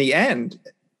 But in the end,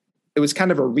 it was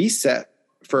kind of a reset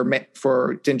for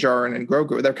Din Djarin and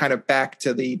Grogu. They're kind of back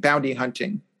to the bounty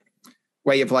hunting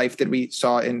way of life that we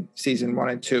saw in season 1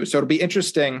 and 2. So it'll be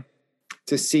interesting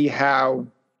to see how,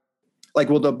 like,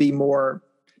 will there be more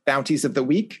bounties of the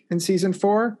week in season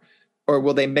 4, or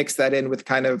will they mix that in with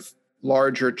kind of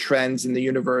larger trends in the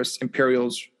universe,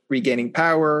 Imperials regaining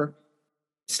power,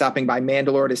 stopping by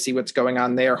Mandalore to see what's going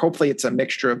on there? Hopefully it's a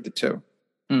mixture of the two.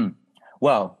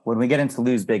 Well, when we get into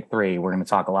Lou's Big Three, we're going to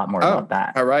talk a lot more about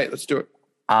that. All right, let's do it.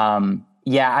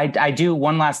 I do.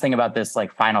 One last thing about this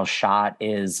like final shot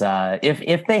is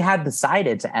if they had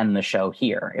decided to end the show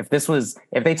here,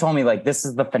 if they told me like this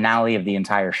is the finale of the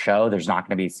entire show, there's not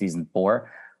going to be season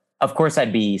 4. Of course,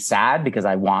 I'd be sad because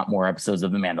I want more episodes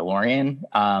of The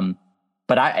Mandalorian.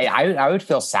 But I would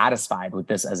feel satisfied with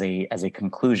this as a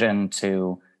conclusion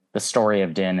to the story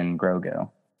of Din and Grogu.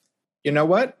 You know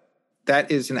what?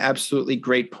 That is an absolutely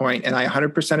great point, and I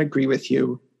 100% agree with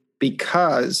you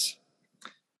because,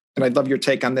 and I'd love your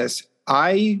take on this,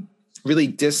 I really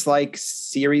dislike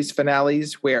series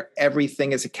finales where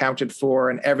everything is accounted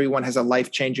for and everyone has a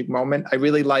life-changing moment. I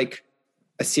really like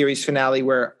a series finale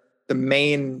where the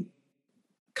main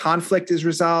conflict is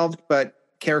resolved, but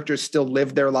characters still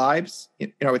live their lives.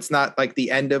 You know, it's not like the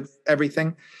end of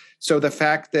everything. So the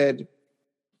fact that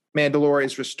Mandalore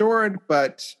is restored,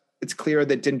 but it's clear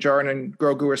that Din Djarin and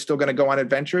Grogu are still going to go on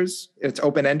adventures, it's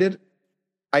open-ended,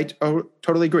 I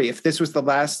totally agree. If this was the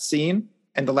last scene,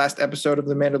 and the last episode of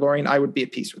The Mandalorian, I would be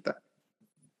at peace with that.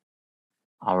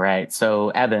 All right. So,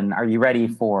 Evan, are you ready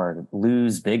for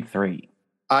Lou's Big Three?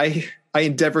 I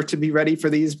endeavor to be ready for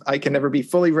these. I can never be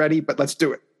fully ready, but let's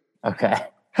do it. Okay.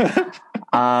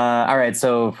 All right.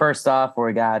 So first off,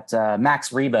 we got Max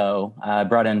Rebo.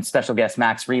 Brought in special guest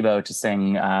Max Rebo to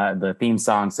sing the theme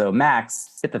song. So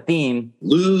Max, hit the theme.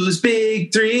 Lou's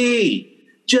Big Three.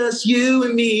 Just you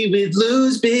and me with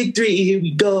Lou's Big Three. Here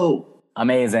we go.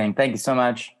 Amazing. Thank you so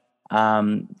much.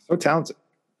 So talented.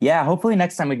 Yeah. Hopefully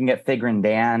next time we can get Figure and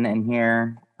Dan in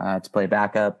here to play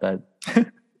backup. But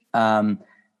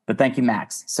thank you,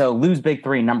 Max. So Lou's Big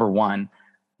Three, number one.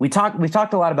 We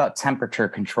talked a lot about temperature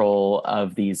control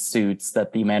of these suits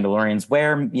that the Mandalorians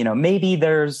wear. You know, maybe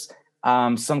there's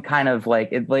some kind of like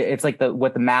it's like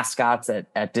what the mascots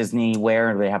at Disney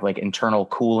wear. They have like internal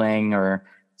cooling or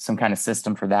some kind of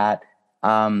system for that.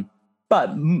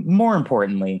 But more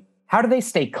importantly, how do they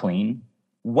stay clean?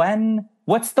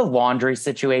 What's the laundry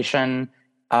situation?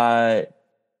 Do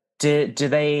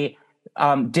they?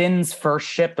 Din's first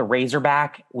ship, the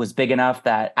Razorback, was big enough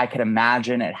that I could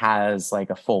imagine it has like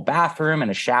a full bathroom and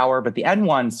a shower, but the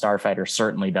N1 Starfighter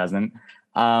certainly doesn't.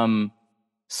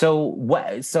 So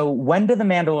when do the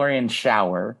Mandalorians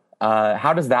shower?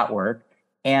 How does that work?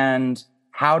 And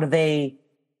how do they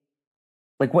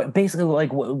like what basically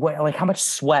like how much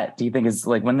sweat do you think is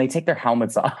like when they take their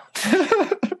helmets off?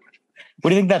 What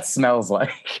do you think that smells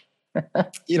like?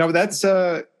 That's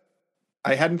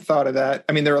I hadn't thought of that.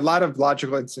 I mean, there are a lot of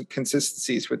logical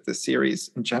inconsistencies with the series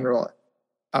in general.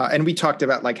 And we talked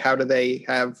about like, how do they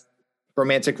have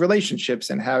romantic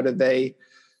relationships and how do they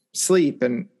sleep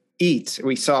and eat?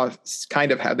 We saw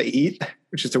kind of how they eat,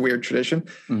 which is a weird tradition.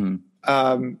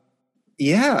 Mm-hmm.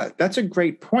 Yeah, that's a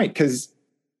great point. Because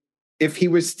if he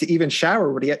was to even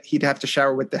shower, he'd have to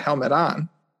shower with the helmet on.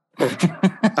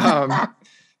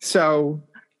 So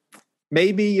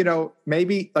maybe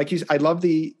like I love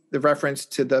the reference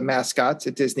to the mascots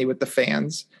at Disney with the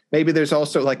fans. Maybe there's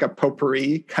also like a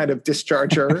potpourri kind of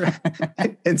discharger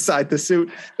inside the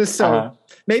suit. So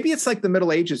maybe it's like the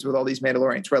Middle Ages with all these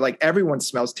Mandalorians where like everyone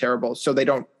smells terrible, so they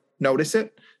don't notice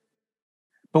it.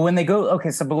 But when they go,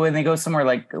 somewhere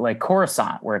like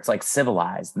Coruscant, where it's like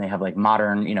civilized and they have like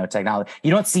modern, technology,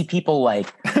 you don't see people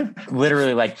like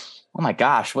literally like, oh my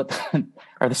gosh, what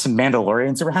are there some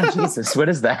Mandalorians around? Jesus, what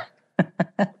is that?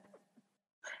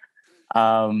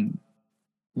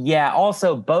 Yeah.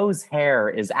 Also, Bo's hair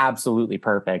is absolutely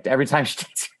perfect every time she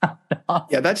takes it off.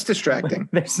 Yeah, that's distracting.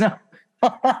 There's no.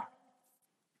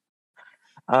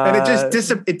 And it just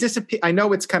disappears. I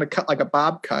know it's kind of cut like a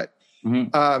bob cut,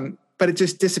 but it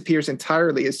just disappears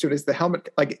entirely as soon as the helmet,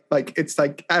 like it's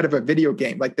like out of a video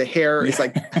game. Like the hair is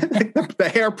like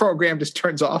the hair program just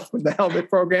turns off when the helmet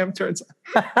program turns on.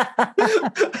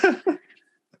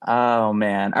 Oh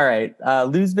man! All right,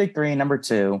 Lou's Big Three, number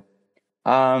two.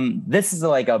 This is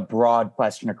like a broad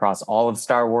question across all of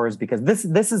Star Wars because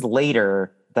this is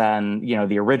later than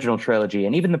the original trilogy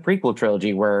and even the prequel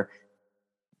trilogy, where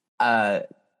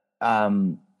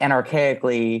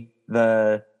anarchaically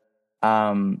the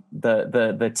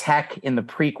tech in the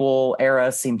prequel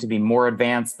era seemed to be more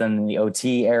advanced than the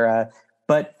OT era.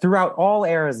 But throughout all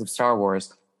eras of Star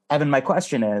Wars, Evan, my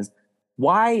question is,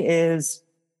 why is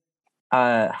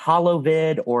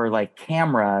holovid or like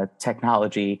camera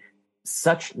technology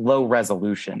such low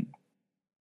resolution?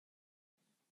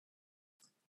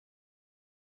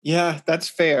 Yeah, that's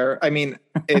fair. I mean,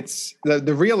 it's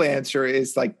the real answer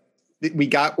is like we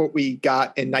got what we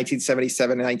got in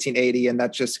 1977 and 1980, and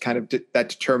that just kind of that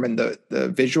determined the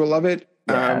visual of it.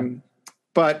 Yeah.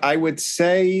 But I would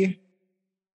say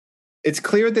it's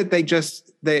clear that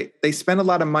they spend a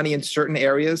lot of money in certain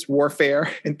areas,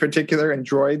 warfare in particular, and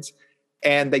droids,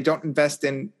 and they don't invest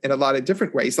in a lot of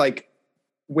different ways. Like,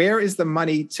 where is the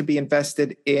money to be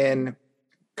invested in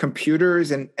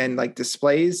computers and like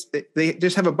displays? They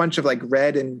just have a bunch of like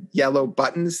red and yellow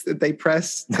buttons that they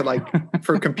press to like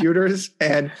for computers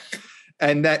and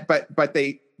that, but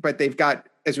they've got,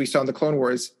 as we saw in the Clone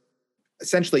Wars,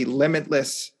 essentially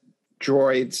limitless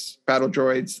droids, battle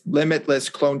droids, limitless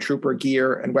clone trooper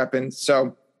gear and weapons.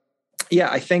 So yeah,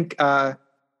 I think the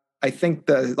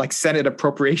like Senate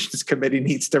Appropriations Committee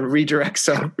needs to redirect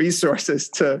some resources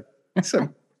to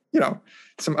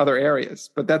some other areas,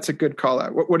 but that's a good call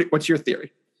out. What's your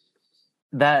theory?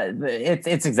 That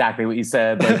it's exactly what you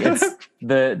said. Like it's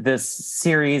this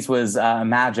series was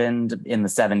imagined in the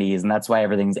 70s, and that's why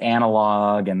everything's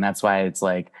analog, and that's why it's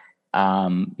like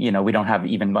we don't have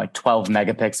even like 12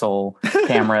 megapixel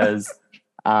cameras.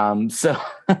 So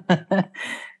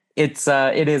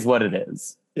it is what it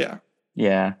is. Yeah.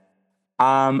 Yeah.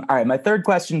 All right, my third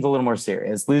question is a little more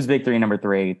serious. Lose Big Three, number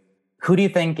 3. Who do you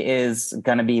think is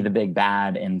going to be the big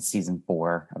bad in season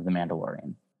 4 of The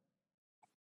Mandalorian?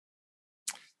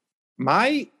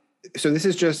 So this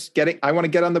is just I want to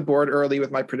get on the board early with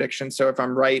my prediction. So if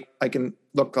I'm right, I can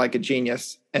look like a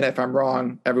genius. And if I'm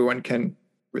wrong, everyone can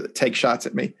really take shots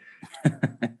at me.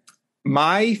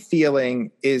 My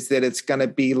feeling is that it's going to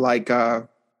be it's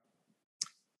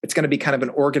going to be kind of an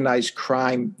organized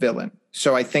crime villain.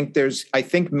 So I think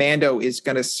Mando is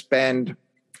going to spend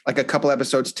like a couple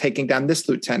episodes taking down this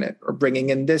lieutenant or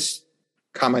bringing in this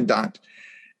commandant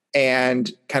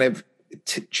and kind of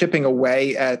chipping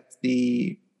away at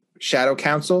the Shadow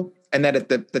Council. And then at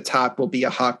the top will be a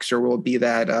Hux, or will be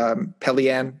that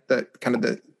Pelian,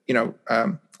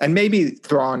 and maybe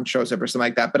Thrawn shows up or something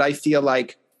like that. But I feel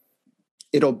like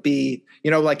it'll be,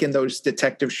 like in those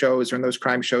detective shows or in those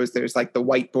crime shows, there's like the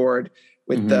whiteboard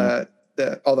with the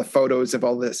all the photos of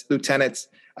all the lieutenants.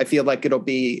 I feel like it'll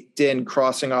be Din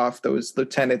crossing off those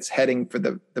lieutenants heading for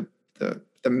the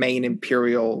main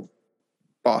Imperial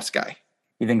boss guy.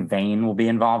 You think Vane will be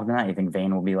involved in that? You think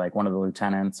Vane will be like one of the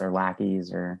lieutenants or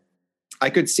lackeys? Or I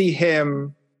could see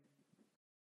him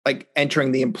like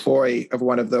entering the employ of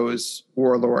one of those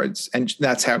warlords, and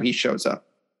that's how he shows up.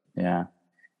 Yeah.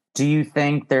 Do you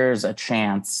think there's a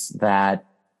chance that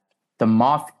the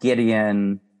Moff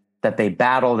Gideon that they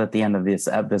battled at the end of this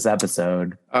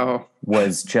episode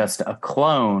was just a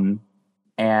clone,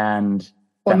 and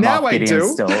now Moff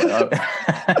Gideon's still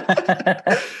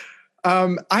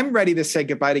I'm ready to say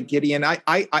goodbye to Gideon. I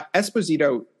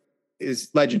Esposito is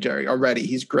legendary already.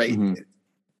 He's great.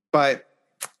 But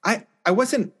I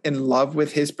wasn't in love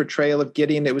with his portrayal of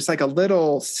Gideon. It was like a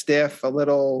little stiff, a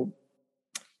little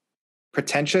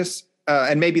pretentious.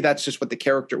 And maybe that's just what the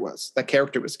character was. That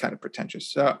character was kind of pretentious.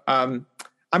 So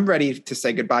I'm ready to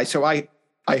say goodbye. So I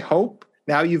hope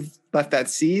now you've left that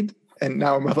seed, and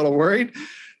now I'm a little worried,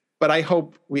 but I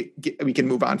hope we can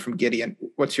move on from Gideon.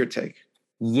 What's your take?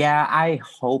 Yeah, I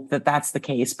hope that that's the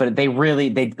case, but they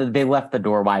left the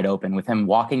door wide open with him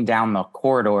walking down the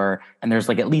corridor, and there's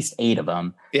like at least 8 of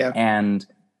them. Yeah. And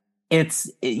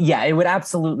it would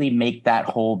absolutely make that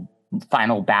whole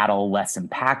final battle less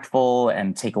impactful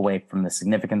and take away from the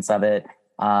significance of it.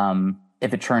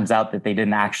 If it turns out that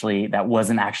that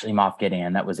wasn't actually Moff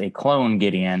Gideon, that was a clone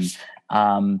Gideon.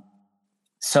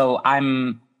 So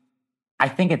I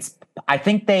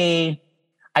think they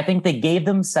gave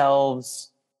themselves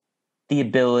the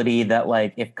ability that,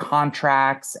 like, if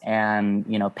contracts and,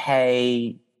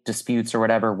 pay disputes or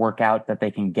whatever work out, that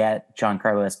they can get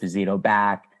Giancarlo Esposito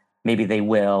back. Maybe they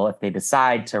will if they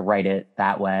decide to write it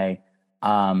that way.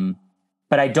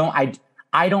 But I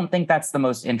don't think that's the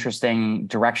most interesting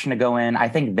direction to go in. I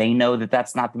think they know that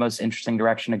that's not the most interesting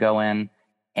direction to go in.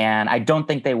 And I don't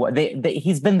think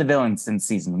he's been the villain since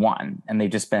season 1, and they've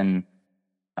just been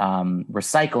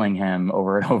recycling him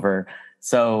over and over.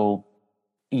 So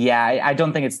yeah, I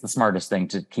don't think it's the smartest thing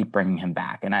to keep bringing him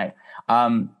back. And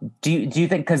do you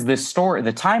think, because the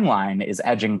timeline is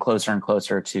edging closer and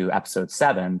closer to episode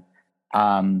 7,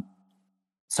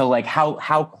 so like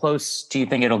how close do you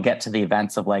think it'll get to the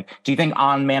events of, like, do you think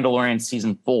on Mandalorian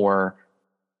season 4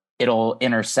 it'll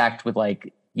intersect with,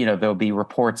 like, there'll be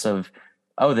reports of,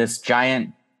 this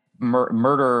giant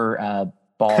murder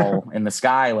ball in the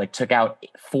sky like took out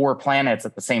 4 planets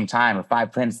at the same time, or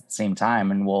 5 planets at the same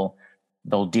time, and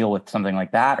they'll deal with something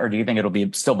like that? Or do you think it'll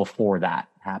be still before that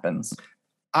happens?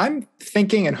 I'm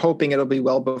thinking and hoping it'll be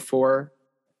well before.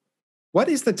 What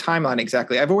is the timeline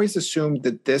exactly? I've always assumed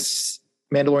that this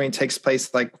Mandalorian takes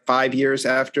place like 5 years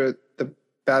after the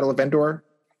Battle of Endor.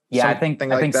 Yeah, I think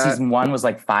season 1 was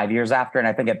like 5 years after, and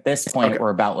I think at this point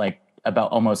we're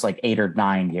about almost like 8 or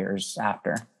 9 years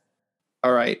after.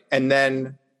 All right, and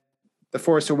then The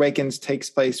Force Awakens takes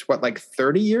place like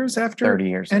 30 years after 30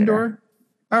 years Endor? Later.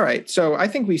 All right, so I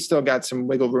think we still got some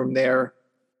wiggle room there.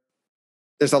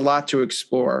 There's a lot to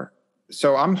explore.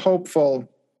 So I'm hopeful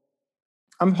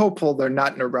they're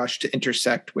not in a rush to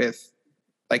intersect with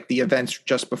like the events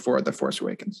just before The Force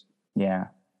Awakens. Yeah.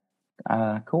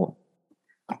 Cool.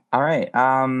 All right.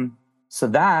 So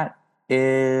that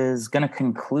is going to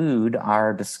conclude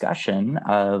our discussion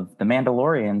of The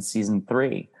Mandalorian season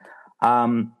 3.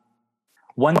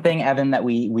 One thing, Evan, that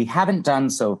we haven't done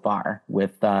so far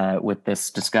with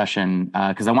this discussion,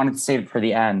 because I wanted to save it for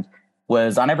the end,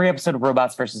 was on every episode of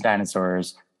Robots versus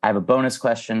Dinosaurs, I have a bonus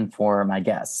question for my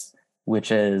guests,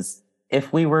 which is,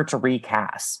 if we were to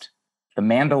recast The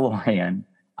Mandalorian,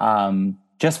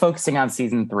 just focusing on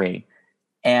season 3,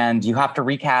 and you have to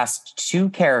recast 2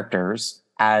 characters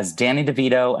as Danny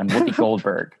DeVito and Whoopi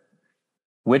Goldberg,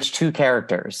 which 2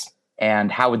 characters, and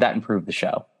how would that improve the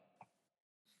show?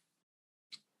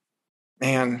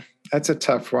 Man, that's a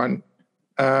tough one.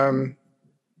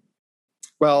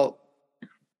 Well,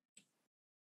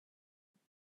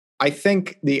 I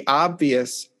think an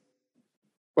obvious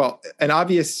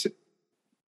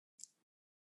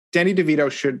Danny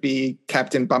DeVito should be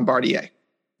Captain Bombardier.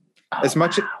 As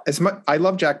much, I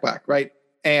love Jack Black, right?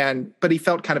 But he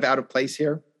felt kind of out of place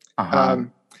here.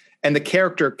 And the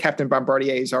character Captain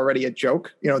Bombardier is already a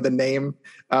joke. You know, the name,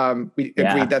 we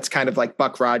agreed that's kind of like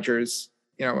Buck Rogers,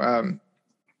 you know.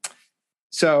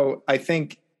 So I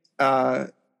think Danny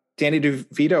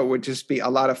DeVito would just be a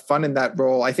lot of fun in that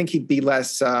role. I think he'd be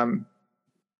less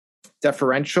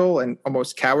deferential and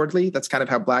almost cowardly. That's kind of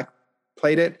how Black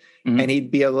played it. Mm-hmm. And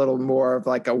he'd be a little more of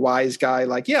like a wise guy,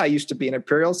 like, yeah, I used to be an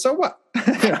Imperial, so what?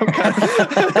 You know,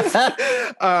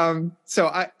 so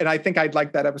I think I'd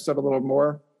like that episode a little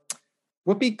more.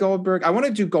 Whoopi Goldberg, I want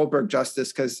to do Goldberg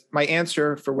justice because my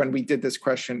answer for when we did this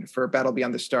question for Battle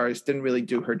Beyond the Stars didn't really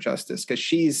do her justice because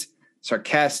she's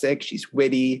sarcastic, she's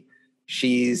witty,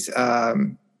 she's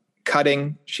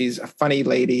cutting, she's a funny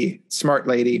lady, smart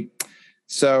lady.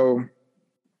 So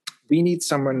we need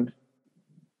someone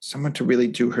to really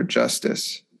do her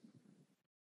justice.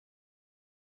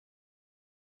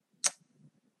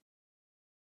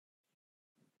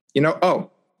 You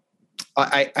know,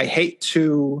 I hate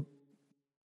to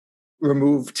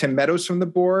remove Tim Meadows from the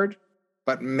board,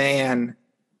 but man,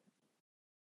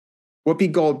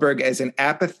 Whoopi Goldberg as an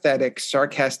apathetic,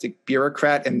 sarcastic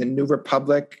bureaucrat in the New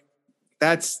Republic,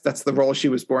 that's the role she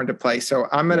was born to play. So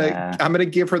I'm gonna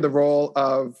give her the role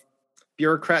of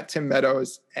bureaucrat Tim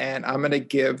Meadows, and I'm gonna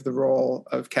give the role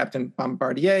of Captain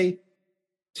Bombardier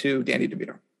to Danny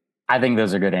DeVito. I think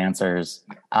those are good answers.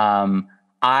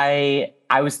 I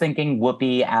was thinking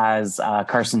Whoopi as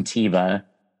Carson Teva.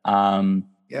 And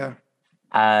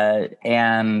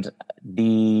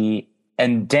Danny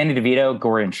DeVito,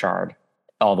 Gordon Shard,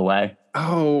 all the way.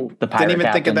 Oh, the pirate didn't even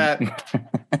captain. Think of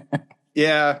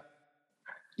that.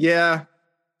 Yeah,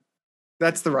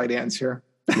 that's the right answer.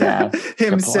 Yeah,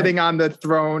 him sitting on the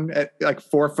throne at like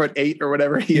 4'8" or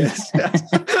whatever he is.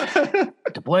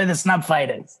 Deploy the snub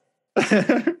fighters.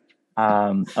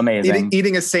 Amazing.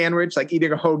 Eating a sandwich, like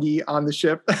eating a hoagie on the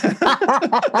ship.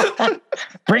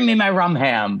 Bring me my rum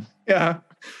ham. Yeah.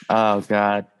 Oh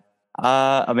God.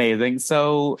 Amazing.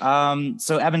 So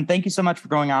Evan, thank you so much for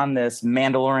going on this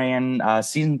Mandalorian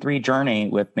season 3 journey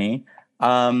with me.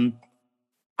 We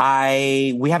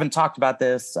haven't talked about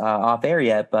this off air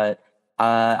yet, but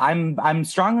I'm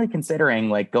strongly considering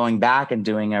like going back and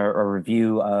doing a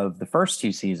review of the first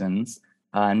 2 seasons,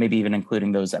 and maybe even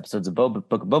including those episodes of Book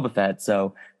of Boba Fett.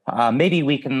 So maybe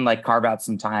we can like carve out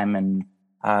some time and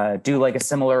do like a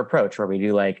similar approach where we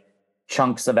do like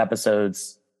chunks of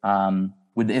episodes.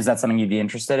 Is that something you'd be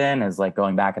interested in? Is like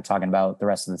going back and talking about the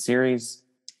rest of the series?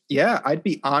 Yeah, I'd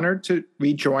be honored to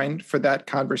rejoin for that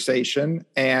conversation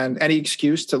and any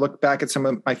excuse to look back at some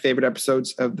of my favorite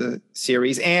episodes of the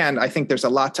series. And I think there's a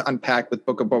lot to unpack with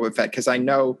Book of Boba Fett because I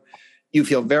know you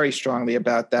feel very strongly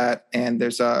about that. And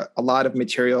there's a lot of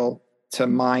material to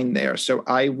mine there. So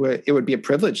it would be a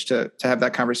privilege to have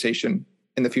that conversation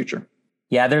in the future.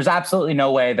 Yeah, there's absolutely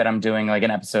no way that I'm doing like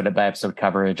an episode by episode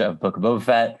coverage of Book of Boba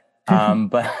Fett.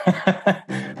 But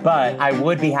I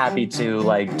would be happy to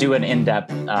like do an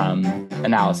in-depth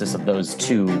analysis of those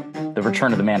 2, the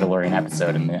Return of the Mandalorian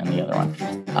episode and the other one.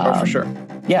 For sure.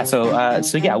 Yeah. So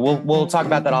yeah, we'll talk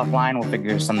about that offline. We'll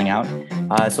figure something out.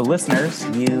 So listeners,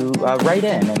 you write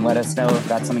in and let us know if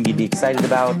that's something you'd be excited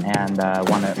about and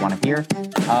want to hear.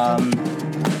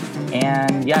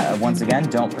 And yeah, once again,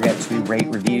 don't forget to rate,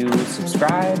 review,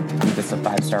 subscribe, leave us a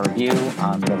 5-star review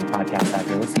on whatever podcast app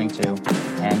you're listening to.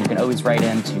 And you can always write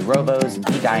in to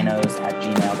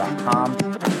robosdinos@gmail.com.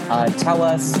 Tell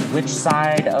us which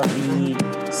side of the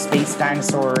space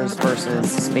dinosaurs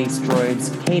versus space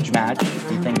droids cage match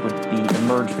you think would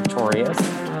emerge victorious.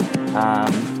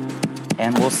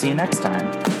 And we'll see you next time.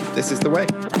 This is the way.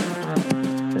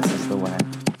 This is the way.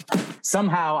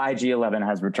 Somehow IG-11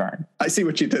 has returned. I see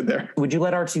what you did there. Would you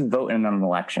let R2 vote in an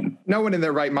election? No one in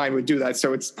their right mind would do that,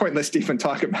 so it's pointless to even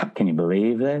talk about. Can you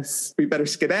believe this? We better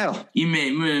skedaddle. You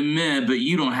may, but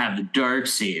you don't have the dark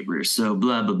saber, so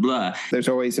blah, blah, blah. There's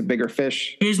always a bigger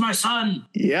fish. Here's my son.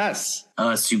 Yes.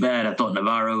 It's too bad. I thought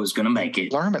Navarro was going to make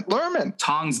it. Lerman.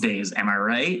 Tongs days, am I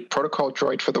right? Protocol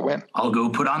droid for the win. I'll go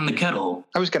put on the kettle.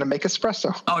 I was going to make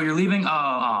espresso. Oh, you're leaving?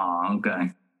 Oh,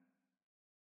 okay.